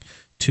nothing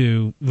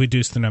to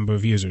reduce the number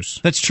of users.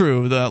 That's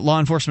true. The Law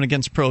Enforcement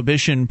Against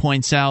Prohibition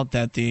points out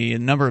that the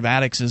number of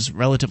addicts is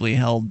relatively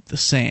held the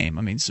same.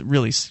 I mean,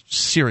 really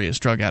serious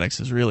drug addicts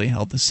is really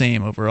held the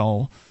same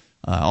overall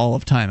all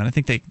of time. And I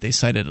think they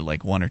cited it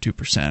like 1 or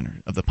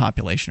 2% of the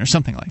population or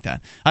something like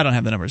that. I don't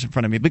have the numbers in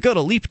front of me, but go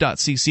to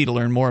leap.cc to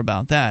learn more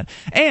about that.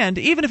 And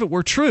even if it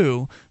were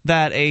true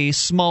that a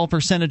small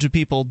percentage of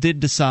people did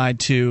decide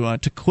to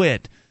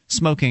quit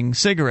smoking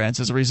cigarettes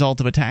as a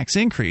result of a tax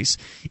increase,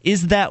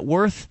 is that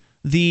worth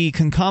the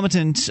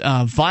concomitant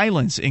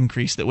violence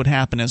increase that would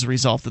happen as a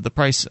result of the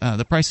price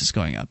is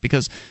going up?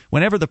 Because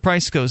whenever the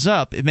price goes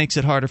up, it makes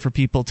it harder for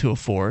people to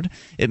afford.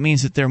 It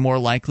means that they're more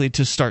likely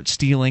to start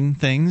stealing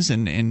things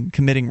and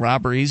committing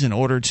robberies in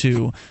order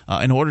to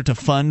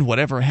fund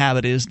whatever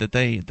habit is that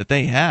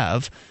they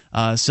have.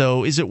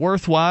 So is it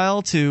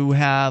worthwhile to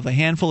have a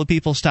handful of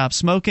people stop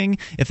smoking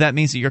if that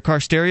means that your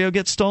car stereo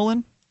gets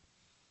stolen?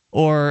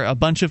 Or a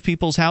bunch of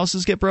people's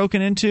houses get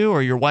broken into,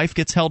 or your wife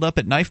gets held up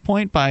at knife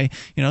point by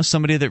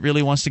somebody that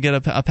really wants to get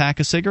a pack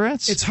of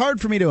cigarettes? It's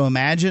hard for me to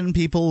imagine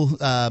people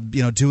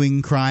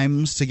doing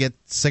crimes to get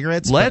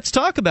cigarettes. Let's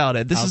talk about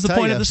it. This is the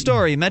point of the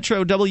story.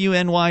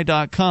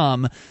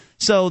 MetroWNY.com.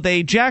 So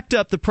they jacked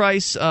up the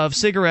price of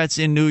cigarettes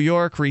in New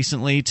York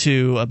recently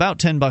to about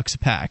 $10 a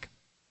pack.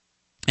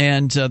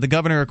 And the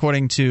governor,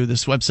 according to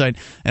this website,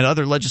 and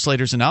other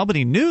legislators in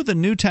Albany knew the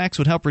new tax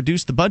would help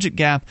reduce the budget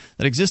gap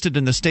that existed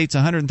in the state's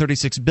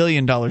 $136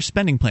 billion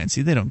spending plan.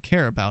 See, they don't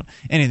care about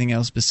anything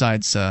else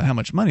besides how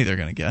much money they're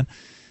going to get.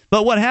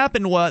 But what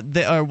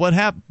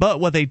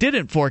they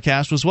didn't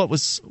forecast was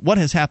what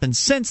has happened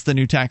since the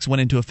new tax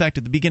went into effect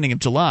at the beginning of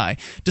July.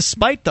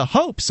 Despite the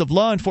hopes of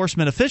law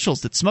enforcement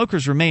officials that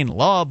smokers remain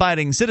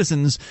law-abiding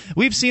citizens,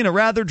 we've seen a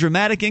rather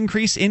dramatic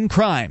increase in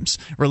crimes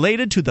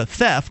related to the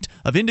theft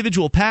of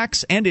individual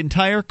packs and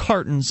entire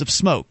cartons of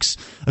smokes.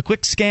 A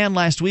quick scan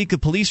last week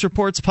of police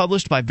reports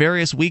published by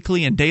various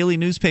weekly and daily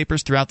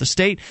newspapers throughout the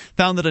state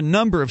found that a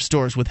number of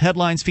stores with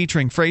headlines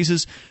featuring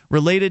phrases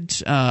related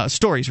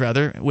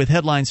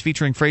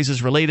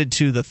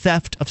to the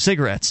theft of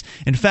cigarettes.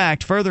 In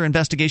fact, further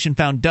investigation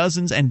found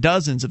dozens and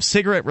dozens of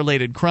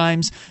cigarette-related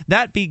crimes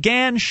that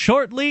began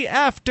shortly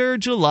after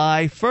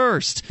July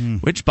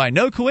 1st, which by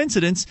no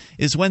coincidence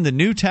is when the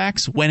new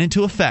tax went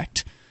into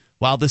effect.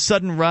 While the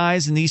sudden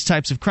rise in these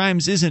types of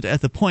crimes isn't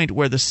at the point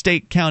where the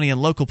state, county,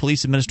 and local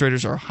police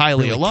administrators are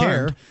highly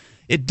alarmed,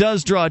 it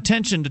does draw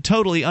attention to a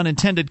totally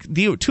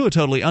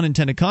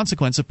unintended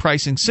consequence of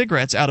pricing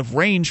cigarettes out of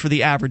range for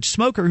the average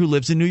smoker who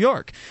lives in New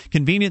York.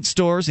 Convenience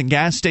stores and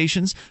gas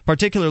stations,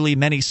 particularly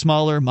many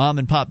smaller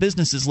mom-and-pop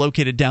businesses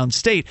located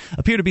downstate,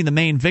 appear to be the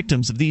main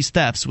victims of these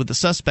thefts, with the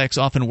suspects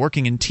often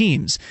working in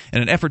teams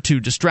in an effort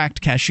to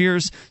distract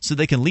cashiers so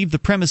they can leave the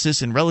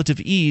premises in relative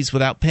ease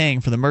without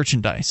paying for the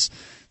merchandise.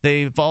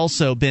 They've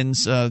also been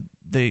some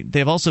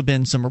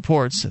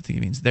reports. I think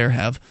it means there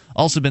have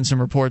also been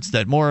some reports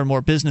that more and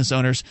more business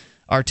owners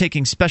are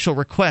taking special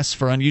requests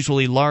for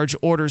unusually large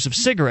orders of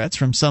cigarettes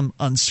from some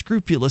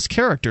unscrupulous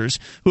characters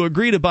who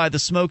agree to buy the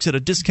smokes at a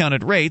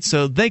discounted rate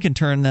so they can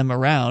turn them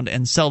around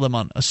and sell them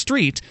on a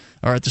street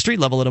or at the street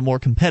level at a more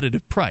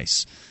competitive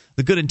price.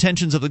 The good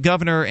intentions of the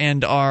governor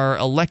and our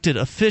elected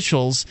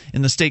officials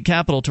in the state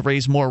capitol to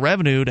raise more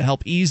revenue to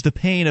help ease the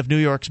pain of New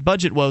York's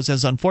budget woes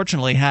has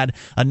unfortunately had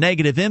a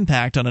negative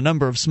impact on a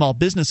number of small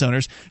business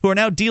owners who are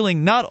now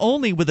dealing not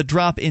only with a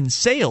drop in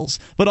sales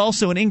but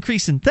also an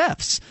increase in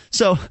thefts.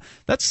 So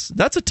that's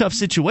a tough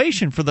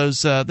situation for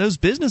those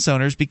business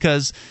owners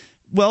because,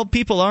 well,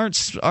 people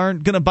aren't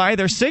going to buy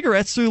their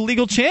cigarettes through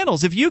legal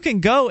channels. If you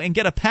can go and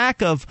get a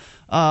pack of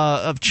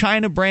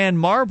China brand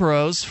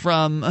Marlboros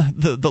from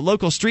the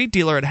local street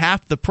dealer at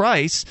half the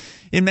price,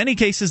 in many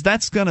cases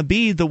that's going to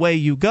be the way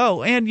you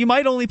go, and you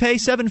might only pay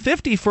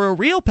 $7.50 for a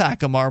real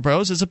pack of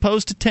Marlboros as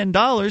opposed to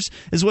 $10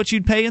 is what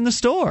you'd pay in the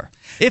store.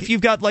 If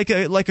you've got like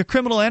a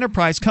criminal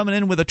enterprise coming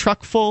in with a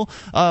truck full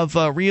of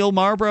real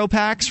Marlboro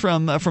packs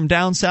from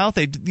down south,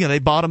 they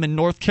bought them in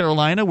North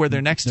Carolina where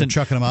they're next to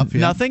trucking them up,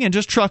 nothing, and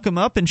just truck them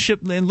up and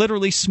ship and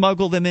literally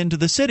smuggle them into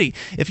the city.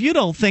 If you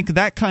don't think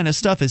that kind of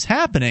stuff is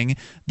happening,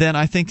 then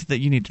I think that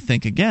you need to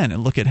think again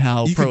and look at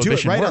how you prohibition can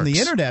do it right works. on the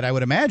internet, I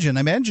would imagine.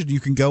 Imagine you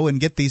can go and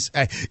get these.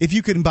 If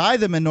you can buy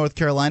them in North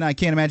Carolina, I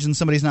can't imagine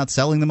somebody's not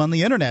selling them on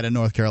the internet in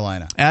North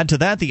Carolina. Add to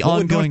that the ongoing. What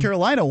would North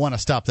Carolina want to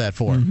stop that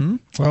for? Mm-hmm.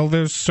 Well,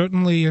 there's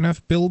certainly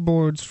enough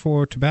billboards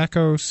for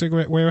tobacco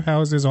cigarette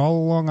warehouses all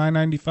along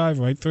I-95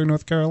 right through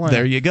North Carolina.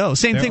 There you go.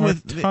 Same thing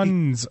with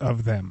tons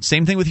of them.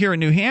 Same thing with here in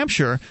New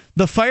Hampshire.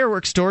 The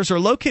fireworks stores are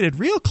located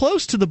real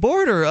close to the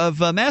border of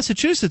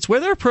Massachusetts, where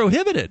they're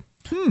prohibited.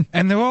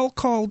 And they're all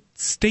called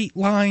state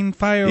line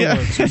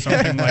fireworks or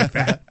something like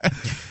that.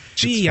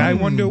 Gee, I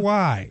wonder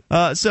why.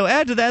 So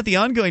add to that the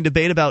ongoing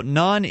debate about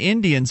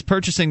non-Indians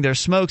purchasing their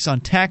smokes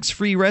on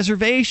tax-free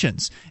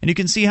reservations. And you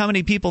can see how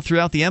many people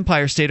throughout the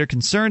Empire State are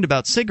concerned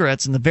about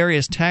cigarettes and the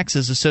various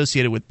taxes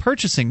associated with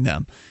purchasing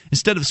them.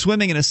 Instead of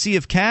swimming in a sea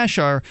of cash,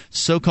 our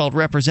so-called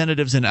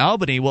representatives in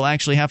Albany will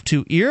actually have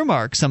to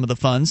earmark some of the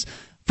funds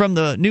from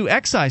the new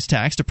excise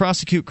tax to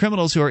prosecute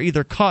criminals who are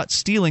either caught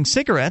stealing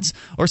cigarettes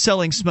or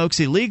selling smokes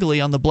illegally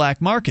on the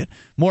black market.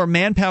 More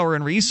manpower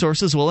and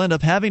resources will end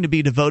up having to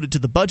be devoted to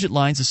the budget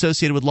lines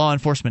associated with law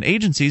enforcement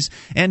agencies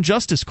and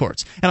justice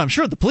courts. And I'm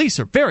sure the police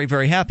are very,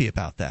 very happy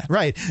about that.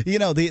 Right. You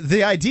know,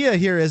 the idea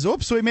here is,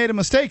 oops, we made a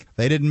mistake.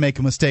 They didn't make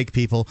a mistake,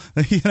 people.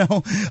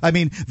 I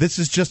mean, this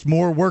is just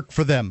more work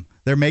for them.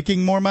 They're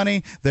making more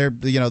money. They're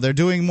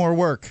doing more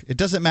work. It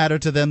doesn't matter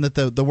to them that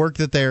the work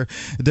that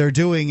they're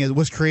doing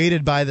was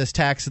created by this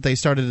tax that they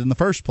started in the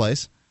first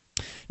place.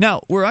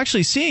 Now, we're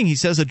actually seeing, he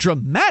says, a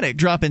dramatic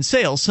drop in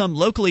sales. Some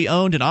locally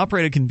owned and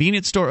operated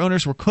convenience store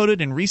owners were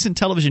quoted in recent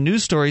television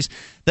news stories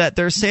that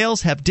their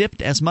sales have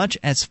dipped as much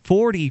as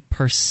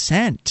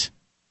 40%.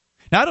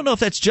 Now, I don't know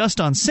if that's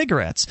just on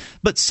cigarettes,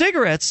 but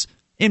cigarettes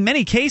in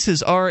many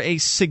cases are a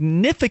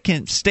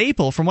significant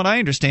staple, from what I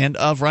understand,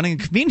 of running a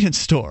convenience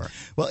store.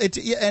 Well,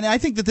 and I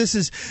think that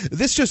this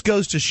just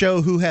goes to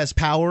show who has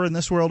power in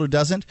this world, who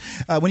doesn't.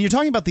 When you're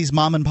talking about these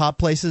mom and pop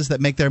places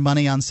that make their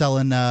money on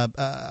selling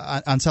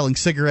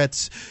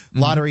cigarettes,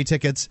 lottery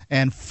tickets,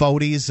 and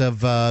photies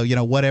of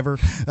whatever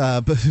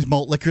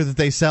malt liquor that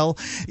they sell,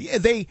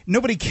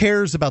 nobody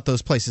cares about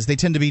those places. They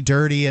tend to be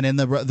dirty and in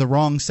the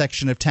wrong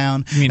section of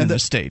town. You mean in the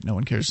state? No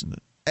one cares in the.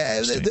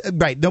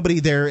 Right. Nobody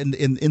there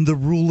in the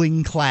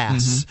ruling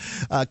class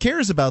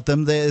cares about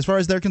them. As far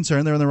as they're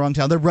concerned, they're in the wrong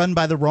town. They're run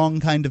by the wrong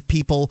kind of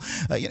people,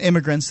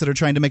 immigrants that are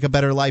trying to make a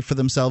better life for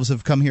themselves,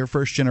 have come here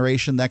first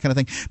generation, that kind of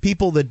thing.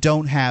 People that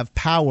don't have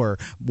power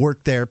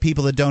work there.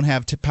 People that don't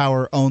have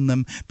power own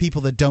them. People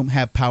that don't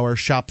have power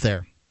shop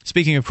there.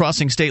 Speaking of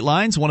crossing state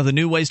lines, one of the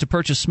new ways to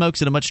purchase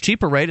smokes at a much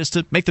cheaper rate is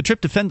to make the trip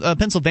to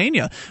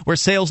Pennsylvania, where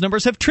sales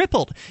numbers have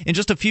tripled in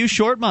just a few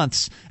short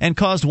months, and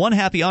caused one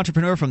happy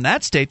entrepreneur from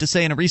that state to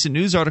say in a recent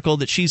news article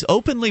that she's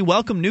openly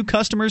welcomed new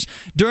customers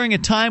during a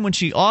time when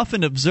she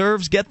often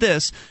observes, get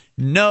this,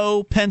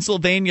 no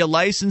Pennsylvania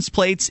license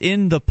plates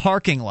in the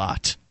parking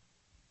lot.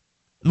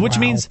 Which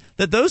means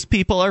that those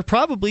people are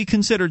probably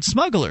considered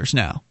smugglers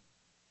now,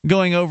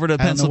 going over to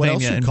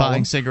Pennsylvania and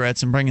buying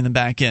cigarettes and bringing them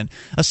back in.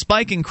 A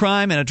spike in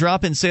crime and a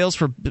drop in sales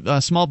for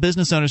small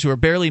business owners who are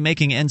barely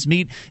making ends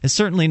meet is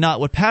certainly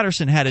not what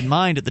Patterson had in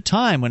mind at the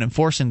time when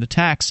enforcing the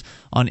tax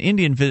on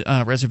Indian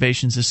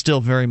reservations is still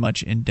very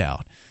much in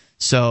doubt.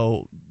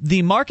 So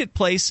the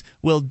marketplace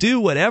will do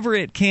whatever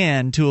it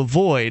can to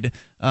avoid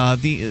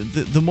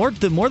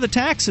the more the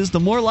taxes, the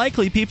more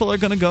likely people are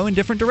going to go in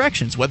different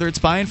directions. Whether it's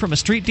buying from a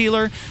street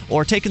dealer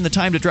or taking the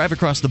time to drive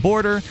across the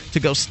border to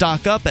go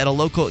stock up at a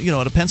local,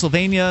 at a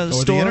Pennsylvania or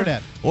store, the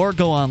internet, or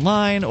go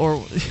online,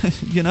 or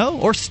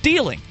or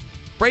stealing,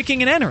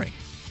 breaking and entering.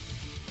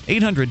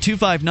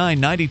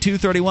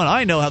 800-259-9231.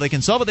 I know how they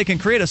can solve it. They can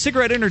create a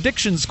cigarette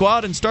interdiction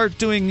squad and start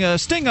doing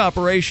sting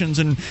operations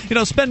and,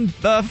 spend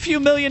a few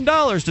 $1 million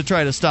to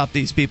try to stop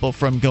these people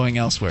from going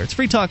elsewhere. It's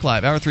Free Talk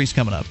Live. Hour 3's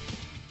coming up.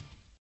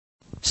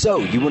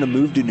 So, you want to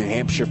move to New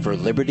Hampshire for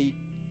liberty?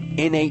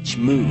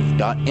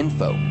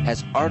 NHMove.info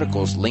has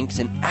articles, links,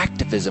 and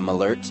activism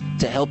alerts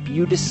to help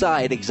you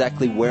decide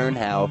exactly where and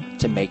how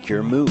to make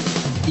your move.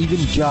 Even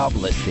job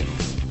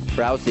listings.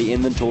 Browse the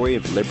inventory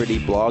of Liberty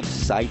blogs,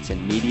 sites,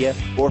 and media,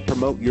 or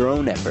promote your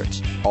own efforts,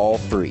 all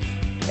free,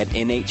 at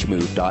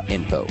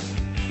nhmove.info.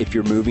 If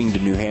you're moving to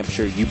New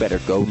Hampshire, you better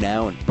go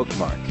now and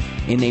bookmark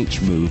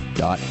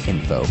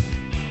nhmove.info.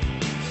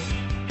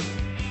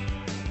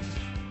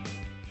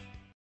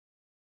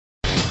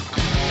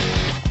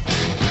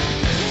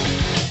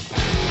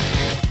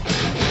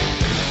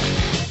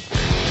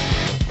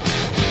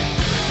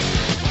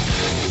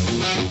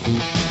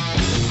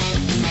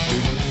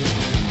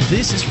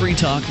 This is Free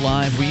Talk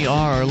Live. We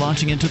are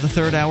launching into the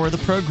third hour of the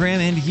program,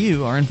 and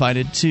you are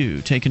invited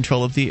to take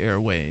control of the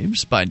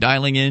airwaves by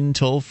dialing in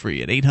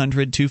toll-free at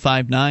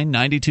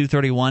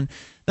 800-259-9231.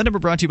 That number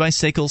brought to you by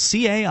SACL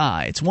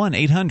CAI. It's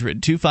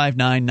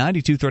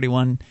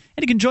 1-800-259-9231.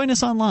 And you can join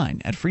us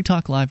online at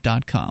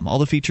freetalklive.com. All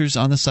the features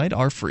on the site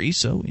are free,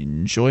 so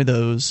enjoy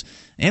those.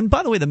 And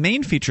by the way, the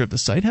main feature of the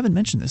site, haven't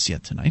mentioned this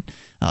yet tonight,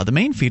 the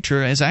main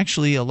feature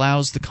actually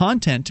allows the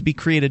content to be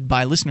created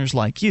by listeners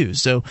like you.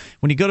 So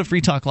when you go to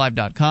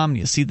freetalklive.com and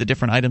you see the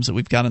different items that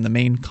we've got in the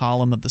main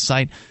column of the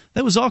site,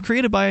 that was all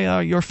created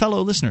by your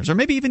fellow listeners, or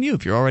maybe even you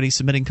if you're already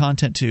submitting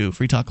content to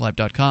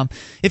freetalklive.com.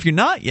 If you're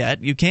not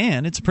yet, you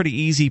can. It's a pretty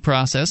easy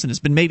process, and it's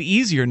been made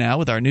easier now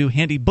with our new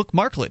handy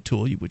bookmarklet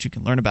tool, which you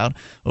can learn about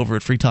over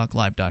at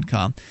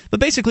freetalklive.com. But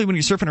basically, when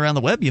you're surfing around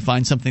the web, you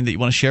find something that you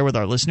want to share with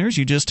our listeners,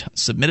 you just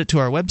submit it to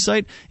our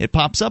website. It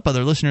pops up.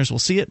 Other listeners will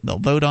see it. They'll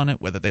vote on it,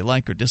 whether they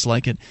like or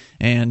dislike it.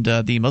 And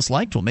the most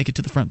liked will make it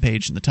to the front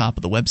page and the top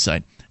of the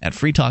website. at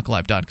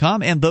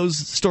freetalklive.com. And those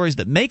stories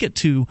that make it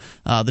to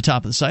the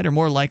top of the site are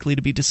more likely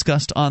to be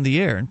discussed on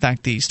the air. In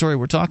fact, the story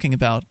we're talking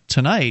about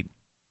tonight,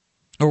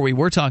 or we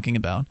were talking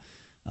about,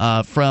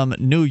 from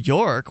New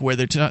York, where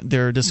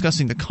they're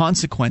discussing the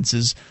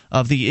consequences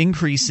of the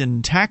increase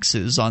in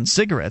taxes on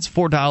cigarettes.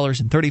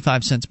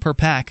 $4.35 per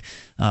pack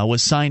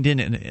was signed in.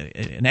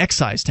 An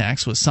excise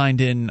tax was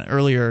signed in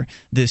earlier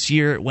this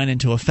year. It went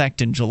into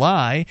effect in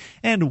July.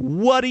 And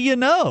what do you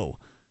know?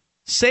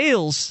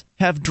 Sales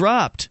have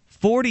dropped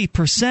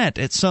 40%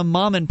 at some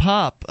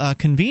mom-and-pop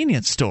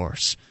convenience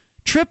stores.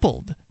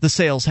 Tripled the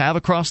sales have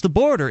across the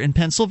border in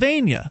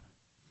Pennsylvania.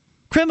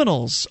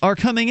 Criminals are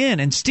coming in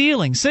and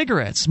stealing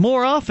cigarettes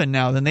more often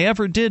now than they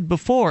ever did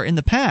before in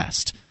the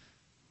past.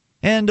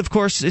 And, of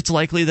course, it's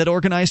likely that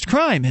organized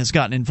crime has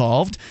gotten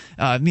involved.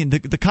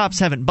 The cops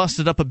haven't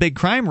busted up a big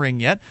crime ring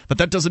yet, but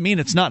that doesn't mean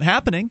it's not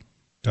happening.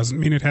 Doesn't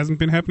mean it hasn't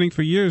been happening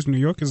for years. New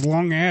York has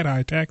long had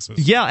high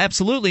taxes. Yeah,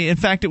 absolutely. In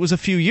fact, it was a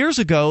few years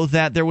ago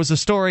that there was a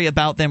story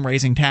about them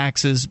raising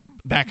taxes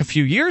back a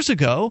few years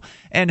ago,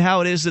 and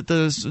how it is that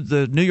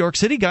the New York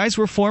City guys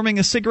were forming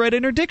a cigarette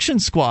interdiction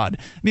squad.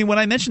 I mean, when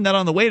I mentioned that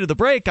on the way to the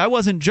break, I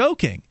wasn't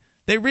joking.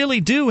 They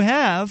really do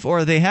have,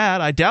 or they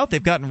had. I doubt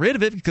they've gotten rid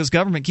of it because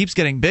government keeps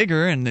getting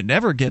bigger and it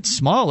never gets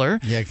smaller.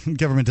 Yeah,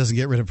 government doesn't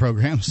get rid of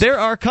programs. There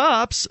are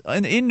cops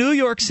in New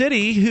York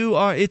City who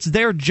it's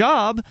their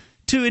job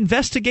to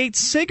investigate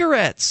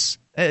cigarettes,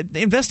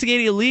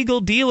 investigate illegal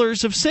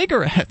dealers of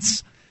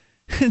cigarettes.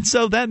 And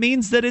so that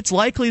means that it's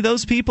likely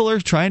those people are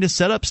trying to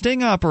set up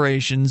sting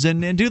operations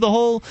and do the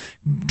whole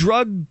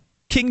drug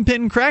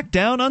kingpin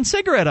crackdown on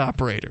cigarette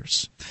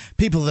operators.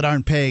 People that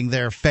aren't paying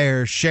their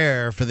fair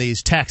share for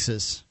these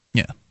taxes.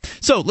 Yeah.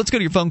 So let's go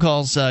to your phone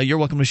calls. You're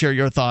welcome to share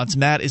your thoughts.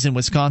 Matt is in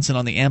Wisconsin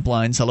on the AMP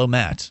lines. Hello,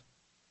 Matt.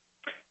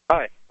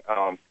 Hi.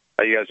 How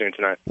are you guys doing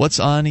tonight? What's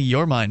on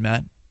your mind,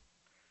 Matt?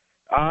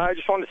 I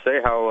just wanted to say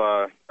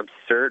how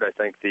absurd I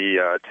think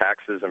the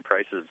taxes and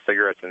prices of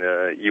cigarettes in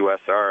the U.S.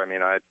 are. I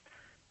mean, I've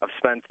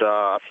spent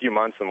a few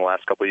months in the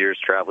last couple of years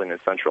traveling in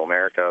Central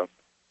America,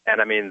 and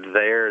I mean,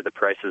 there the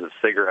prices of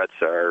cigarettes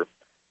are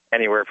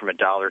anywhere from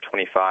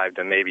 $1.25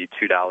 to maybe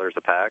 $2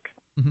 a pack.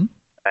 Mm-hmm.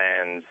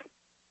 And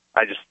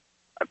I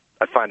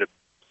find it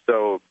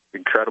so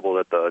incredible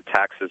that the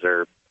taxes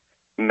are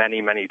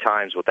many, many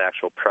times what the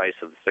actual price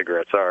of the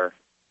cigarettes are.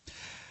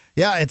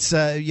 Yeah, it's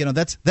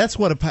that's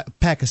what a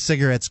pack of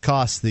cigarettes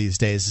costs these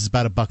days. It's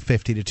about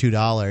 $1.50 to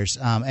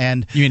 $2.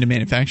 And you mean to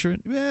manufacture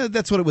it? Yeah,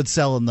 that's what it would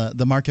sell in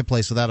the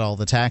marketplace without all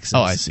the taxes.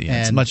 Oh, I see.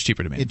 Yeah, it's much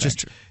cheaper to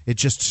manufacture. It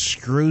just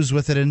screws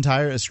with it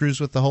screws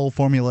with the whole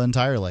formula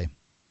entirely.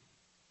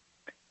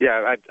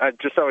 Yeah, I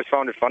just always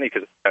found it funny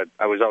because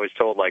I was always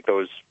told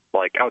those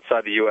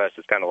outside the U.S.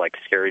 it's kind of like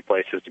scary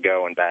places to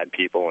go and bad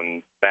people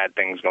and bad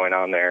things going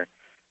on there,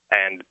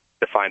 and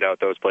to find out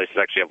those places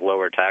actually have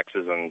lower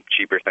taxes and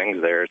cheaper things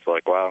there, it's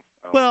like, wow.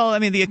 Well, I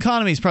mean, the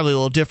economy is probably a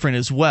little different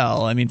as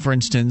well. I mean, for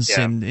instance,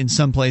 in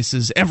some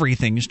places,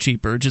 everything is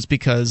cheaper just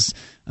because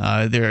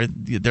their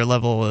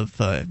level of,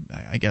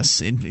 I guess,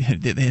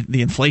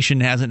 the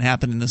inflation hasn't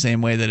happened in the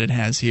same way that it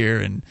has here,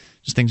 and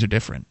just things are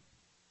different.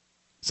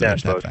 So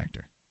there's that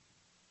factor.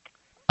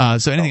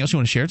 So anything else you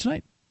want to share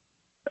tonight?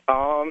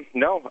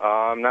 No,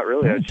 not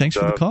really. Right, thanks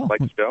for the call.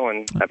 Like to go,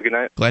 and have a good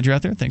night. Glad you're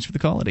out there. Thanks for the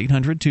call at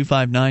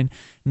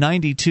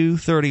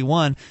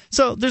 800-259-9231.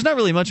 So there's not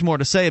really much more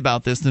to say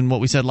about this than what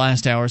we said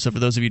last hour. So for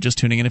those of you just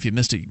tuning in, if you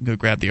missed it, you can go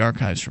grab the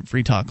archives from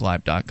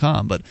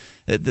freetalklive.com. But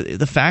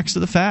the facts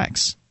are the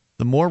facts.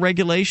 The more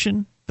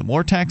regulation, the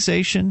more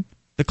taxation,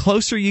 the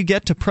closer you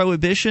get to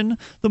prohibition,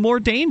 the more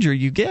danger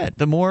you get,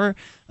 the more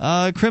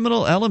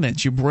criminal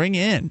elements you bring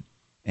in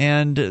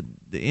and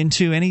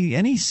into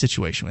any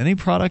situation, any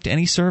product,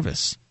 any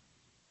service.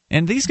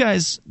 And these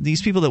guys,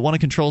 these people that want to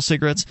control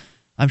cigarettes,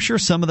 I'm sure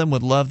some of them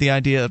would love the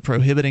idea of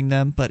prohibiting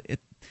them, but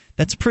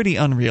that's pretty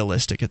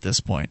unrealistic at this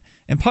point.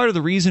 And part of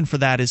the reason for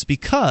that is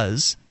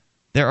because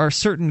there are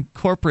certain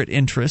corporate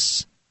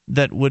interests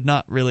that would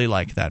not really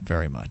like that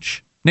very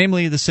much,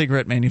 namely the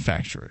cigarette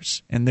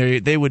manufacturers. And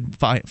they would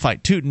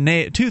fight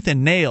tooth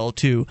and nail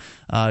to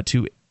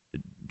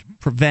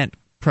prevent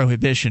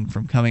prohibition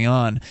from coming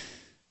on.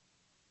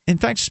 In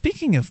fact,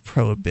 speaking of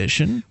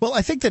prohibition... Well,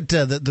 I think that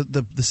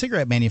the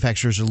cigarette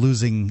manufacturers are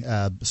losing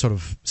sort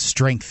of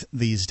strength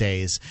these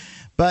days.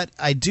 But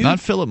I do...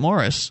 Not Philip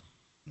Morris.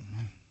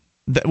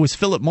 That was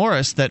Philip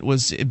Morris that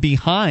was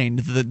behind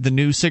the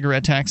new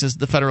cigarette taxes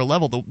at the federal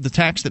level. The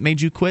tax that made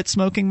you quit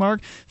smoking,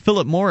 Mark,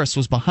 Philip Morris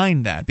was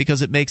behind that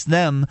because it makes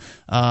them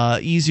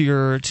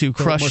easier to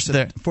crush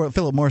their...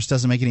 Philip Morris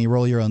doesn't make any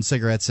roll-your-own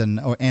cigarettes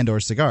and/or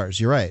cigars.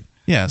 You're right.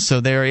 Yeah, so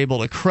they're able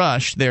to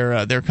crush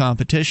their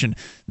competition.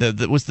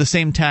 That was the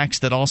same tax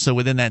that also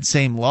within that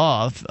same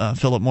law,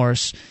 Philip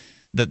Morris,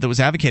 that was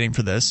advocating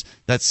for this,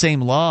 that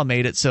same law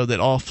made it so that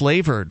all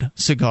flavored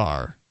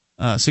cigars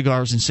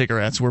and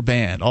cigarettes were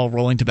banned, all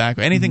rolling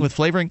tobacco, anything with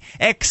flavoring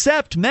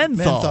except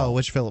menthol. Menthol,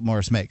 which Philip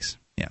Morris makes.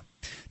 Yeah.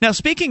 Now,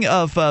 speaking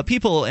of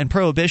people and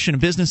prohibition,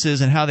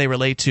 businesses and how they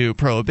relate to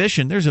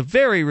prohibition, there's a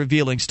very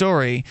revealing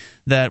story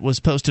that was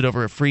posted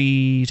over at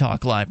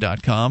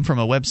freetalklive.com from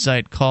a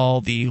website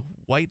called the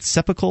White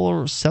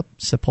Sepulchre?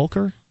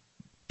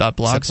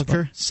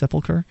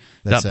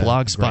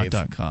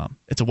 Sepulchre.blogspot.com.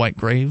 It's a white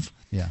grave.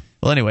 Yeah.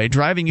 Well, anyway,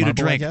 driving you Marble,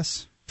 to drink. I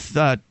guess.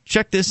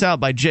 Check this out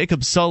by Jacob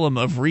Sullum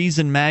of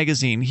Reason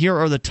Magazine. Here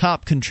are the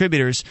top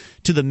contributors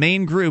to the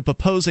main group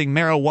opposing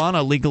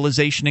marijuana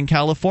legalization in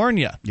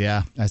California.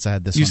 Yeah, I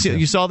had this one.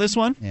 You saw this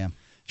one? Yeah.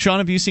 Sean,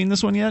 have you seen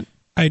this one yet?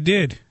 I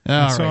did.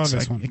 I saw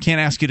this one. I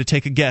can't ask you to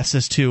take a guess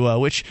as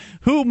to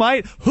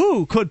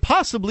who could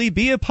possibly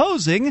be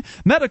opposing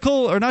not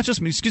medical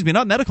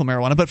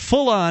marijuana, but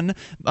full-on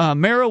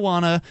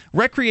marijuana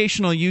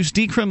recreational use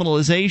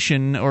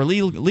decriminalization or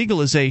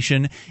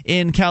legalization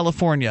in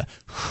California.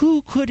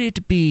 Who could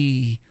it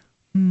be?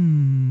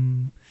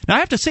 Now, I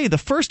have to say, the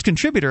first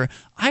contributor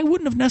I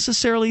wouldn't have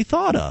necessarily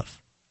thought of.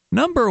 The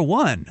number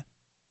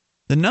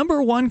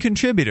one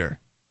contributor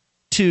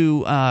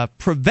to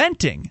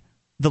preventing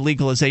the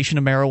legalization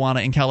of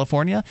marijuana in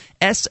California,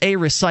 SA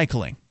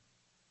Recycling,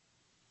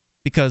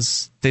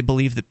 because they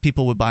believe that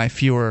people would buy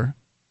fewer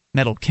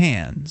metal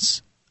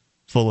cans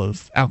full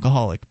of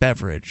alcoholic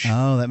beverage.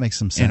 Oh, that makes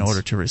some sense. In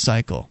order to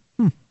recycle.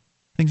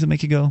 Things that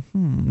make you go,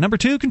 Number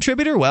two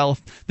contributor? Well,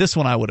 this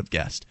one I would have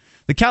guessed.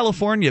 The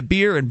California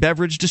Beer and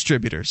Beverage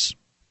Distributors.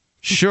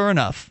 Sure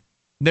enough,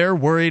 they're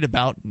worried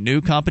about new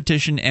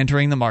competition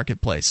entering the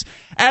marketplace.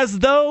 As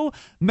though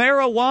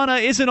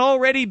marijuana isn't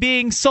already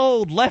being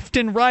sold left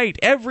and right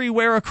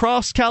everywhere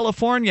across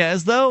California.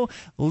 As though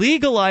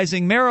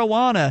legalizing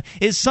marijuana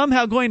is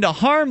somehow going to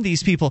harm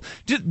these people.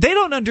 They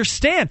don't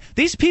understand.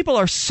 These people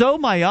are so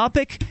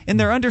myopic in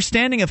their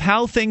understanding of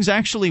how things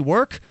actually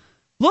work.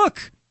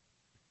 Look,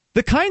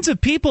 the kinds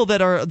of people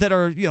that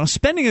are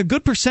spending a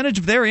good percentage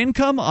of their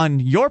income on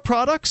your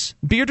products,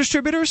 beer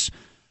distributors,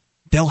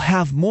 they'll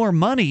have more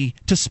money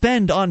to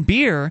spend on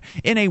beer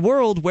in a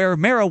world where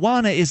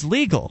marijuana is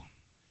legal.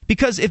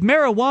 Because if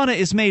marijuana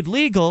is made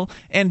legal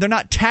and they're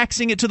not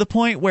taxing it to the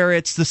point where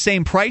it's the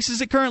same price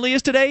as it currently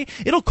is today,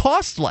 it'll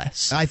cost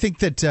less. I think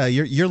that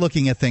you're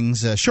looking at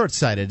things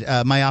short-sighted,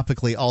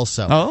 myopically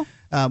also. Oh?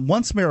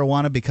 Once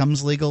marijuana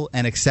becomes legal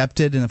and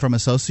accepted from a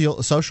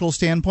social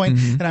standpoint,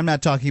 and I'm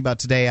not talking about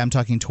today, I'm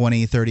talking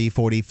 20, 30,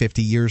 40,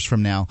 50 years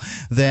from now,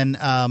 then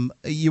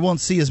you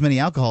won't see as many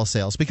alcohol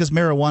sales because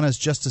marijuana is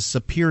just a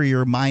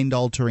superior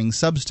mind-altering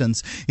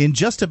substance in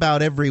just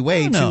about every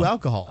way to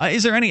alcohol.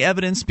 Is there any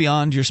evidence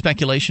beyond your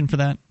speculation for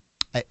that?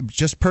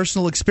 Just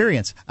personal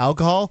experience.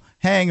 Alcohol,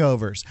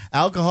 hangovers.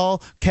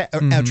 Alcohol,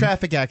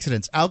 traffic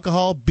accidents.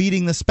 Alcohol,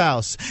 beating the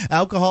spouse.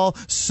 Alcohol,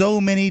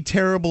 so many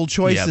terrible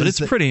choices. Yeah, but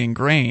it's pretty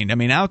ingrained. I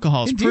mean,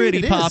 alcohol is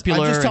pretty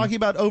popular. I'm just talking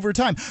about over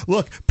time.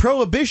 Look,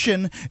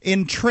 prohibition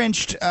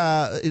entrenched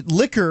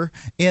liquor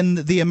in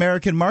the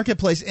American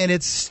marketplace, and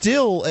it's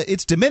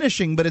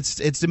diminishing, but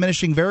it's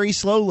diminishing very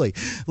slowly.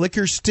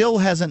 Liquor still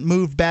hasn't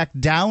moved back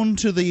down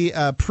to the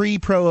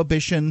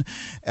pre-prohibition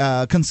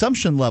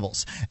consumption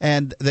levels,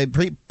 and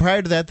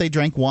prior to that, they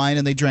drank wine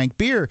and they drank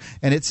beer,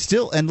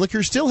 and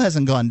liquor still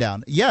hasn't gone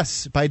down.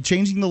 Yes, by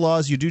changing the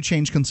laws, you do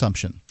change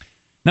consumption.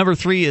 Number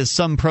three is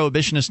some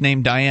prohibitionist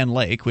named Diane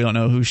Lake. We don't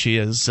know who she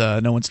is.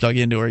 No one's dug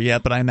into her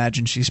yet, but I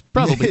imagine she's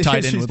probably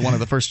tied in with one of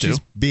the first two. She's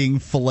being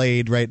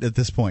filleted right at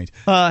this point.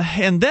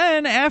 And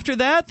then after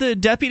that, the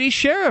deputy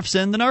sheriffs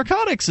and the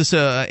narcotics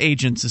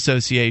agents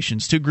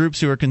associations, two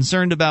groups who are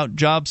concerned about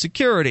job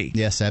security.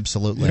 Yes,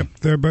 absolutely. Yep,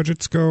 their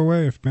budgets go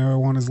away if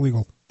marijuana is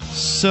legal.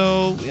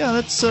 So yeah,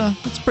 that's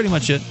pretty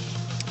much it.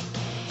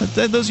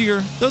 Those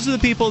are the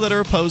people that are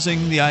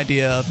opposing the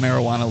idea of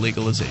marijuana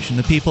legalization.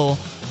 The people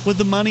with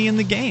the money in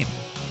the game,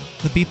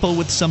 the people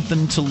with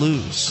something to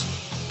lose,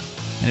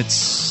 and it's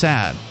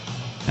sad.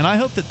 And I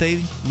hope that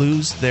they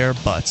lose their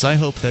butts. I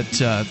hope that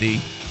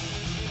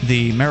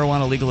the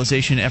marijuana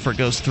legalization effort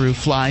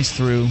flies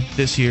through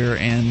this year,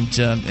 and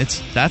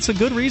that's a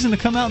good reason to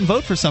come out and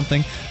vote for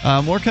something.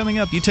 More coming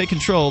up. You take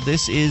control.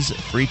 This is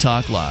Free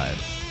Talk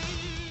Live.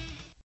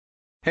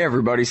 Hey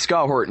everybody,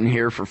 Scott Horton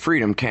here for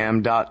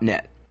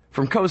FreedomCam.net.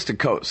 From coast to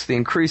coast, the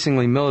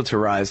increasingly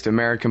militarized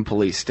American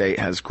police state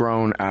has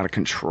grown out of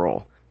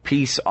control.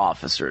 Peace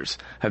officers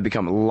have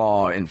become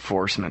law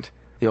enforcement.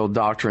 The old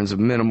doctrines of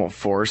minimal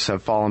force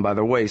have fallen by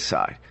the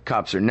wayside.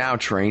 Cops are now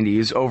trained to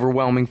use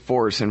overwhelming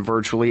force in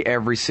virtually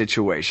every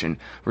situation,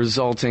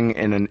 resulting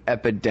in an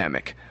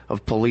epidemic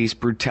of police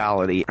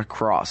brutality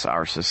across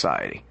our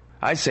society.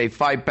 I say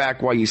fight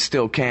back while you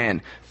still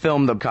can.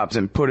 Film the cops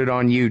and put it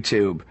on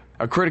YouTube.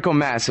 A critical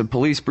mass of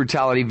police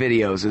brutality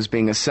videos is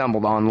being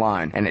assembled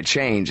online, and a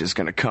change is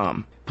going to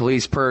come.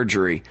 Police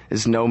perjury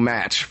is no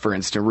match for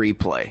instant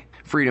replay.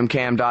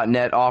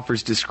 FreedomCam.net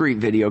offers discrete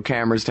video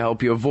cameras to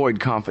help you avoid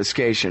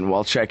confiscation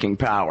while checking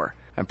power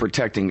and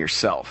protecting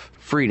yourself.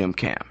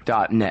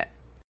 FreedomCam.net.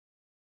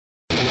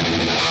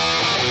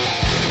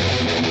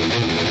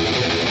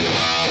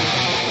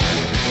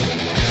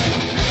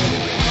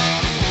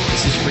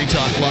 Free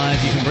Talk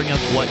Live. You can bring up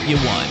what you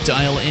want.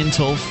 Dial in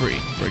toll-free.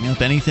 Bring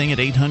up anything at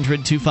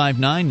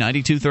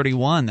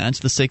 800-259-9231. That's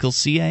the SACL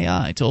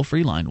CAI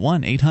toll-free line,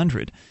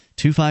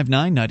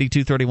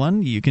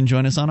 1-800-259-9231. You can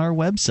join us on our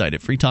website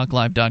at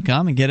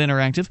freetalklive.com and get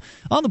interactive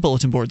on the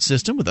bulletin board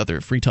system with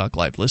other Free Talk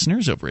Live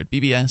listeners over at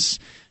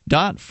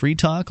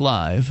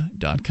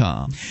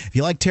bbs.freetalklive.com. If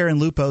you like Taryn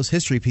Lupo's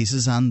history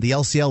pieces on the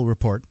LCL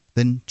Report,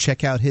 then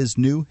check out his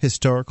new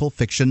historical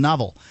fiction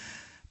novel.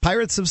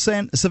 Pirates of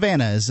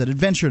Savannah is an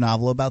adventure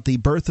novel about the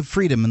birth of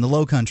freedom in the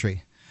Low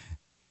Country.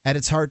 At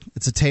its heart,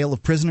 it's a tale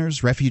of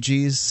prisoners,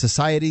 refugees,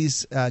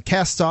 societies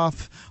cast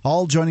off,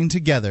 all joining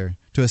together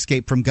to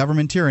escape from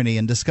government tyranny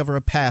and discover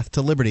a path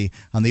to liberty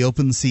on the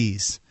open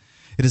seas.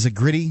 It is a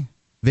gritty,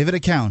 vivid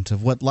account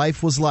of what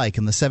life was like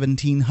in the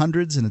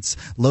 1700s, and it's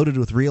loaded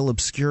with real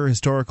obscure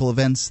historical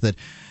events that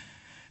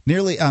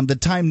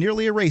time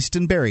nearly erased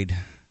and buried.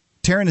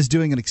 Taryn is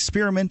doing an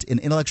experiment in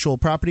intellectual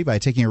property by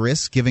taking a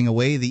risk, giving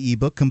away the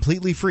ebook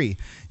completely free.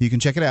 You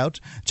can check it out.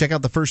 Check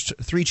out the first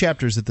 3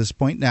 chapters at this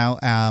point now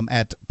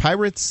at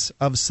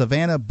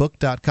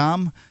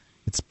piratesofsavannahbook.com.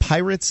 It's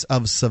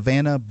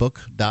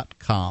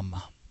piratesofsavannahbook.com.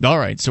 All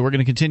right, so we're going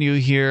to continue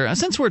here.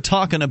 Since we're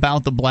talking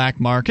about the black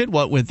market,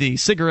 what with the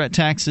cigarette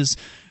taxes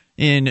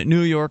in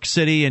New York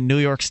City and New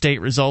York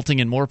State resulting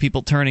in more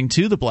people turning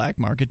to the black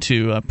market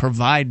to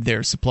provide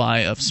their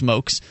supply of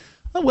smokes,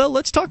 well,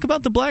 let's talk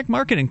about the black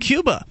market in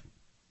Cuba.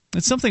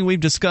 It's something we've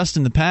discussed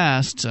in the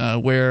past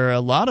where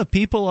a lot of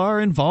people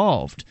are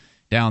involved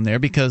down there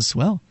because,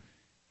 well,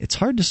 it's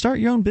hard to start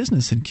your own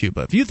business in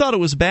Cuba. If you thought it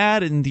was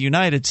bad in the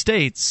United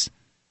States,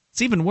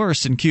 it's even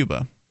worse in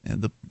Cuba.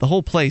 And the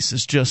whole place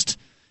is just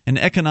an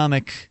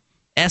economic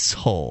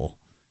S-hole.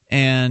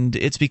 And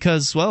it's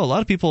because, well, a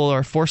lot of people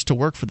are forced to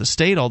work for the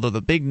state, although the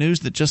big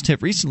news that just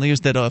hit recently is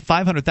that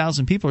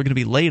 500,000 people are going to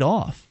be laid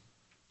off.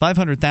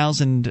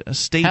 500,000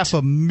 state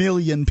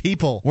 500,000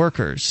 people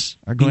workers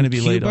are going to be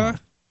laid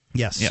off.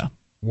 Yes. Yeah.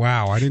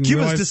 Wow, I didn't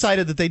Cuba's realize...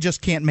 decided that they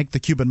just can't make the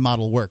Cuban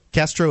model work.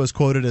 Castro is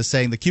quoted as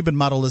saying the Cuban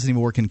model doesn't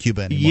even work in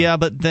Cuba anymore. Yeah,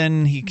 but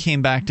then he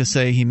came back to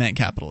say he meant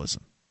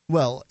capitalism.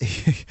 Well,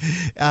 he's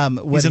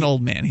an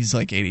old man. He's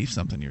like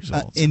 80-something years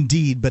old. So.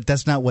 Indeed, but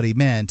that's not what he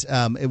meant.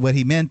 What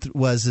he meant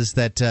was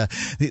that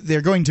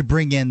they're going to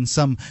bring in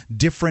some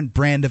different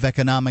brand of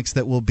economics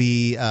that will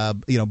be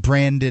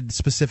branded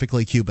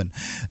specifically Cuban.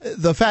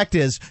 The fact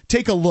is,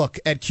 take a look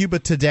at Cuba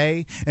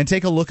today and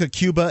take a look at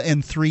Cuba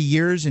in 3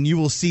 years, and you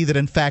will see that,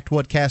 in fact,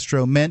 what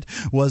Castro meant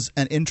was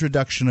an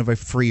introduction of a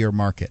freer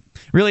market.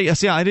 Really?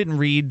 See, I didn't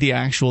read the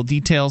actual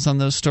details on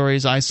those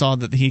stories. I saw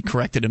that he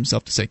corrected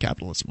himself to say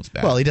capitalism was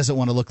bad. Well, he doesn't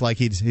want to look like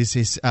he's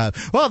the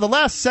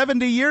last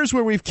 70 years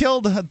where we've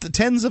killed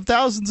tens of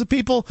thousands of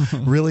people.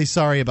 Really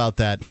sorry about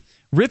that.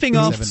 Ripping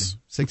off 70,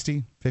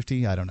 60,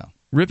 50, I don't know.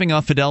 Ripping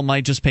off Fidel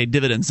might just pay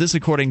dividends. This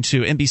according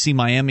to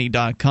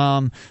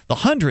NBCMiami.com. The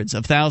hundreds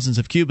of thousands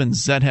of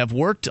Cubans that have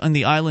worked on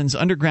the island's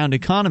underground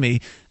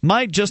economy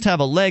might just have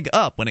a leg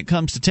up when it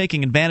comes to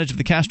taking advantage of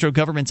the Castro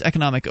government's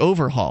economic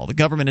overhaul. The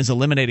government is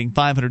eliminating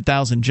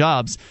 500,000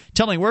 jobs,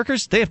 telling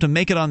workers they have to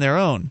make it on their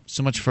own.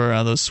 So much for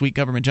those sweet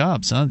government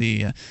jobs, huh?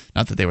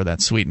 Not that they were that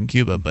sweet in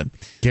Cuba, but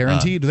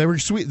guaranteed they were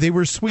sweet. They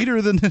were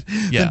sweeter than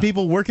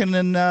people working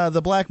in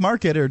the black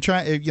market or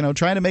trying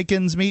to make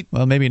ends meet.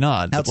 Well, maybe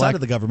not outside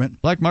of the government.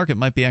 Black market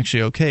might be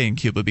actually okay in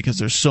Cuba because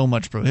there's so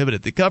much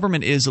prohibited. The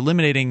government is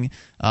eliminating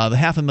the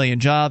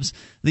 500,000 jobs.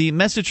 The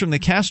message from the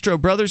Castro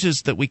brothers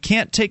is that we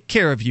can't take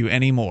care of you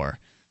anymore.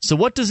 So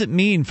what does it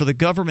mean for the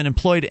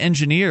government-employed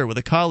engineer with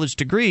a college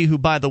degree who,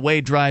 by the way,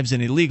 drives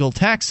an illegal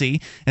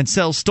taxi and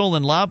sells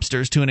stolen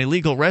lobsters to an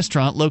illegal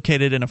restaurant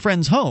located in a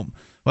friend's home?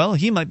 Well,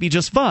 he might be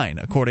just fine,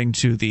 according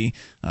to the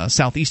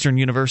Southeastern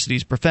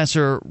University's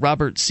professor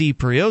Robert C.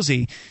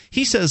 Priozzi.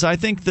 He says, I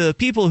think the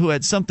people who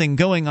had something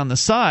going on the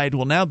side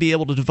will now be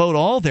able to devote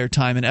all their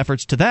time and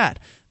efforts to that.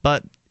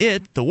 But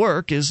the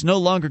work, is no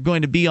longer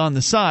going to be on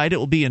the side. It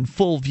will be in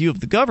full view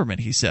of the government,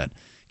 he said.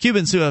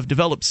 Cubans who have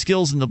developed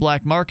skills in the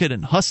black market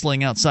and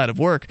hustling outside of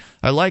work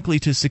are likely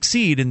to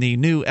succeed in the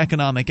new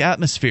economic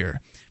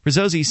atmosphere.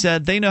 Priozzi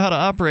said they know how to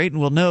operate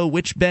and will know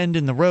which bend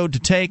in the road to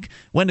take,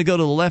 when to go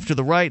to the left or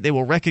the right. They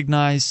will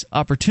recognize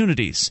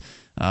opportunities.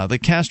 The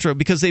Castro,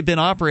 because they've been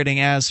operating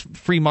as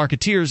free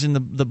marketeers in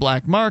the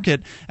black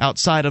market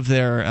outside of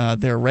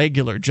their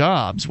regular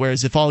jobs,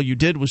 whereas if all you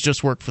did was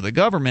just work for the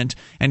government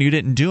and you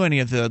didn't do any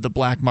of the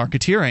black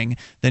marketeering,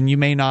 then you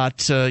may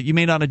not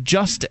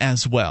adjust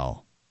as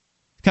well.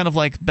 Kind of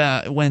like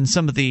when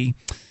some of the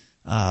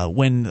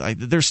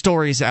there's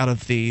stories out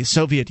of the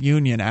Soviet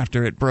Union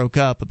after it broke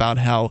up about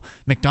how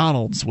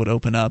McDonald's would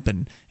open up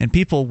and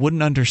people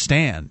wouldn't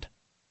understand.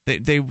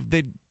 They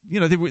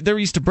were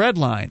used to bread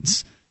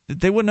lines.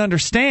 They wouldn't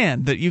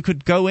understand that you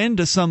could go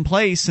into some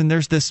place and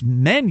there's this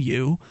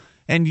menu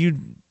and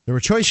there were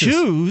choices.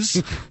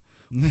 Choose.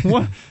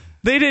 What?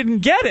 They didn't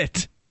get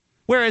it.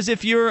 Whereas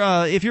if you're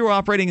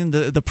operating in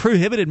the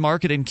prohibited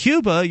market in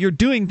Cuba, you're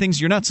doing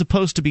things you're not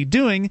supposed to be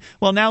doing.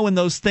 Well, now when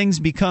those things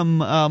become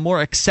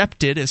more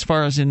accepted as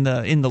far as in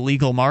the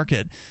legal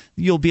market,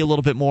 you'll be a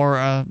little bit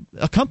more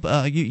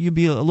you'll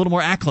be a little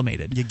more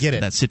acclimated. You get it.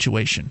 In that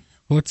situation.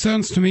 Well, it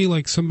sounds to me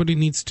like somebody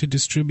needs to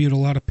distribute a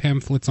lot of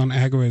pamphlets on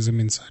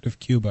agorism inside of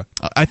Cuba.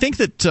 I think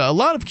that a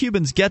lot of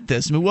Cubans get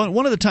this. I mean,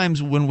 one of the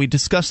times when we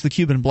discuss the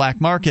Cuban black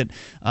market,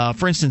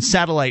 for instance,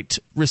 satellite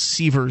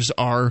receivers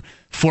are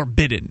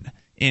forbidden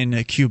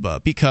in Cuba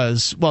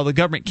because, well, the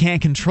government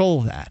can't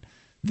control that.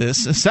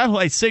 This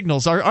satellite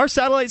signals, our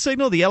satellite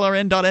signal, the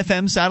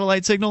LRN.FM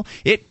satellite signal,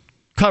 it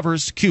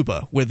covers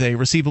Cuba with a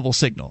receivable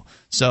signal.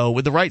 So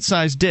with the right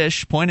size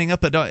dish pointing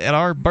up at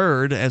our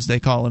bird, as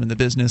they call him in the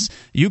business,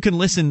 you can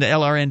listen to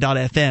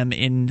LRN.FM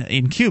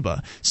in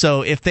Cuba.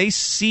 So if they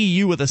see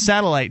you with a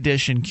satellite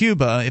dish in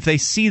Cuba, if they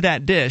see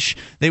that dish,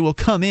 they will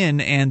come in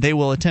and they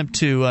will attempt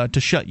to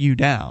shut you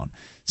down.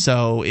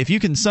 So if you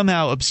can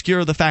somehow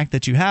obscure the fact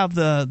that you have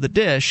the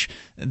dish,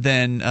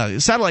 then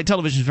satellite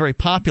television is very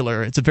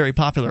popular. It's a very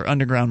popular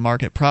underground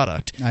market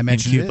product I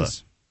mentioned in Cuba. It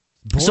is.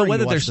 Boring So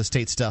whether to watch there's the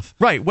state stuff,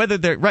 right? Whether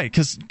they're right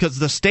because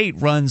the state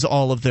runs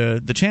all of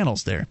the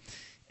channels there,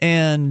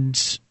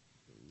 and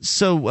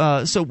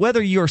so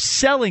whether you're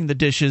selling the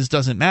dishes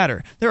doesn't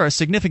matter. There are a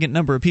significant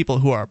number of people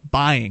who are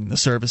buying the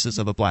services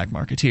of a black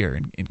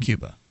marketeer in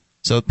Cuba.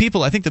 So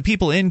I think the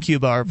people in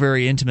Cuba are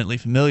very intimately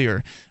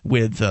familiar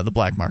with the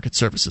black market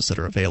services that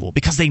are available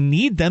because they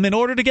need them in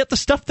order to get the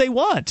stuff they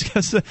want.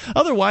 Because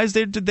otherwise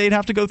they'd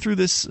have to go through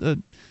this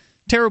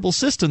terrible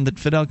system that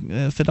Fidel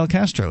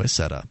Castro has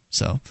set up.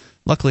 So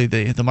luckily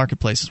the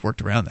marketplace has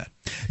worked around that.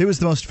 It was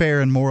the most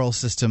fair and moral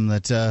system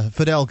that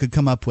Fidel could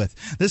come up with.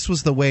 This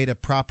was the way to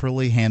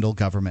properly handle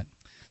government.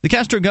 The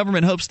Castro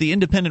government hopes the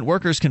independent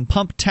workers can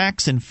pump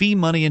tax and fee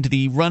money into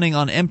the running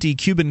on empty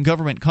Cuban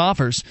government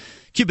coffers.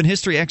 Cuban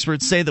history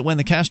experts say that when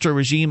the Castro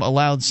regime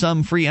allowed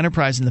some free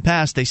enterprise in the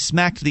past, they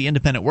smacked the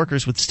independent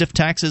workers with stiff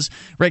taxes,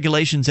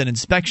 regulations, and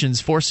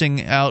inspections,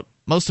 forcing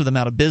most of them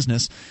out of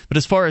business. But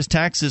as far as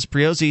taxes,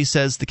 Priozzi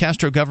says the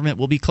Castro government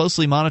will be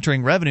closely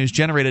monitoring revenues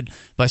generated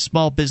by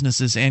small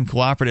businesses and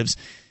cooperatives.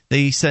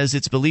 He says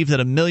it's believed that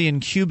 1 million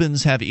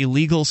Cubans have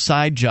illegal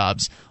side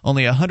jobs.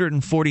 Only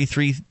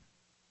 143.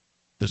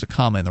 There's a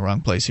comma in the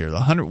wrong place here.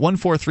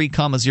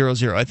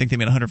 143,000. I think they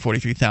mean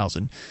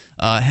 143,000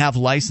 have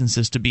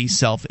licenses to be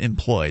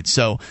self-employed.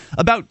 So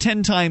about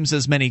 10 times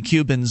as many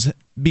Cubans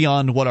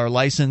beyond what are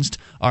licensed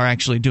are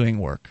actually doing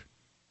work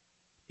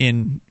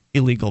in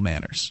illegal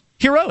manners.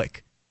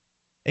 Heroic.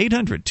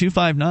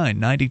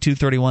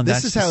 800-259-9231.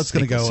 This is how it's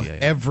going to go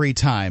every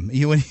time.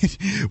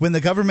 When the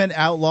government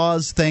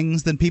outlaws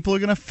things, then people are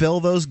going to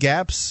fill those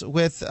gaps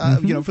with,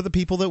 for the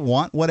people that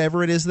want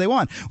whatever it is they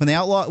want. When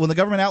the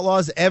government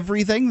outlaws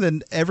everything,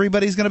 then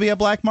everybody's going to be a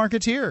black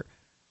marketeer.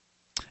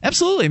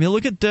 Absolutely. I mean,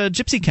 look at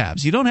gypsy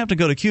cabs. You don't have to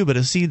go to Cuba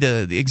to see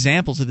the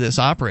examples of this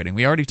operating.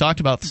 We already talked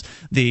about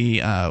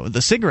the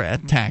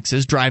cigarette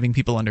taxes driving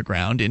people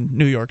underground in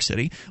New York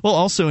City. Well,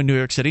 also in New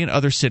York City and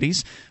other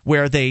cities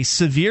where they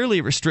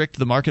severely restrict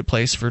the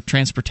marketplace for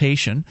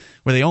transportation,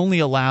 where they only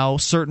allow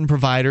certain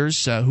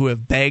providers who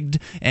have begged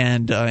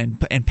and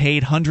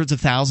paid hundreds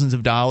of thousands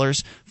of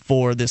dollars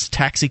for this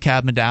taxi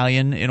cab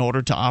medallion in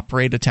order to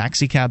operate a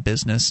taxi cab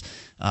business,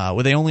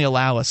 where they only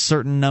allow a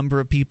certain number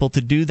of people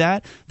to do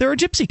that. There are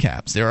gypsy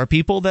cabs. There are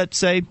people that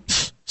say,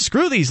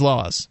 screw these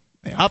laws.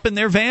 They hop in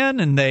their van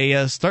and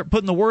they start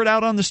putting the word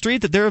out on the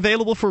street that they're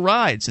available for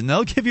rides, and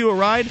they'll give you a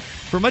ride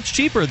for much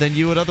cheaper than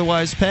you would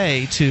otherwise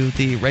pay to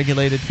the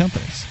regulated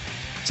companies.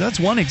 So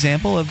that's one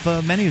example of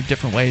many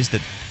different ways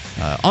that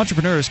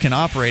entrepreneurs can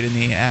operate in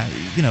the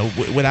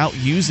without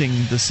using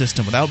the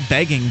system, without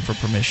begging for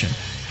permission.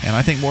 And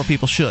I think more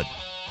people should.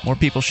 More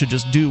people should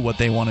just do what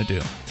they want to do.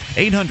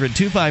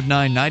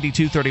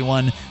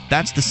 800-259-9231.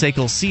 That's the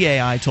SACL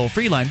CAI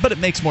toll-free line. But it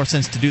makes more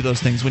sense to do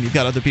those things when you've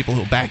got other people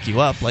who will back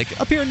you up,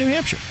 like up here in New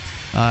Hampshire,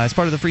 as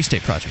part of the Free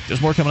State Project. There's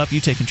more coming up.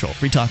 You take control.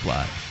 Free Talk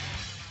Live.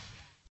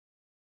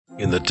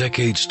 In the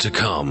decades to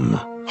come,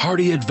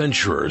 hardy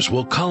adventurers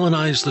will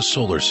colonize the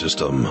solar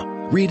system,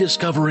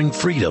 rediscovering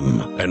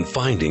freedom and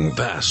finding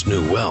vast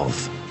new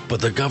wealth. But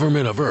the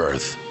government of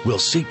Earth will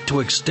seek to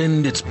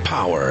extend its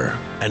power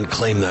and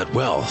claim that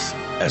wealth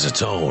as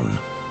its own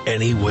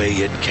any way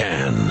it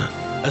can.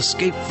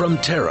 Escape from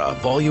Terra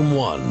Volume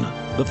 1,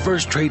 the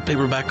first trade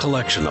paperback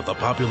collection of the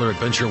popular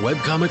adventure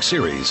webcomic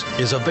series,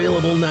 is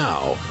available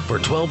now for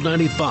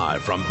 $12.95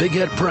 from Big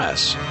Head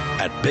Press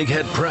at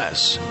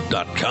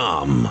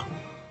bigheadpress.com.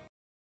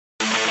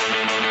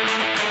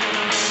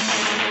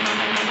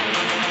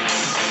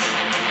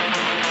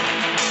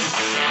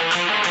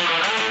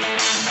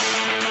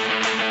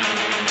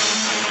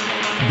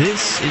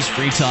 This is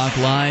Free Talk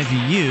Live.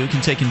 You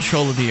can take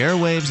control of the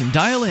airwaves and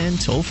dial in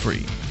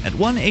toll-free at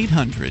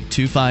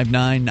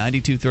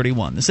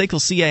 1-800-259-9231. The SACL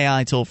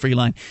CAI toll-free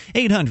line,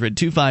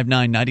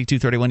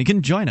 800-259-9231. You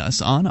can join us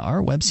on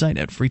our website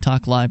at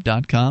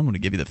freetalklive.com. I'm going to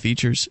give you the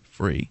features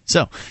free.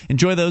 So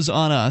enjoy those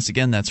on us.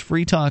 Again, that's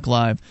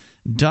freetalklive.com.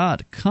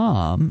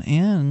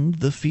 and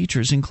the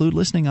features include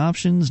listening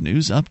options,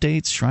 news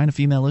updates, Shrine of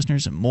Female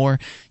Listeners, and more.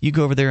 You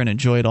go over there and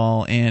enjoy it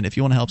all, and if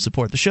you want to help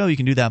support the show, you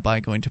can do that by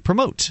going to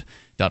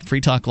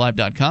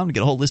promote.freetalklive.com to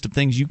get a whole list of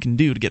things you can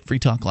do to get Free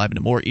Talk Live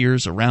into more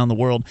ears around the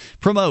world.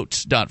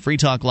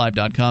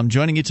 Promote.freetalklive.com.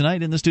 Joining you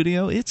tonight in the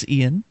studio, it's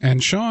Ian.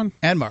 And Sean.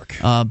 And Mark.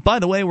 By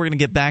the way, we're going to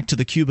get back to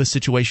the Cuba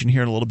situation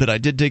here in a little bit. I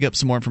did dig up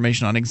some more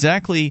information on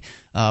exactly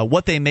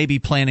what they may be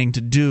planning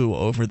to do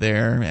over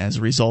there as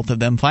a result of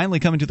them finally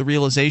coming to the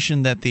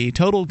realization that the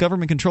total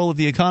government control of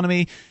the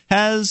economy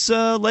has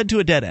led to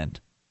a dead end.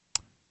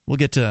 We'll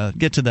get to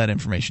that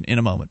information in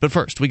a moment. But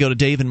first, we go to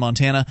Dave in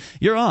Montana.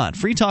 You're on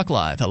Free Talk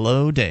Live.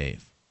 Hello,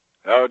 Dave.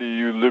 Howdy,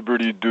 you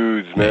Liberty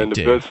dudes, man.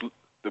 Hey,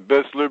 the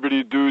best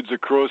Liberty dudes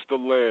across the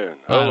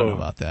land. Hello. I don't know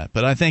about that,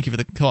 but I thank you for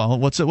the call.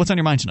 What's on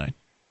your mind tonight?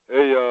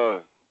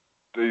 Hey,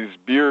 these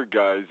beer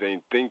guys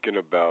ain't thinking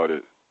about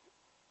it.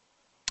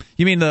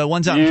 You mean the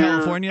ones out in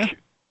California?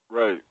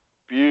 Right.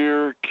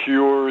 Beer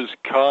cures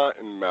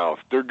cottonmouth.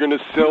 They're going to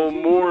sell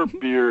more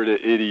beer to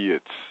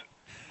idiots.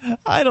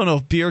 I don't know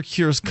if beer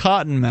cures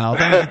cottonmouth.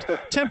 I mean,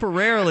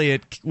 temporarily,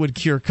 it would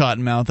cure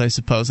cottonmouth, I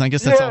suppose. I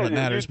guess that's all that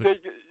matters.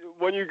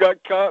 When you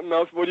got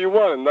cottonmouth, what do you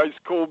want? A nice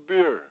cold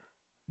beer.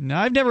 No,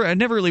 I've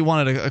never really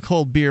wanted a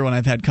cold beer when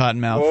I've had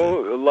cottonmouth.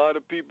 Well, a lot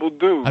of people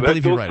do. I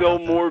believe you're right. They'll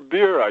sell more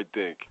beer, I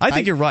think. I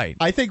think you're right.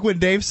 I think when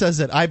Dave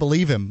says it, I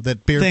believe him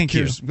that beer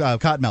cures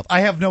cottonmouth. I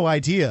have no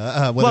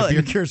idea whether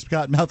beer cures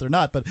cottonmouth or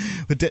not, but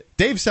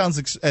Dave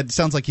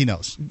sounds like he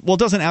knows. Well,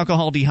 doesn't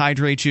alcohol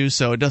dehydrate you?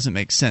 So it doesn't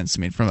make sense.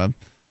 I mean, from a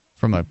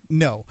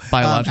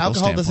biological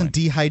alcohol doesn't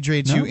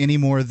dehydrate you any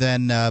more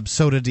than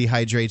soda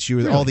dehydrates you.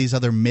 Really? All these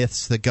other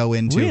myths that go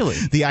into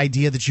the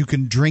idea that you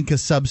can drink a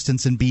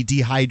substance and be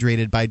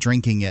dehydrated by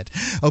drinking it.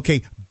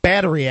 Okay,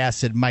 battery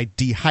acid might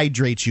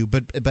dehydrate you,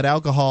 but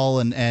alcohol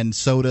and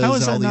sodas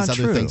and all these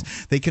other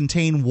things, they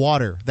contain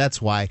water.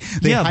 That's why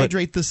they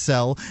hydrate the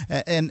cell,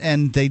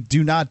 and they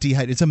do not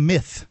dehydrate. It's a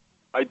myth.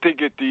 I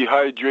think it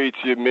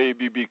dehydrates you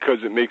maybe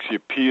because it makes you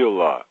pee a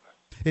lot.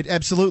 It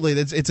absolutely,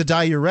 it's a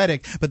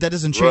diuretic, but that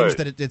doesn't change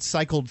that it's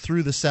cycled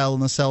through the cell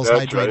and the cell's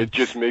hydrated. Right. It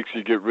just makes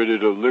you get rid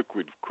of the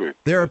liquid quick.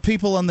 There are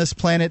people on this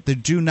planet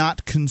that do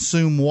not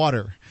consume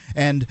water,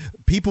 and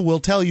people will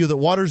tell you that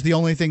water is the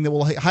only thing that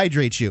will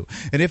hydrate you.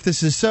 And if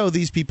this is so,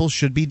 these people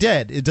should be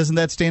dead. Doesn't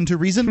that stand to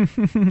reason?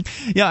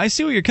 Yeah, I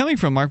see where you're coming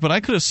from, Mark, but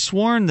I could have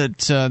sworn that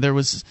there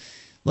was...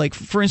 Like,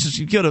 for instance,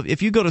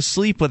 if you go to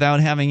sleep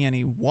without having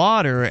any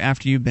water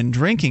after you've been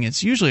drinking,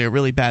 it's usually a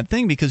really bad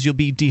thing because you'll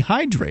be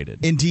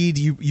dehydrated. Indeed,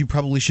 you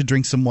probably should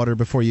drink some water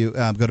before you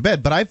go to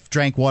bed. But I've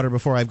drank water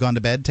before I've gone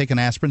to bed, taken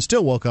aspirin,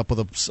 still woke up with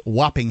a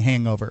whopping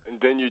hangover.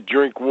 And then you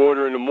drink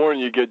water in the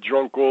morning, you get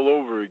drunk all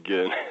over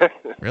again.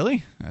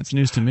 Really? That's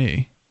news to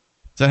me.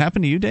 Does that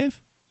happen to you,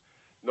 Dave?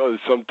 No,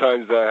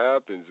 sometimes that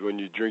happens. When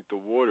you drink the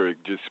water,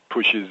 it just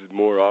pushes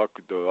more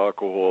the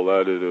alcohol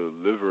out of the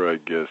liver, I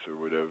guess, or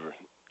whatever.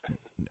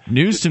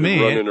 News to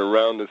me. Running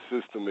around the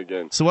system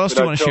again. So what else do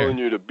you want to share? I'm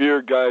telling you, the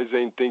beer guys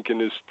ain't thinking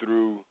this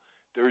through.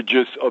 They're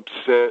just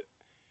upset.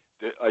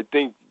 I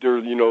think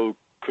they're,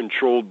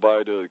 controlled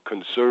by the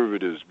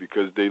conservatives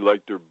because they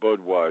like their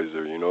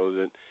Budweiser,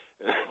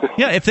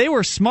 Yeah, if they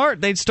were smart,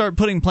 they'd start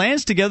putting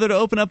plans together to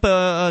open up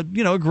a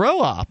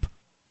grow-op.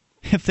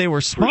 If they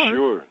were smart. For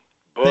sure.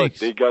 But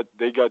they got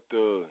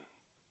the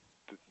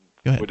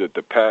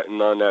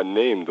patent on that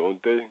name,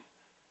 don't they?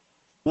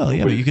 Well,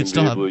 yeah, but you could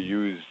still able to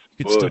use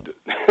Bud,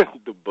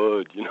 the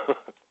Bud,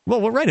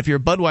 Well, right. If you're a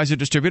Budweiser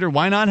distributor,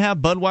 why not have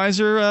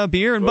Budweiser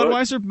beer and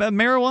Budweiser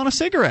marijuana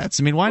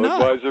cigarettes? I mean, why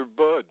not? Budweiser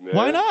Bud, man.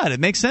 Why not?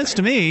 It makes sense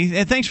to me.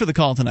 And thanks for the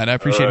call tonight. I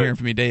appreciate hearing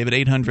from you, Dave, at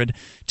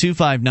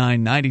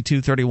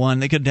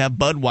 800-259-9231. They could have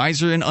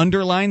Budweiser and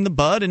underline the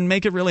Bud and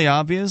make it really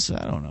obvious.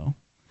 I don't know.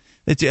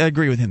 I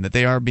agree with him that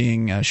they are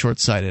being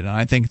short-sighted, and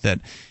I think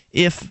that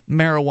if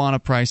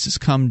marijuana prices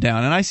come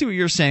down, and I see what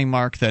you're saying,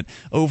 Mark, that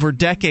over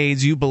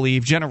decades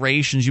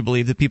generations you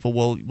believe that people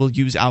will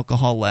use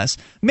alcohol less.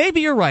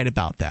 Maybe you're right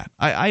about that.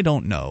 I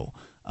don't know.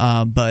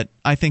 But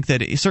I think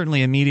that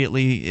certainly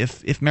immediately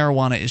if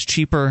marijuana is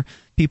cheaper,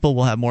 people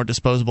will have more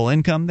disposable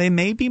income. They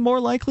may be more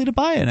likely to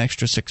buy an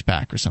extra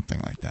six-pack or something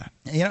like that.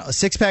 A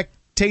six-pack,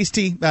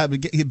 tasty,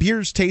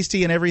 beer's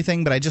tasty and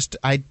everything, but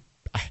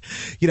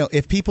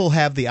if people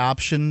have the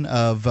option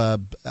of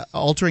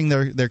altering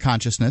their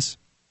consciousness,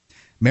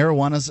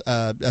 marijuana's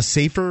a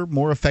safer,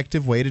 more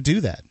effective way to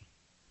do that.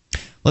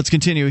 Let's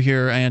continue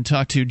here and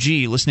talk to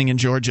G, listening in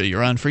Georgia.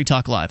 You're on Free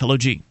Talk Live. Hello,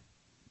 G.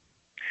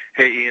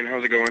 Hey, Ian.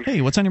 How's it going?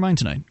 Hey, what's on your mind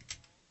tonight?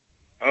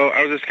 Oh,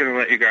 I was just going to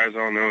let you guys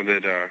all know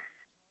that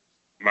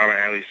Mama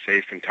Allie's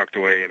safe and tucked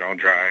away and all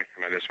dry,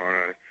 and I just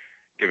want to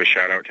give a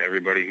shout-out to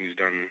everybody who's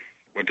done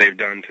what they've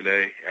done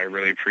today. I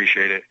really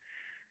appreciate it.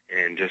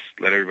 And just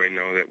let everybody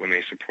know that when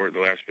they support the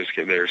Last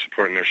Biscuit, they're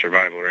supporting their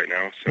survival right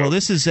now. So. Well,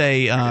 this is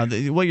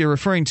what you're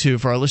referring to,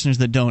 for our listeners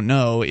that don't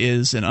know,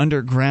 is an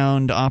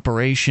underground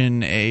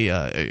operation,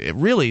 a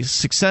really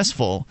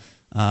successful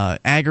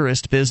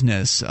agorist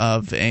business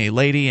of a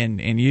lady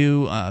and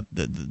you,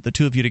 the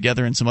two of you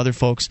together, and some other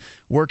folks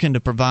working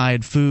to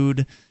provide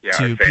food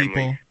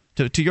to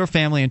to your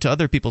family and to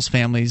other people's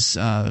families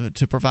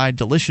to provide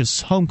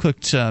delicious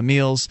home-cooked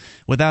meals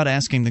without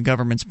asking the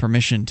government's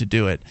permission to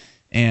do it.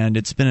 And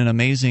it's been an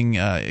amazing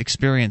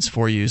experience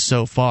for you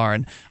so far.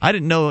 And I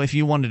didn't know if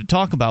you wanted to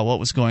talk about what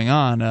was going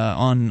on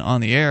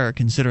the air,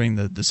 considering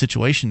the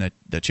situation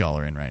that y'all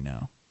are in right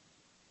now.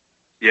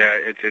 Yeah,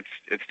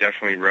 it's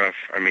definitely rough.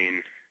 I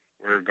mean,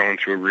 we're going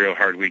through a real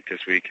hard week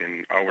this week,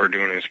 and all we're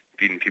doing is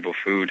feeding people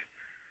food.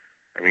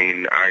 I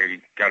mean,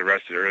 I got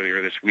arrested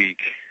earlier this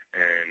week,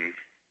 and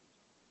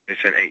they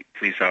sent 8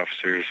 police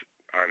officers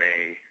on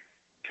a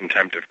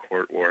contempt of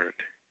court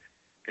warrant,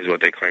 is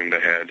what they claimed I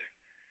had.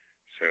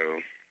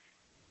 So,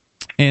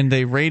 and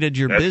they raided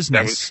your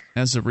business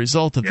as a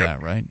result of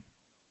that, right?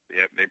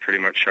 Yep, they pretty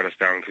much shut us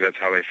down because that's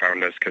how they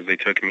found us, because they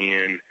took me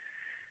in,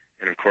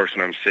 and of course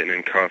when I'm sitting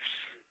in cuffs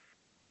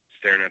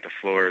staring at the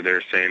floor,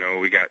 they're saying, oh,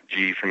 we got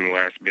G from the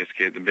last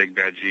biscuit, the big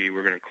bad G,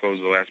 we're going to close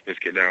the last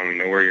biscuit down, we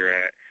know where you're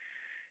at.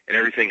 And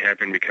everything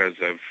happened because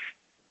of,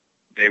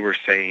 they were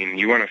saying,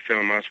 you want to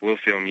film us, we'll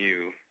film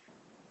you,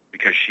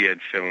 because she had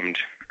filmed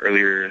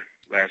earlier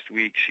last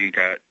week, she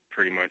got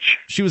pretty much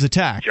she was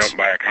attacked. Jumped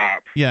by a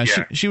cop. Yeah,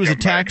 she was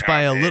attacked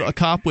by a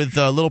cop with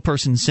little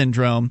person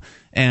syndrome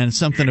and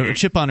something a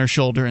chip on her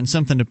shoulder and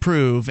something to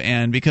prove.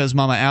 And because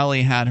Mama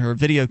Allie had her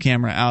video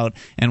camera out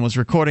and was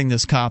recording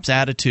this cop's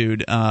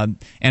attitude, and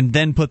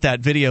then put that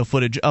video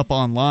footage up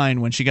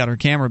online when she got her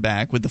camera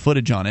back with the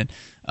footage on it,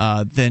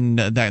 then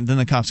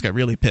the cops got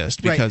really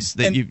pissed because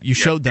you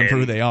showed them for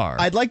who they are.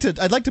 I'd like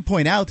to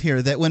point out here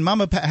that when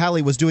Mama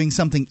Hallie was doing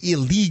something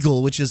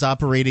illegal, which is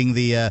operating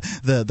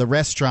the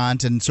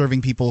restaurant and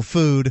serving people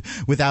food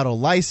without a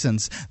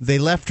license, they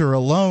left her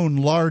alone.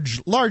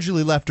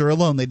 Largely left her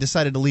alone. They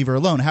decided to leave her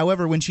alone.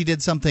 However, when she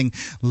did something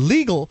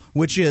legal,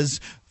 which is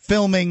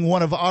filming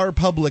one of our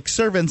public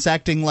servants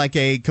acting like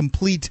a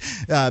complete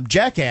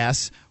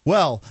jackass,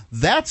 well,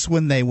 that's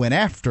when they went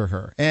after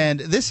her.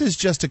 And this is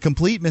just a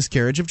complete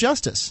miscarriage of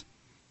justice.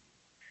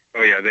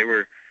 Oh, yeah, they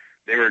were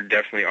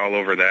definitely all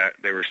over that.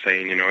 They were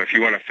saying, if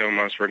you want to film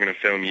us, we're going to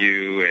film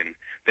you. And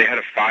they had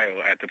a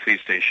file at the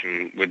police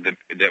station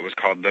that was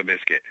called The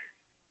Biscuit.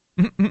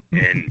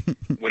 And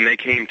when they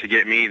came to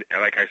get me,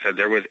 like I said,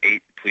 there was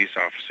 8 police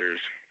officers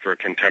for a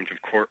contempt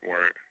of court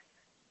warrant.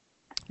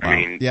 Wow. I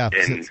mean, yeah,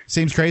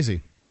 seems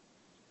crazy.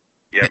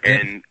 Yeah,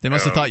 and they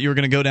must have thought you were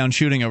going to go down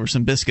shooting over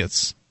some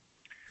biscuits.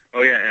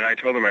 Oh yeah, and I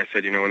told them, I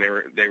said,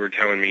 when they were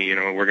telling me,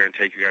 we're going to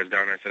take you guys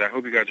down, I said, I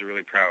hope you guys are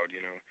really proud,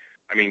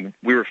 I mean,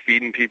 we were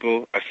feeding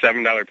people a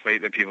 $7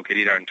 plate that people could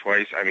eat on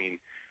twice. I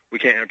mean, we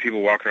can't have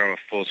people walking around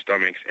with full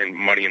stomachs and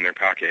money in their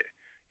pocket.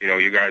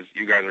 You guys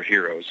are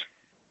heroes.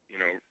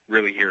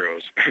 Really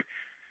heroes.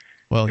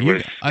 Well,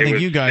 I think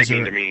you guys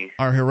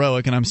are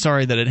heroic, and I'm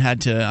sorry that it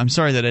had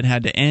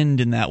to end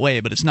in that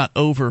way. But it's not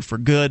over for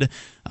good.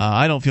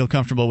 I don't feel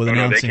comfortable with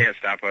announcing. No,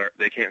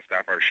 they can't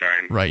stop our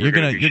shine. Right, you're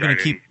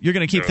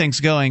gonna keep things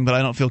going, but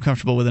I don't feel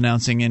comfortable with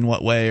announcing in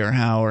what way or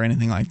how or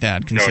anything like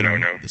that,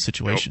 considering the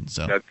situation.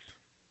 Nope.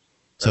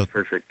 That's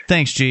perfect.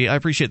 Thanks, G. I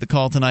appreciate the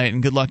call tonight,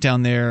 and good luck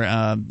down there.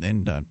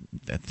 And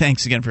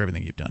thanks again for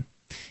everything you've done.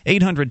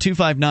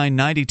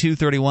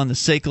 800-259-9231, the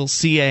SACL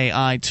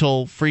CAI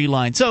toll-free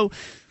line. So.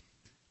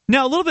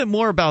 Now, a little bit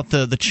more about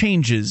the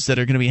changes that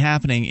are going to be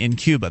happening in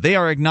Cuba. They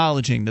are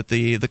acknowledging that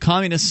the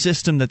communist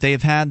system that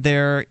they've had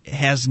there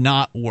has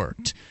not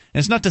worked. And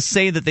it's not to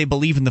say that they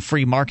believe in the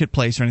free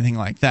marketplace or anything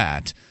like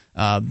that,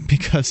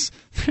 because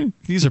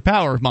these are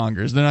power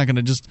mongers. They're not going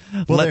to just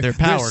let their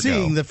power go. They're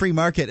seeing the free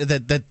market,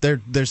 that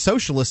their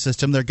socialist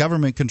system, their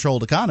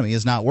government-controlled economy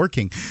is not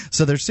working.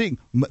 So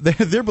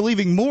they're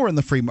believing more in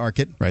the free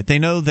market. Right. They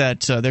know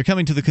that they're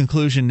coming to the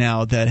conclusion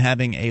now that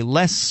having a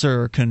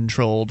lesser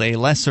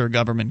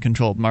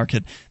government-controlled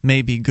market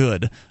may be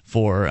good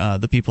for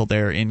the people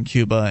there in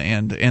Cuba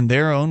and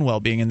their own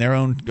well-being and their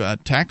own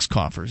tax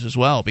coffers as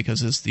well,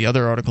 because as the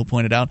other article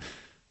pointed out,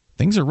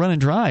 things are running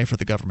dry for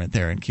the government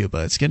there in Cuba.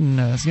 It's getting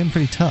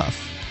pretty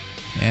tough.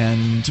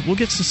 And we'll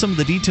get to some of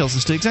the details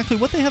as to exactly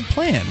what they have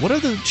planned. What are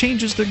the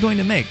changes they're going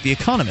to make? The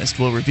Economist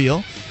will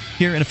reveal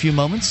here in a few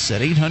moments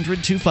at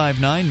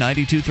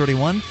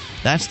 800-259-9231.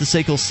 That's the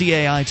SACL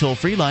CAI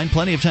toll-free line.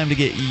 Plenty of time to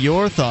get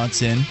your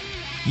thoughts in.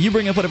 You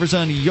bring up whatever's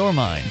on your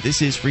mind.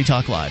 This is Free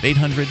Talk Live.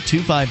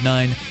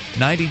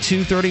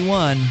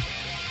 800-259-9231.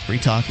 Free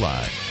Talk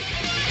Live.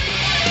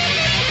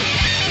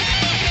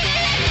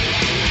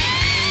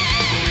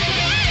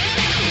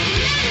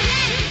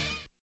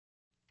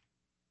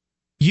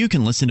 You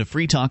can listen to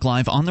Free Talk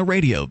Live on the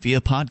radio,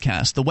 via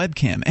podcast, the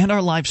webcam, and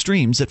our live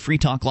streams at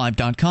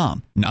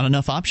freetalklive.com. Not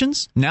enough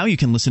options? Now you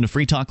can listen to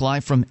Free Talk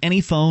Live from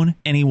any phone,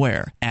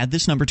 anywhere. Add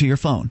this number to your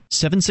phone,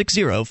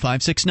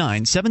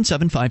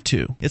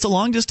 760-569-7752. It's a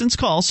long-distance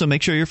call, so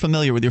make sure you're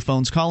familiar with your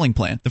phone's calling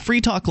plan. The Free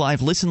Talk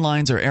Live listen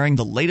lines are airing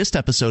the latest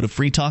episode of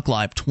Free Talk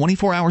Live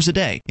 24 hours a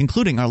day,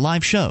 including our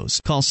live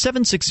shows. Call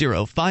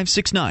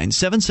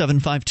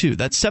 760-569-7752.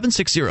 That's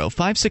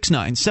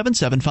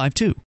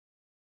 760-569-7752.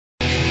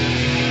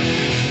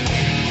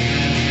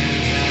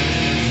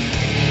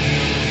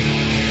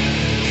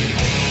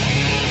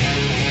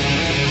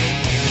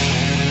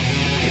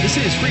 This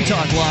is Free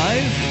Talk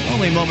Live.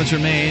 Only moments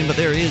remain, but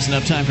there is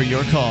enough time for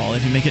your call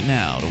if you make it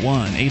now to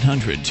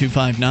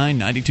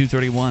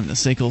 1-800-259-9231. The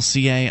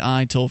SACL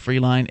CAI toll-free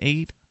line,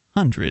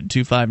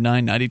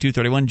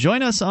 800-259-9231.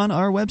 Join us on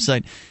our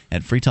website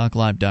at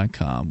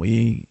freetalklive.com.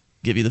 We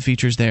give you the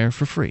features there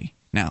for free.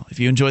 Now, if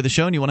you enjoy the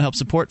show and you want to help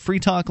support Free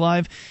Talk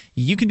Live,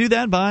 you can do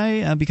that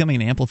by becoming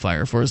an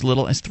amplifier for as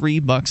little as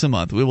 $3 a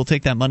month. We will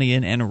take that money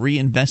in and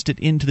reinvest it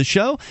into the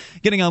show,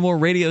 getting on more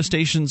radio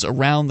stations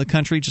around the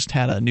country. Just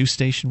had a new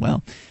station.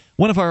 Well,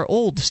 one of our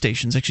old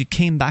stations actually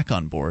came back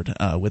on board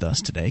with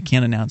us today.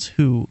 Can't announce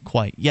who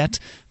quite yet,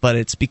 but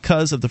it's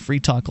because of the Free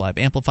Talk Live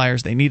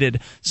amplifiers. They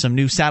needed some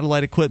new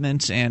satellite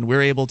equipment, and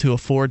we're able to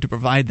afford to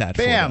provide that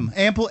for them.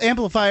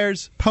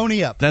 Amplifiers,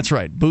 pony up. That's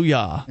right.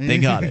 Booyah. They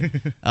got it.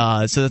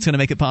 So that's going to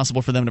make it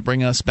possible for them to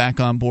bring us back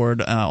on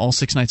board all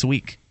 6 nights a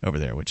week over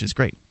there, which is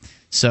great.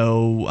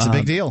 So it's a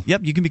big deal.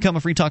 Yep, you can become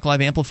a Free Talk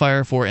Live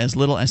amplifier for as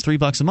little as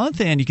 $3 a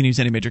month, and you can use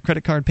any major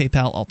credit card.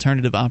 PayPal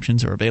alternative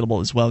options are available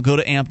as well. Go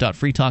to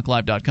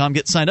amp.freetalklive.com.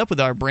 Get signed up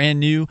with our brand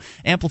new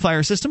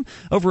amplifier system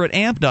over at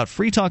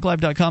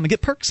amp.freetalklive.com and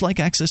get perks like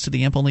access to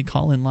the AMP Only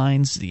call-in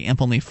lines, the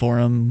AMP Only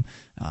forum,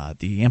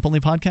 the AMP Only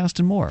podcast,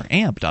 and more.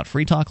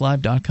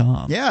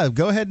 amp.freetalklive.com. Yeah,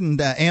 go ahead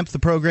and amp the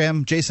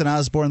program. Jason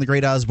Osborne, the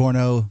great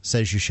Osborne-O,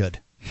 says you should.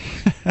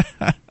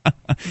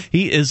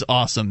 He is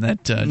awesome,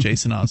 that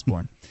Jason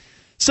Osborne.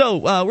 So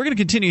we're going to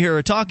continue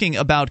here talking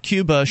about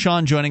Cuba.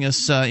 Sean joining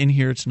us in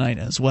here tonight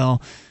as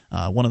well,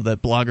 one of the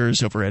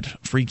bloggers over at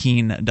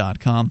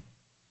freekeen.com.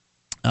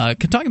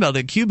 Talking about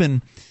the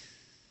Cuban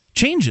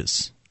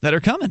changes that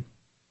are coming.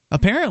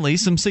 Apparently,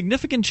 some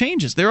significant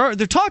changes. They're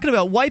talking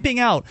about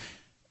wiping out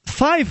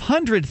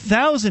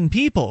 500,000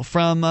 people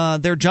from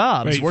their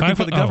jobs working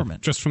for the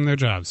government. Just from their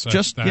jobs.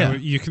 Yeah.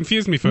 You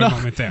confused me for a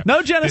moment there.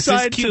 No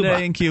genocide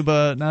today in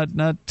Cuba.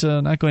 Not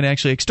going to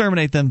actually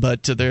exterminate them,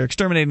 but they're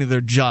exterminating their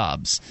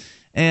jobs.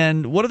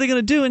 And what are they going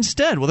to do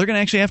instead? Well, they're going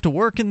to actually have to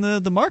work in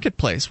the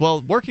marketplace.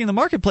 Well, working in the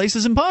marketplace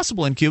is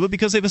impossible in Cuba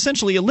because they've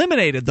essentially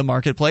eliminated the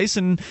marketplace,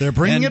 and they're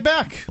bringing it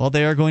back. Well,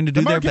 they are going to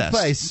do their best. The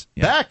marketplace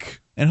back.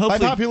 And hopefully,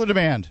 by popular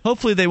demand.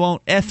 Hopefully they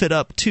won't F it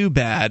up too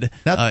bad.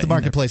 Not that the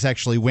marketplace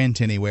actually went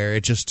anywhere.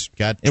 It just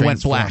got transformed. It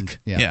went black.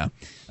 Yeah.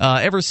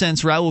 Ever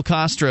since Raul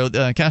Castro,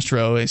 the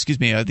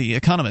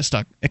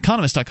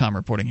Economist.com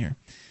reporting here.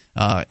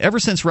 Ever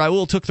since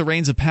Raul took the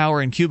reins of power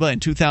in Cuba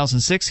in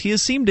 2006, he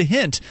has seemed to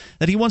hint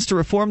that he wants to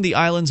reform the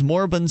island's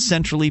moribund,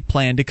 centrally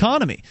planned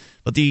economy.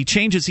 But the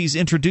changes he's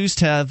introduced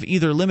have been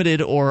either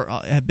limited or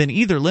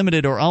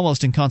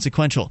almost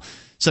inconsequential,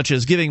 such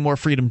as giving more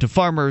freedom to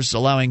farmers,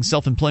 allowing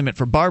self-employment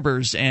for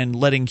barbers, and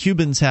letting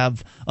Cubans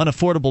have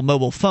unaffordable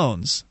mobile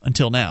phones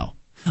until now.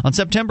 On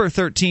September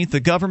 13th, the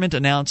government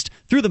announced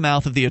through the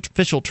mouth of the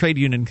official trade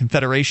union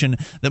confederation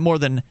that more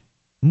than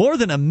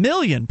 1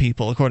 million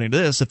people, according to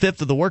this, a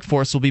fifth of the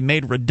workforce, will be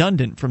made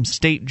redundant from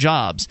state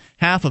jobs,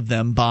 half of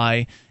them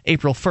by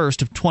April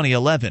 1st of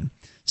 2011.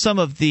 Some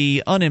of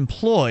the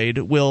unemployed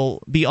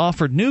will be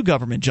offered new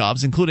government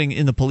jobs, including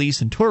in the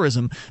police and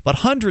tourism, but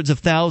hundreds of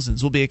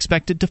thousands will be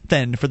expected to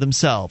fend for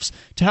themselves.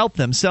 To help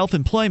them,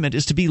 self-employment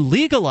is to be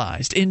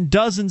legalized in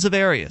dozens of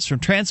areas, from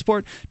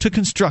transport to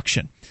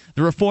construction.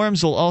 The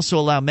reforms will also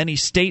allow many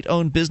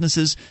state-owned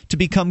businesses to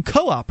become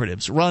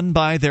cooperatives run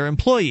by their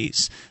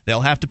employees.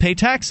 They'll have to pay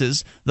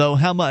taxes, though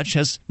how much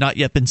has not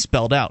yet been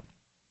spelled out.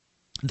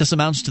 This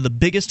amounts to the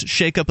biggest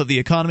shakeup of the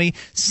economy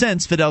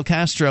since Fidel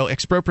Castro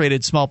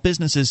expropriated small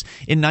businesses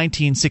in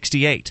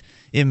 1968,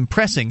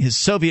 impressing his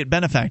Soviet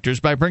benefactors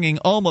by bringing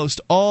almost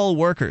all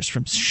workers,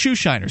 from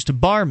shoeshiners to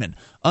barmen,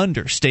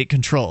 under state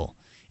control.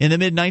 In the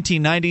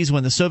mid-1990s,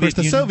 when the Soviet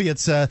Union...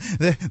 Soviets,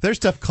 their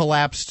stuff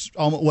collapsed,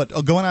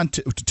 going on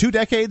 2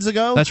 decades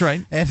ago? That's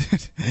right.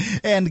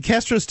 And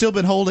Castro's still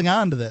been holding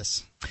on to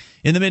this.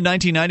 In the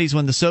mid-1990s,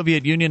 when the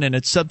Soviet Union and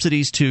its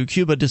subsidies to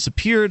Cuba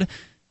disappeared,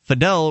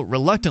 Fidel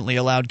reluctantly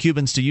allowed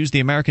Cubans to use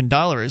the American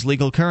dollar as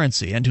legal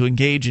currency and to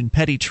engage in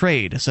petty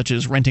trade, such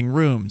as renting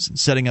rooms and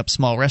setting up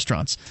small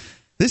restaurants.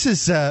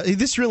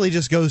 This really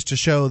just goes to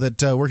show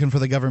that working for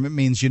the government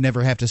means you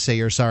never have to say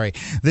you're sorry.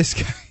 This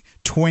guy...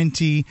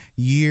 20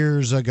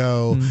 years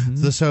ago,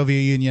 the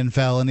Soviet Union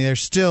fell, and they're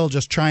still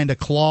just trying to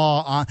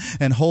claw on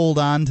and hold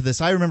on to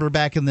this. I remember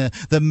back in the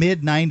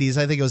mid-'90s,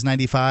 I think it was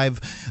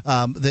 95,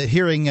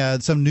 hearing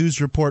some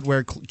news report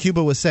where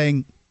Cuba was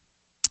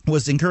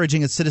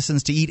encouraging its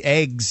citizens to eat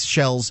eggs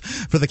shells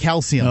for the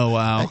calcium. Oh,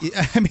 wow.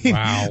 I mean,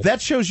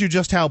 that shows you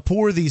just how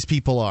poor these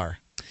people are,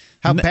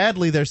 how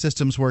badly their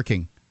system's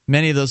working.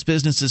 Many of those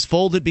businesses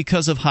folded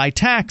because of high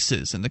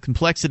taxes and the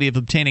complexity of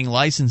obtaining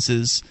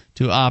licenses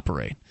to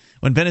operate.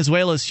 When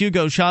Venezuela's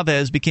Hugo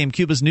Chavez became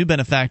Cuba's new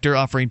benefactor,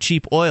 offering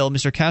cheap oil,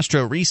 Mr.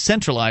 Castro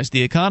re-centralized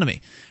the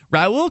economy.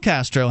 Raul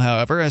Castro,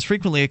 however, has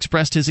frequently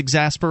expressed his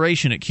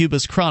exasperation at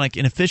Cuba's chronic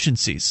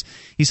inefficiencies.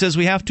 He says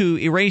we have to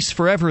erase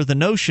forever the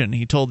notion,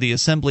 he told the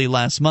Assembly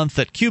last month,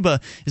 that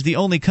Cuba is the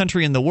only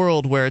country in the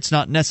world where it's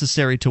not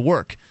necessary to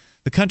work.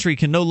 The country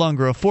can no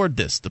longer afford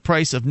this. The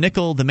price of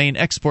nickel, the main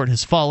export,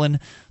 has fallen.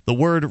 The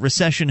word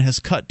recession has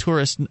cut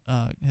the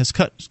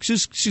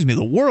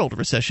world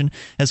recession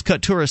has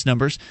cut tourist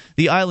numbers.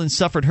 The island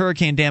suffered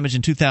hurricane damage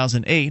in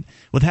 2008.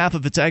 With half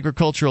of its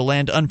agricultural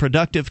land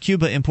unproductive,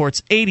 Cuba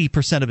imports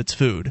 80% of its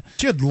food.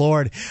 Good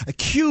Lord.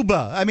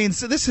 Cuba. I mean,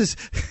 so this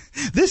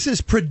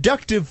is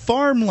productive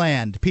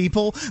farmland,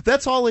 people.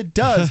 That's all it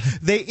does.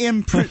 What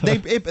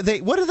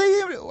do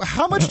they,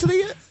 how much do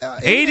they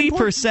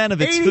 80%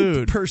 of its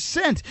food.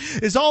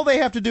 80% is all they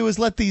have to do is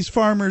let these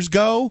farmers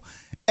go,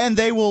 and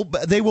they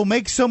will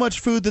make so much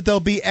food that they'll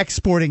be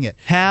exporting it.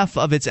 Half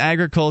of its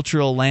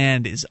agricultural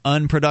land is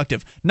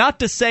unproductive. Not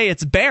to say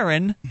it's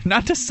barren,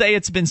 not to say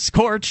it's been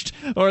scorched,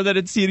 or that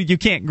it's you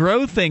can't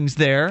grow things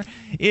there.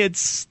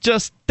 It's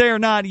just they're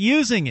not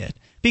using it.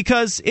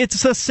 Because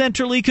it's a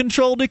centrally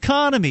controlled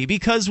economy.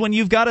 Because when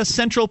you've got a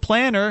central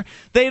planner,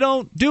 they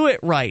don't do it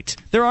right.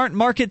 There aren't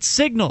market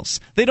signals.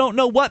 They don't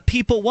know what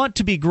people want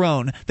to be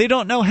grown. They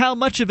don't know how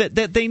much of it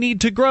that they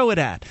need to grow it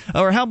at,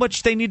 or how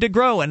much they need to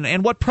grow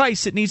and what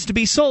price it needs to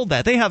be sold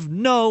at. They have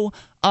no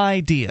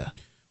idea.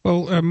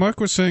 Well, Mark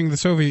was saying the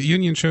Soviet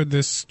Union showed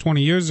this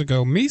 20 years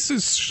ago.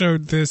 Mises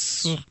showed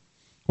this,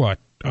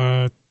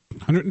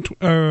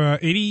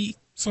 180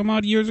 some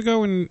odd years ago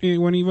when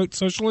he wrote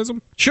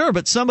Socialism? Sure,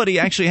 but somebody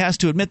actually has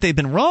to admit they've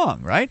been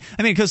wrong, right?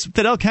 I mean, because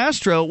Fidel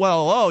Castro,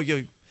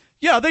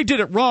 they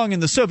did it wrong in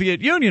the Soviet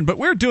Union, but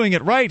we're doing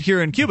it right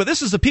here in Cuba.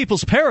 This is the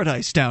people's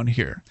paradise down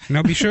here.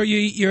 Now be sure you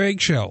eat your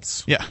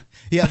eggshells. Yeah.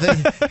 Yeah,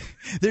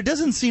 there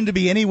doesn't seem to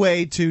be any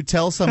way to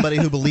tell somebody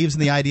who believes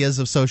in the ideas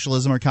of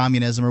socialism or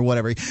communism or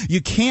whatever.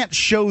 You can't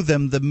show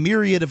them the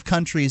myriad of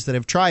countries that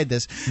have tried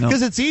this,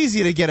 because it's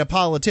easy to get a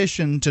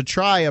politician to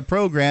try a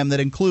program that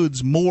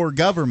includes more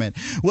government.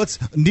 What's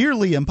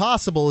nearly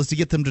impossible is to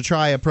get them to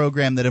try a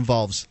program that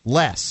involves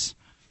less.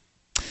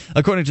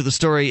 According to the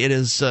story, it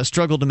has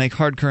struggled to make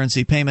hard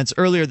currency payments.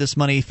 Earlier this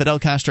month, Fidel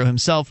Castro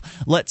himself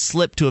let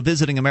slip to a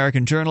visiting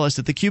American journalist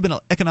that the Cuban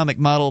economic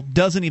model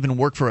doesn't even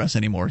work for us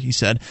anymore, he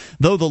said.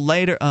 Though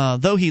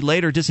he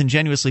later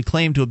disingenuously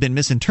claimed to have been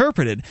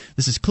misinterpreted,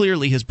 this is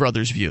clearly his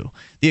brother's view.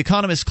 The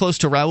economists close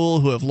to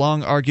Raul, who have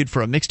long argued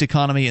for a mixed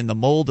economy in the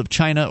mold of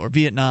China or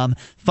Vietnam,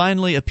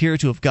 finally appear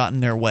to have gotten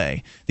their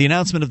way. The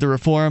announcement of the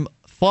reform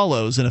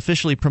follows an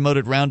officially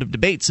promoted round of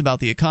debates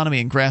about the economy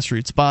in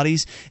grassroots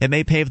bodies. It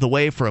may pave the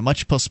way for a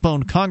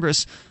much-postponed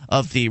Congress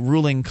of the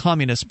ruling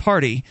Communist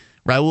Party.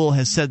 Raul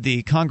has said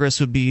the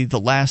Congress would be the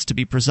last to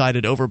be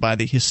presided over by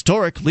the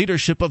historic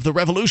leadership of the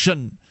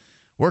revolution.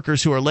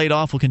 Workers who are laid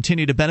off will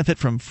continue to benefit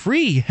from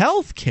free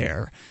health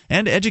care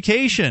and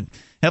education,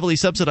 heavily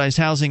subsidized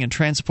housing and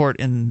transport,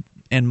 and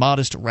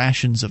modest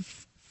rations of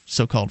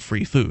so-called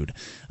free food.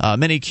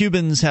 Many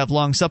Cubans have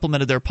long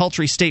supplemented their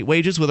paltry state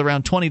wages with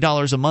around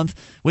 $20 a month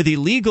with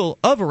illegal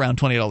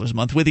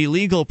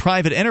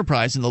private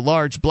enterprise in the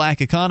large black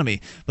economy.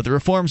 But the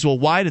reforms will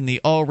widen the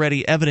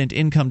already evident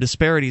income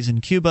disparities in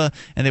Cuba,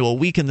 and they will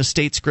weaken the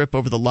state's grip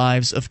over the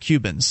lives of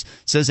Cubans.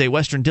 Says a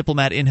Western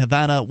diplomat in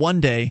Havana,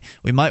 one day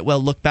we might well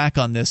look back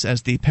on this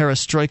as the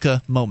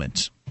perestroika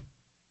moment.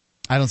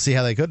 I don't see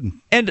how they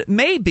couldn't. And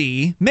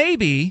maybe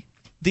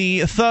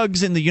the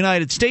thugs in the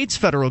United States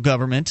federal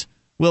government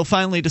will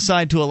finally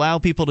decide to allow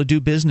people to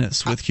do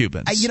business with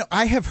Cubans.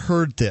 I have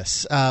heard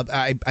this.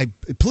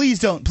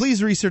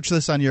 Please research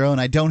this on your own.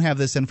 I don't have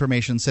this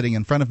information sitting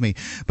in front of me.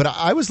 But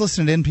I was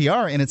listening to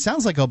NPR, and it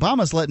sounds like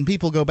Obama's letting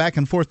people go back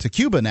and forth to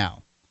Cuba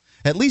now.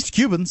 At least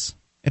Cubans.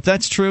 If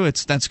that's true,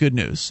 that's good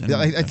news.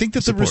 I think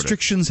that the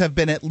restrictions have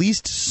been at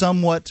least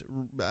somewhat,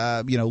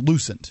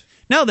 loosened.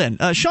 Now then,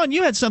 Sean,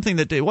 you had something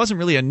that it wasn't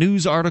really a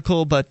news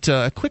article, but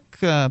a quick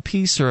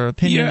piece or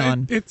opinion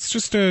on. It's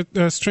just a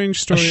strange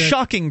story. A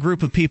shocking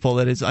group of people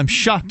that I'm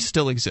shocked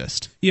still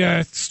exist. Yeah,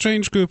 a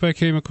strange group I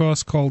came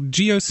across called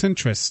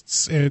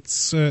geocentrists.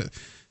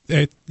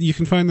 You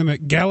can find them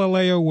at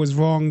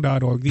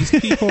GalileoWasWrong.org. These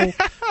people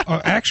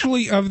are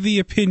actually of the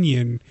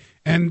opinion,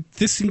 and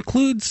this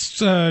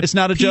includes it's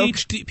not a joke.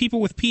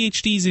 People with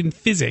PhDs in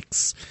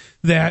physics,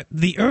 that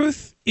the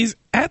Earth is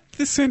at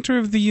the center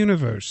of the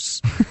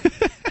universe.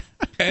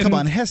 Come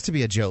on, it has to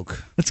be a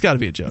joke. It's got to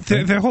be a joke.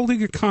 They're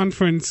holding a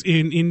conference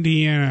in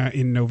Indiana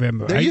in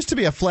November. There used to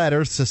be a Flat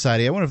Earth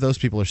Society. I wonder if those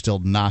people are still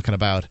knocking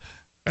about.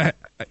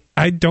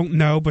 I don't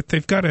know, but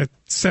they've got a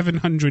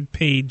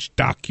 700-page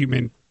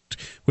document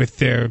with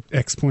their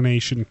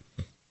explanation.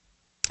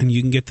 And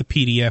you can get the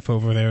PDF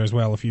over there as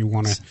well if you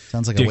want to.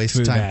 Sounds like a waste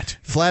of time. That.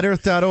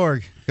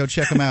 Flatearth.org. Go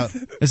check them out.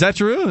 Is that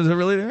true? Is it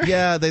really there?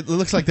 Yeah, it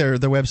looks like their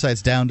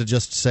website's down to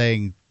just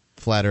saying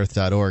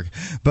flatearth.org.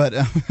 But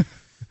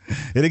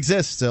it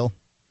exists still.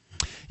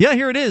 Yeah,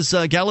 here it is.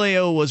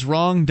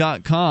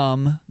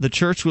 GalileoWasWrong.com. The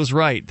Church Was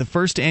Right. The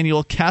first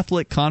annual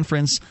Catholic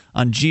Conference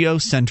on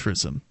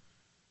Geocentrism.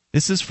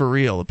 This is for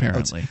real,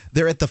 apparently.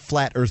 They're at the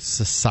Flat Earth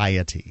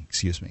Society.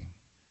 Excuse me.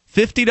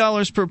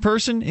 $50 per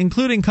person,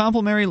 including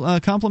complimentary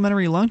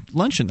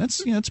luncheon.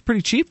 That's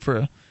pretty cheap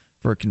for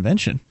a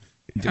convention.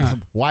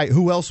 Why?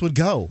 Who else would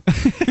go?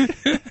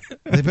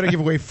 They better give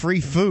away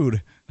free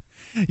food.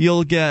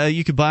 You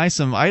could buy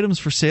some items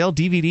for sale,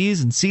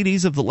 DVDs and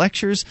CDs of the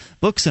lectures,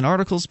 books and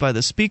articles by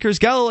the speakers.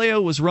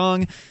 Galileo Was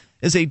Wrong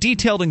is a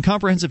detailed and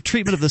comprehensive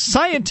treatment of the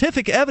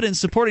scientific evidence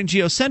supporting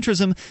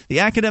geocentrism, the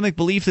academic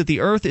belief that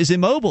the Earth is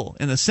immobile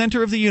in the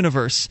center of the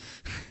universe.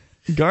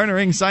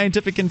 Garnering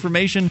scientific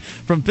information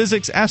from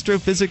physics,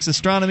 astrophysics,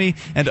 astronomy,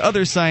 and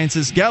other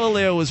sciences,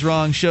 Galileo Was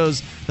Wrong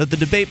shows that the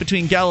debate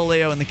between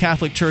Galileo and the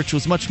Catholic Church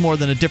was much more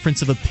than a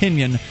difference of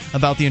opinion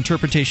about the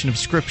interpretation of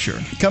Scripture.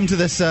 Come to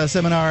this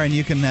seminar, and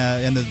you can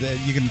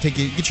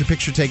get your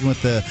picture taken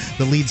with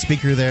the lead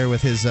speaker there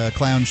with his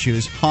clown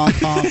shoes. Honk,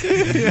 honk.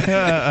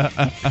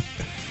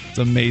 It's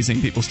amazing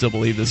people still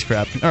believe this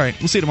crap. All right,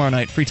 we'll see you tomorrow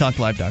night.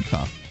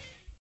 freetalklive.com.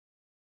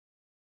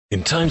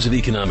 In times of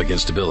economic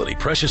instability,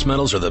 precious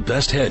metals are the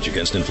best hedge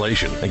against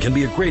inflation and can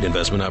be a great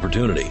investment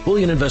opportunity.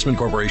 Bullion Investment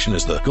Corporation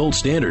is the gold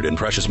standard in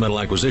precious metal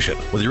acquisition.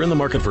 Whether you're in the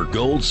market for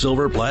gold,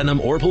 silver, platinum,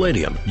 or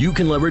palladium, you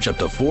can leverage up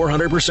to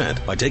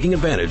 400% by taking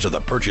advantage of the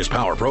Purchase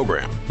Power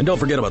program. And don't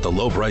forget about the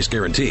low price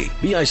guarantee.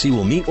 BIC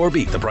will meet or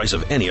beat the price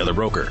of any other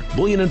broker.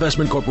 Bullion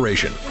Investment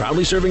Corporation,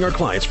 proudly serving our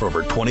clients for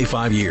over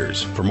 25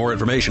 years. For more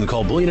information,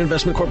 call Bullion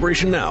Investment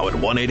Corporation now at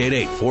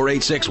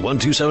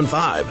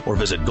 1-888-486-1275 or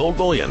visit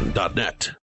goldbullion.net.